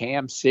name of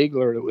Cam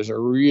Siegler that was a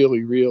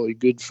really, really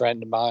good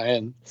friend of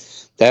mine.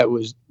 That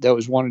was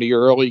one of the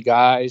early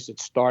guys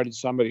that started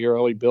some of the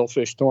early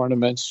Billfish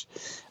tournaments.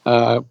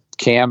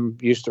 Cam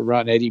used to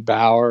run Eddie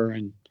Bauer,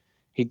 and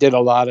he did a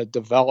lot of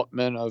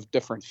development of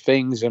different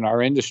things in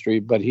our industry.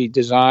 But he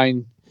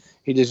designed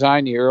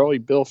the early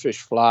Billfish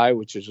fly,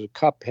 which is a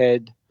cup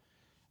head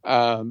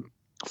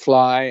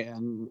fly,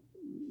 and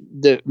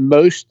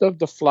most of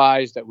the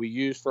flies that we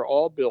use for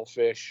all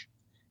billfish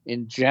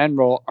in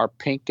general are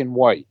pink and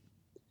white,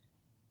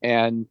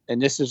 and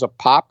this is a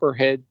popper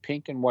head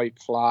pink and white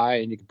fly,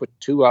 and you can put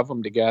two of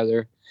them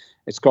together.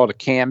 It's called a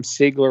Cam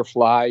Siegler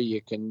fly.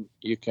 You can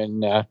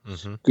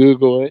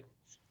Google it,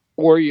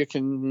 or you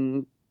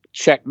can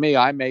check me.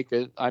 I make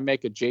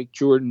a Jake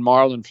Jordan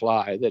marlin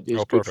fly that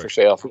is good for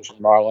sailfish and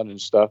marlin and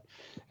stuff,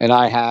 and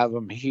I have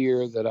them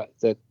here.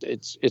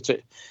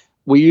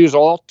 We use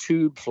all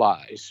tube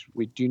flies.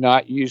 We do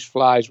not use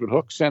flies with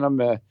hooks in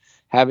them.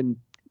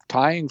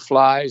 Tying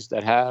flies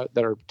that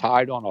are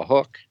tied on a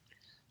hook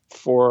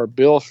for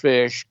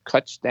billfish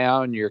cuts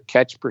down your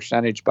catch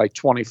percentage by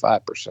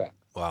 25%.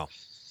 Wow.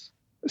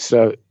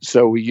 So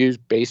we use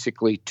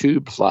basically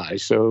tube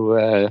flies.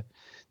 So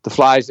the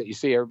flies that you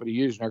see everybody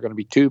using are going to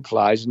be tube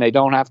flies, and they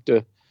don't have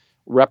to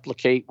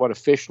replicate what a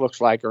fish looks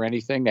like or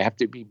anything. They have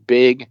to be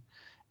big,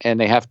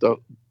 and they have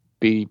to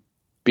be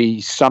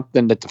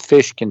something that the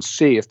fish can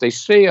see. If they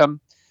see them,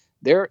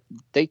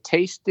 they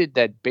tasted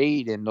that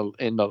bait in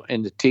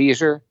the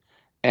teaser,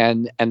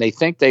 and they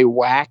think they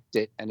whacked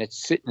it, and it's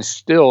sitting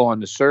still on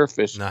the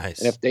surface. Nice.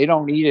 And if they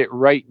don't eat it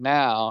right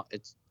now,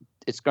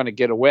 it's going to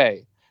get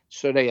away.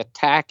 So they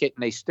attack it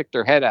and they stick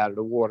their head out of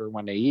the water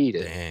when they eat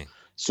it. Dang.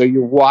 So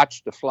you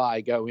watch the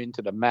fly go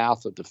into the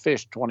mouth of the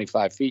fish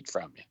 25 feet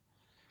from you.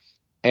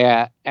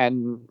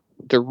 And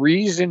the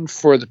reason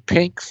for the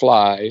pink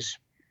flies,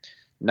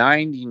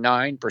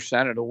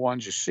 99% of the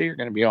ones you see are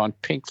going to be on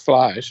pink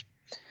flies.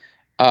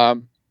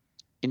 In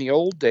the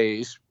old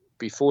days,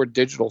 before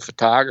digital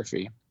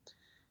photography,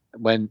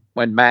 when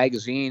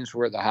magazines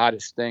were the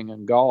hottest thing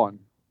and going,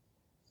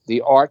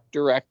 the art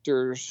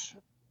directors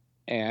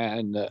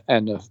and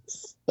the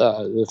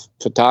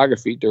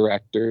photography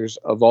directors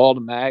of all the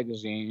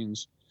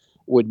magazines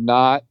would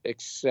not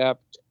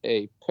accept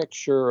a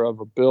picture of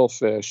a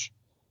billfish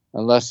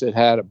unless it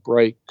had a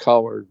bright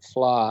colored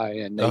fly,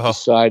 and they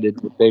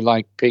decided that they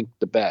liked pink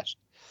the best.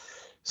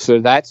 So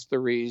that's the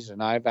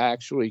reason. I've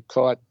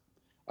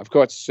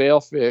caught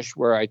sailfish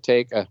where I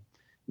take a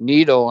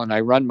needle and I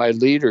run my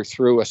leader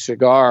through a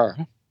cigar,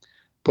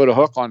 put a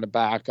hook on the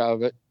back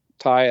of it,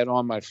 tie it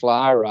on my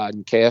fly rod,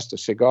 and cast a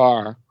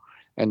cigar,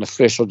 and the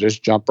fish will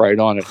just jump right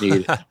on it and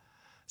eat it.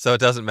 So it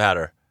doesn't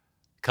matter.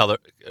 Color,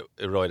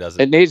 it really doesn't.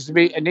 It needs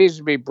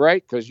to be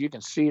bright because you can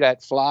see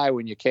that fly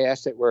when you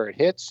cast it where it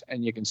hits,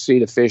 and you can see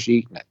the fish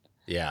eating it.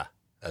 Yeah,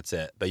 that's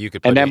it. But you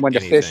could put and then when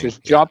anything, the fish is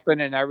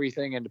jumping and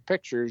everything in the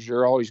pictures,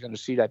 you're always going to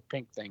see that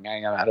pink thing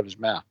hanging out of his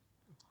mouth.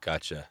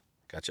 Gotcha.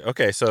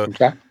 Okay, so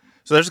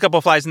there's a couple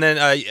of flies, and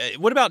then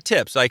what about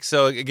tips? Like,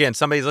 so again,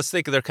 let's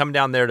think they're coming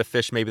down there to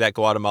fish maybe that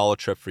Guatemala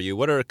trip for you.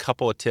 What are a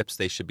couple of tips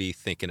they should be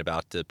thinking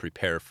about to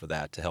prepare for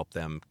that, to help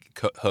them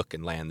hook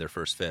and land their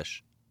first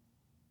fish?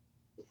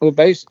 Well,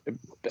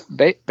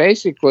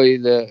 basically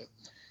the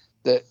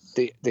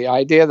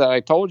idea that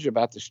I told you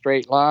about the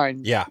straight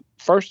line. Yeah.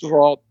 First of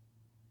all,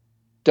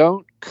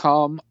 don't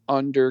come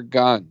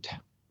undergunned.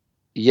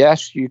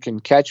 Yes, you can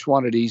catch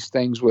one of these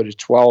things with a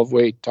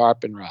 12-weight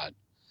tarpon rod.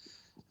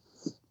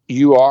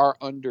 You are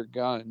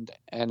undergunned,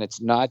 and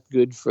it's not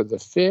good for the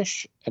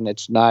fish, and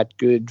it's not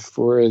good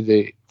for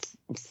the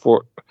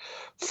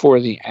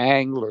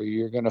angler.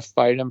 You're going to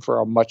fight them for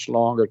a much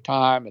longer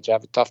time. It's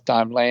have a tough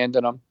time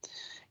landing them.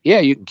 Yeah,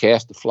 you can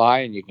cast a fly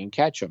and you can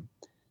catch them.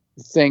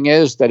 The thing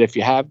is that if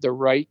you have the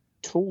right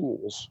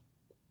tools,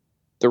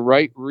 the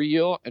right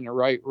reel and the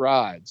right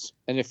rods,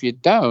 and if you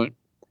don't,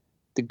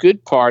 the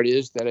good part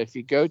is that if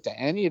you go to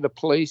any of the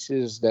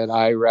places that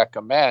I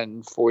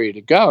recommend for you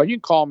to go, and you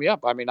can call me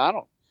up. I mean, I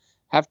don't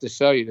have to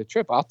sell you the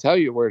trip. I'll tell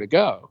you where to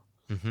go.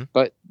 Mm-hmm.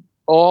 But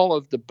all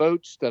of the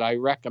boats that I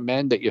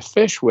recommend that you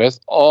fish with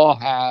all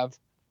have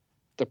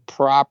the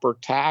proper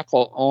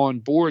tackle on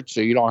board,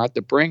 so you don't have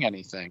to bring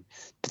anything.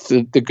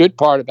 The good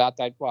part about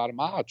that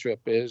Guatemala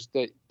trip is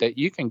that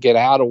you can get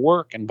out of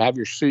work and have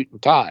your suit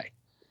and tie.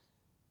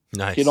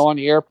 Nice. Get on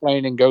the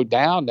airplane and go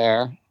down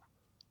there,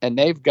 and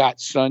they've got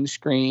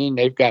sunscreen,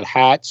 they've got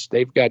hats,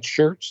 they've got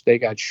shirts, they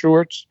got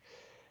shorts,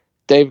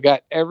 they've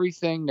got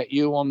everything that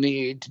you will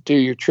need to do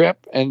your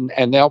trip, and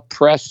they'll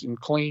press and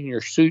clean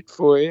your suit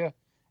for you.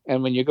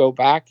 And when you go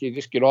back, you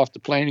just get off the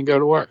plane and go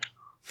to work.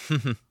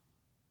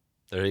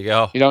 There you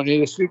go. You don't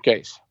need a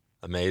suitcase.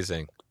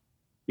 Amazing.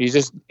 You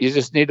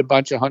just need a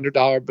bunch of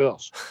 $100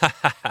 bills.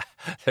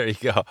 There you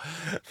go.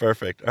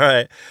 Perfect. All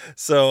right.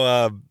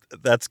 So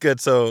that's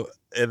good. So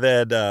and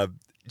then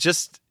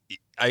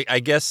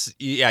I guess,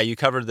 yeah, you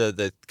covered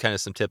the kind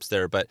of some tips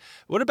there, but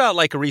what about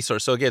like a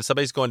resource? So again,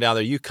 somebody's going down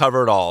there, you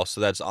cover it all.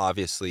 So that's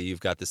obviously you've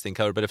got this thing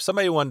covered. But if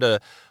somebody wanted to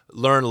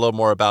learn a little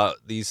more about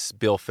these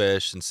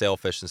billfish and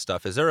sailfish and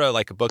stuff, is there a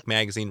book,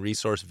 magazine,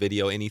 resource,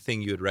 video,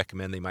 anything you would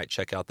recommend they might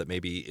check out that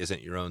maybe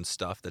isn't your own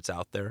stuff that's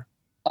out there?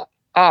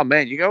 Oh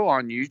man, you go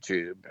on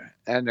YouTube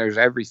and there's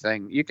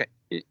everything.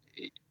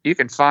 You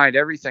can find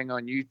everything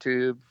on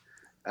YouTube.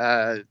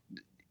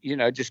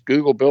 Just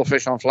Google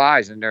Billfish on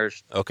flies, and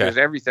there's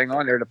everything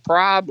on there. The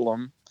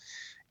problem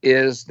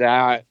is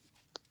that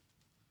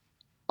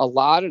a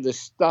lot of the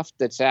stuff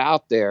that's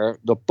out there,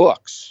 the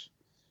books,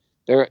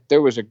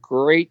 there was a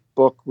great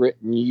book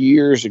written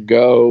years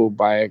ago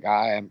by a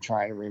guy, I'm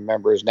trying to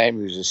remember his name.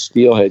 He was a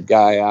steelhead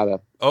guy out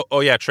of...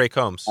 Oh yeah, Trey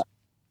Combs.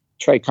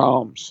 Trey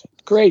Combs.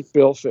 Great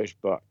billfish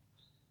book.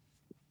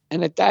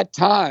 And at that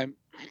time,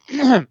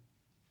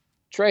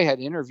 Trey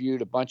had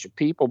interviewed a bunch of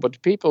people, but the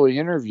people he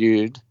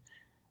interviewed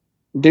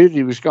knew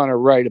he was going to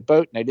write a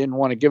boat, and they didn't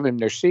want to give him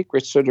their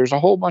secrets. So there's a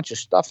whole bunch of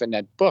stuff in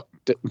that book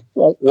that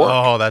won't work.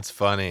 Oh, that's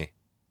funny.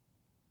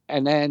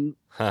 And then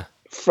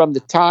from the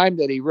time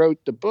that he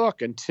wrote the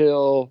book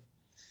until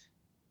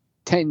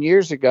 10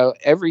 years ago,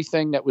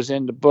 everything that was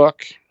in the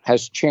book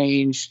has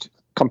changed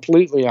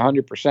completely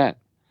 100%.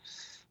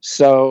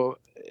 So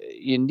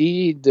you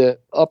need the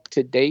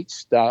up-to-date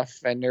stuff,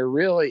 and there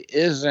really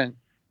isn't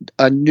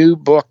a new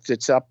book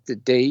that's up to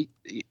date.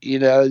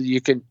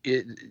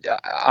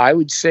 I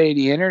would say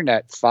the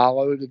internet,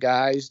 follow the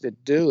guys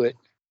that do it.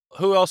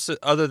 Who else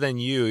other than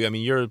you? I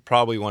mean, you're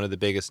probably one of the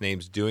biggest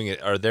names doing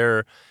it. Are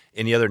there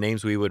any other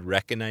names we would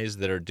recognize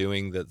that are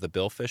doing the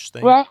billfish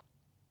thing? Well,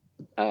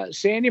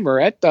 Sandy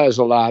Moret does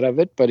a lot of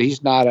it, but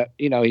he's not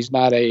selling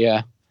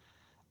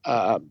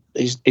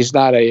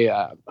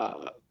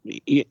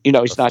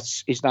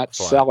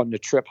the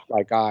trips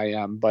like I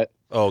am. But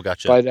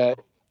gotcha. But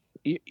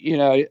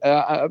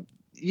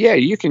yeah,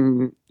 you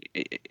can.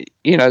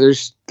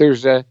 There's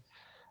a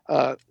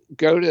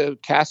go to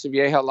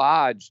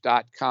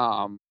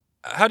CasaviejaLodge.com.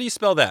 How do you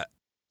spell that?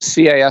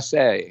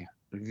 CasaviejaLodge.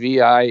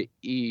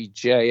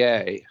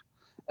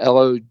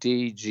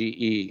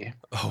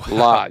 Oh,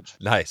 Lodge.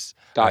 Nice.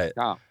 .com. Right.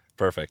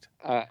 Perfect.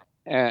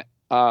 And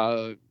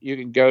you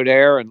can go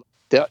there, and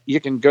you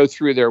can go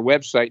through their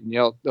website, and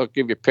they'll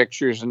give you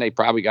pictures, and they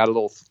probably got a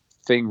little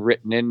thing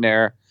written in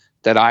there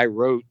that I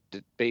wrote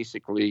that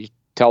basically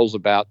tells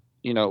about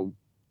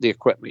the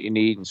equipment you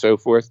need and so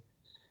forth.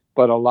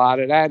 But a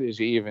lot of that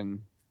is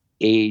even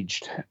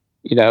aged.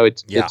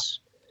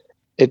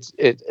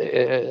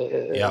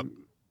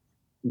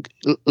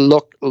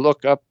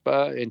 Look up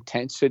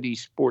intensity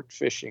sport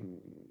fishing.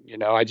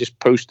 I just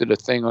posted a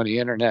thing on the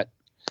internet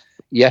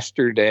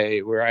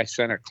yesterday where I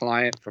sent a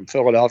client from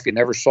Philadelphia,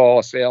 never saw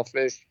a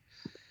sailfish,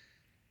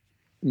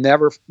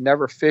 never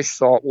fished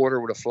saltwater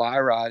with a fly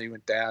rod. He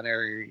went down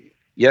there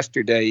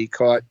yesterday. He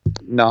caught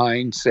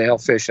 9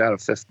 sailfish out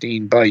of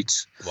 15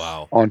 bites.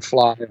 Wow. On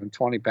fly and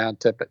 20-pound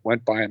tippet.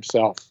 Went by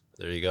himself.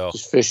 There you go.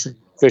 Just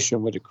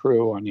fishing with a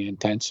crew on the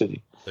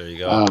intensity. There you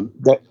go.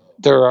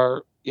 There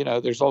are,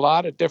 there's a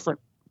lot of different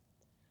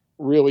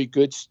really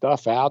good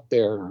stuff out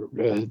there.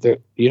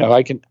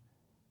 I can.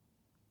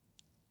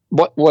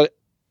 What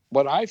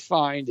I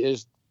find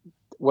is,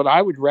 what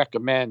I would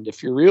recommend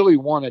if you really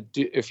want to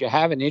do, if you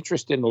have an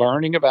interest in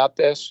learning about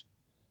this.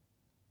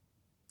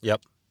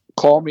 Yep.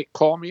 Call me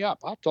up.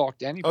 I'll talk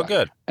to anybody. Oh,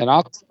 good. And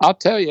I'll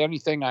tell you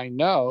anything I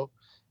know,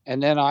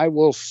 and then I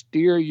will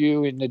steer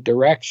you in the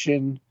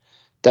direction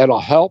that'll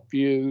help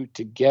you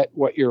to get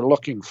what you're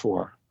looking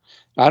for.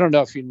 I don't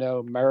know if you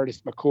know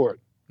Meredith McCourt.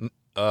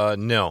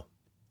 No.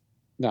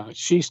 No,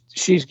 she's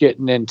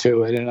getting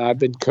into it, and I've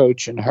been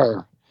coaching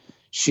her.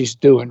 She's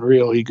doing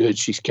really good.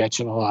 She's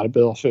catching a lot of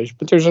billfish,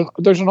 but there's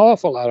an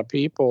awful lot of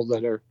people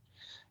that are,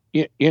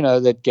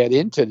 that get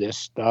into this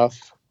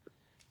stuff.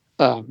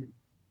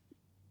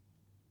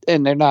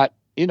 And they're not,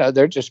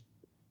 they're just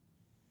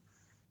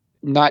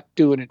not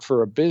doing it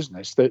for a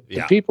business. The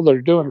people that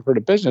are doing it for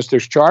the business,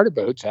 there's charter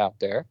boats out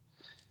there,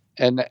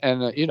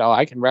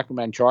 I can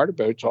recommend charter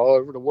boats all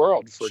over the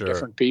world for Sure.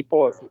 different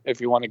people.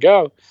 If you want to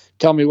go,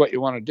 tell me what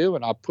you want to do,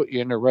 and I'll put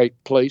you in the right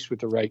place with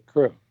the right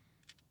crew.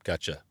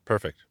 Gotcha.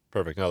 Perfect.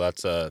 No,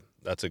 that's a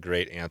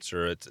great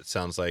answer. It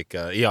sounds like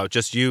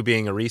just you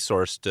being a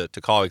resource to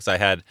colleagues.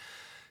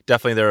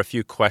 Definitely there are a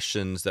few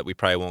questions that we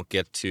probably won't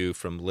get to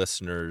from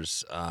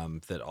listeners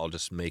that I'll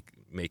just make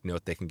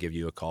note they can give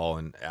you a call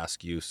and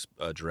ask you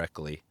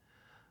directly.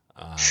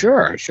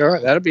 Sure.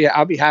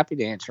 I'll be happy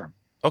to answer them.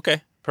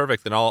 Okay,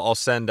 perfect. Then I'll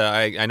send.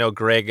 I know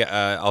Greg.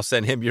 I'll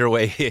send him your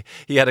way.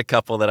 He had a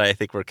couple that I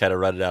think we're kind of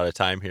running out of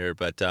time here.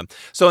 But and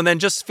then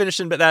just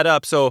finishing that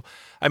up. So,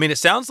 I mean, it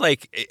sounds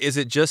like, is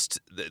it just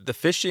the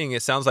fishing?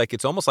 It sounds like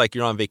it's almost like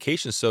you're on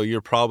vacation. So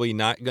you're probably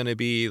not going to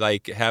be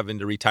like having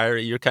to retire.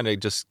 You're kind of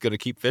just going to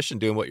keep fishing,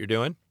 doing what you're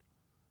doing.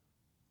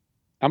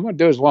 I'm going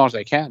to do as long as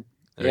I can.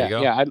 There you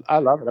go. Yeah, I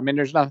love it. I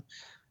mean,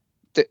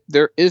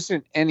 there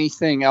isn't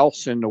anything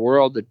else in the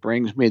world that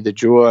brings me the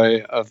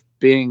joy of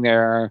being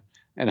there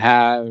and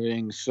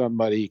having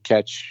somebody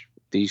catch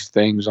these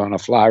things on a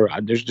fly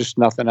rod. There's just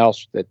nothing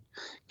else that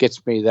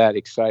gets me that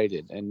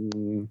excited.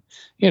 And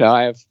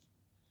I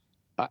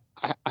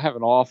have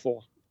an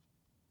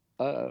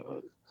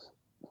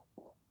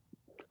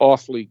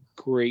awfully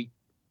great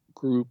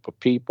group of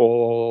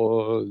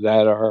people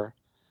that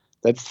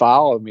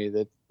follow me,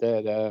 that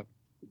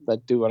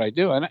do what I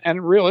do.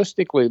 And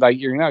realistically, like,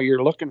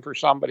 you're looking for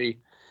somebody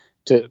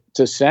to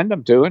send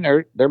them to, and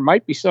there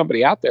might be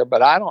somebody out there,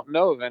 but I don't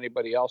know of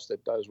anybody else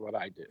that does what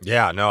I do.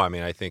 Yeah, no, I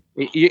mean, I think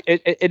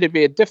it'd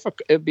be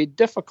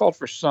difficult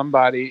for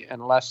somebody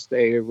unless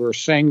they were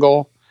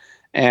single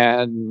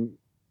and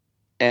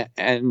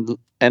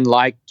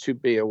like to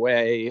be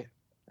away.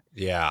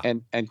 Yeah.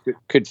 And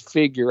could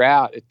figure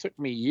out. It took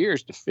me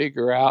years to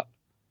figure out,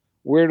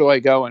 where do I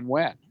go and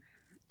when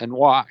and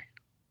why.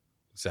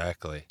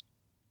 Exactly.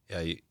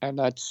 Yeah. And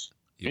that's,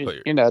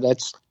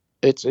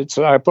 it's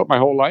I put my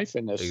whole life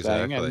in this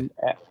thing, and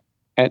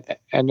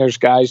there's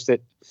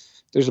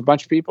a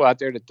bunch of people out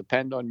there that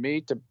depend on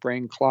me to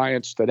bring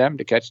clients to them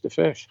to catch the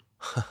fish.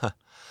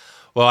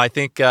 Well, I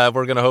think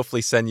we're going to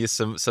hopefully send you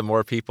some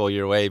more people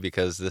your way,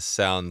 because this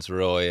sounds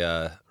really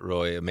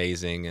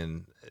amazing,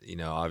 and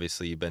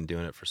obviously you've been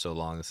doing it for so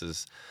long. This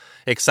is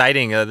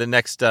exciting. The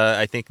next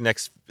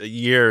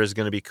year is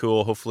going to be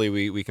cool.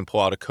 Hopefully we can pull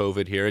out of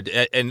COVID here.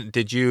 And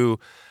did you?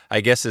 I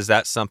guess, is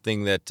that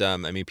something that,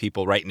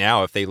 people right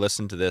now, if they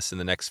listen to this in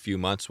the next few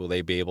months, will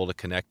they be able to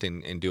connect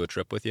and do a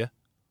trip with you?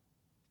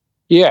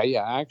 Yeah.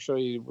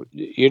 Actually,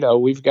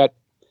 we've got,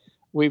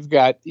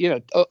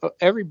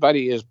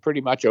 everybody is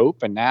pretty much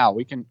open now.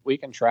 We can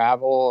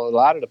travel. A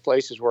lot of the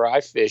places where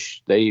I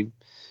fish, they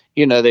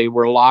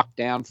were locked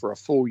down for a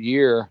full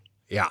year.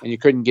 Yeah. And you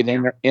couldn't get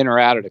in or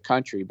out of the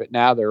country, but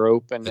now they're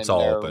open. It's and all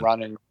they're open.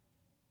 running.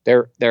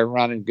 They're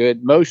running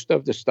good. Most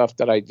of the stuff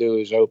that I do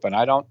is open.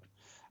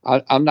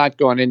 I'm not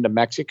going into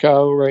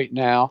Mexico right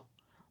now,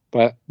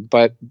 but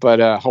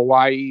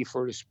Hawaii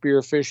for the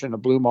spearfish and the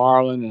blue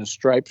marlin and the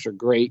stripes are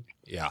great.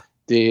 Yeah.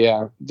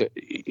 The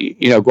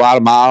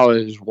Guatemala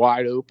is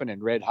wide open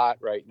and red hot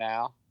right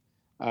now.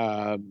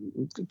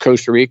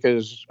 Costa Rica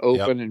is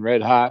open and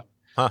red hot.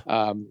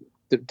 Huh.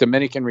 The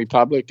Dominican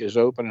Republic is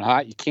open and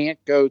hot. You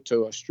can't go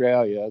to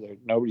Australia.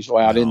 Nobody's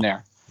allowed in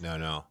there.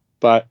 No.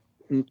 But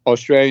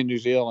Australia and New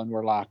Zealand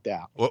were locked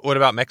out. What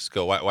about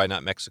Mexico? Why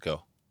not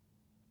Mexico?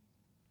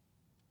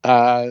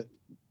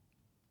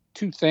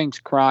 Two things: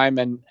 crime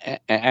and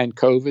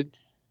COVID.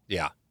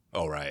 Yeah.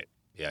 Oh, right.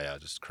 Yeah.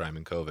 Just crime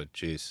and COVID.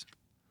 Jeez.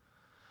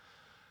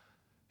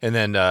 And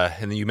then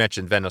you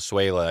mentioned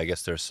Venezuela. I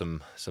guess there's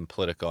some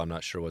political. I'm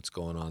not sure what's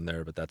going on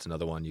there, but that's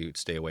another one you'd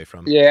stay away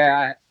from.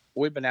 Yeah,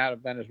 we've been out of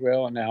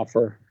Venezuela now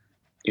for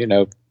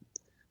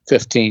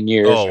 15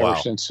 years. Oh, wow. Ever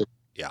since.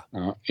 Yeah.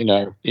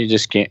 You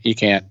just can't. You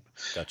can't.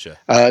 Gotcha.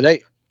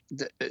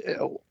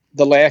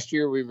 The last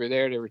year we were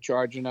there, they were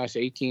charging us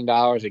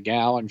 $18 a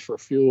gallon for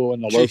fuel,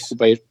 and the local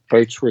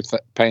boats were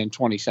paying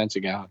 20 cents a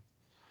gallon.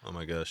 Oh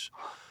my gosh!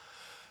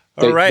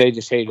 They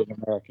just hated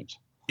Americans.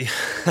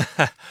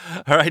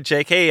 All right,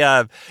 Jake. Hey,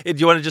 do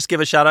you want to just give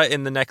a shout out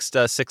in the next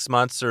 6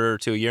 months or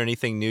to a year?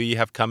 Anything new you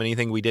have coming?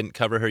 Anything we didn't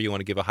cover here? You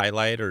want to give a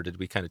highlight, or did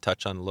we kind of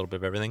touch on a little bit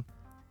of everything?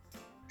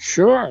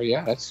 Sure.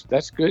 Yeah,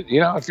 that's good.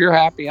 If you're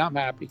happy, I'm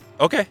happy.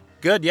 Okay.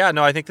 Good. Yeah,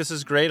 no, I think this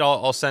is great.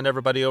 I'll send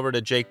everybody over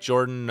to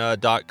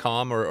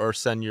jakejordan.com or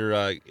send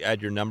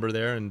add your number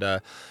there. And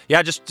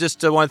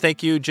just want to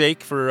thank you,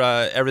 Jake, for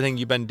everything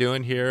you've been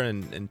doing here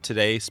and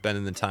today,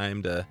 spending the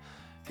time to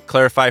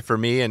clarify for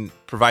me and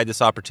provide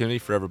this opportunity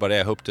for everybody.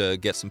 I hope to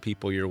get some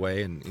people your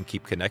way and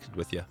keep connected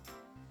with you.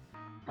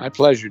 My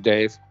pleasure,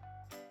 Dave.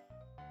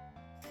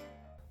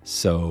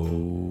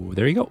 So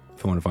there you go.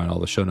 If you want to find all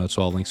the show notes,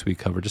 all links we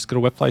cover, just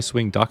go to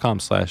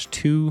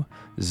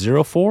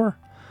wetflyswing.com/204.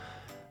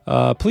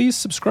 Please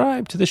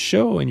subscribe to the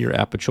show in your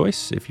app of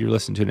choice. If you're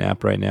listening to an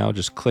app right now,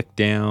 just click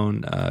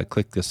down,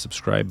 click the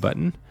subscribe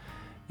button,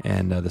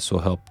 and this will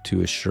help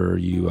to assure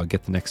you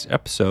get the next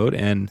episode.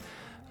 And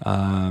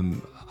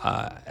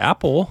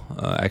Apple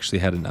actually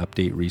had an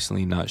update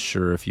recently. Not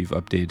sure if you've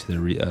updated to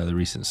the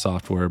recent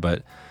software,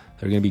 but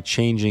they're going to be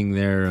changing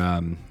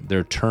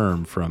their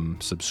term from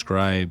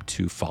subscribe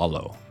to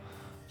follow.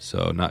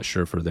 So not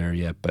sure if we're there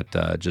yet,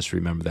 but just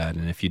remember that.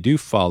 And if you do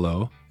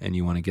follow and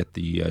you want to get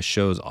the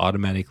shows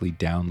automatically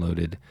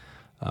downloaded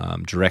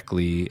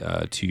directly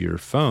to your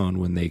phone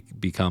when they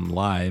become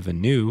live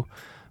and new,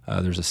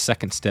 there's a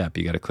second step.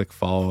 You got to click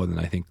follow, and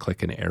then I think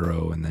click an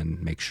arrow, and then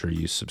make sure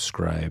you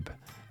subscribe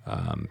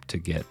to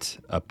get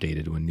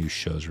updated when new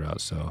shows are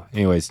out. So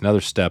anyways, another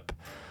step.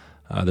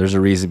 There's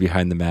a reason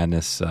behind the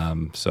madness,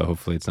 so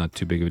hopefully it's not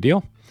too big of a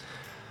deal.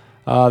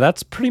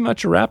 That's pretty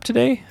much a wrap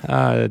today.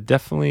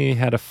 Definitely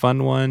had a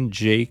fun one.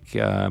 Jake,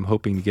 I'm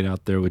hoping to get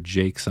out there with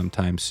Jake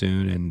sometime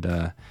soon.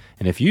 And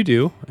if you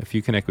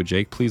connect with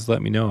Jake, please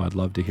let me know. I'd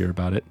love to hear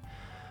about it.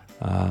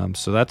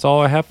 So that's all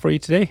I have for you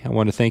today. I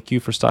want to thank you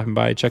for stopping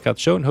by and check out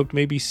the show, and hope to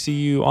maybe see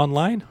you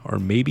online or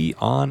maybe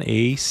on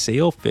a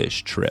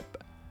sailfish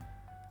trip.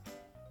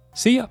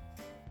 See ya.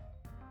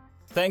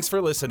 Thanks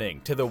for listening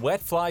to the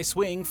Wet Fly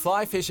Swing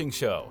Fly Fishing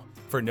Show.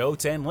 For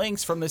notes and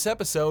links from this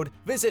episode,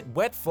 visit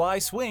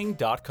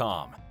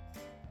wetflyswing.com.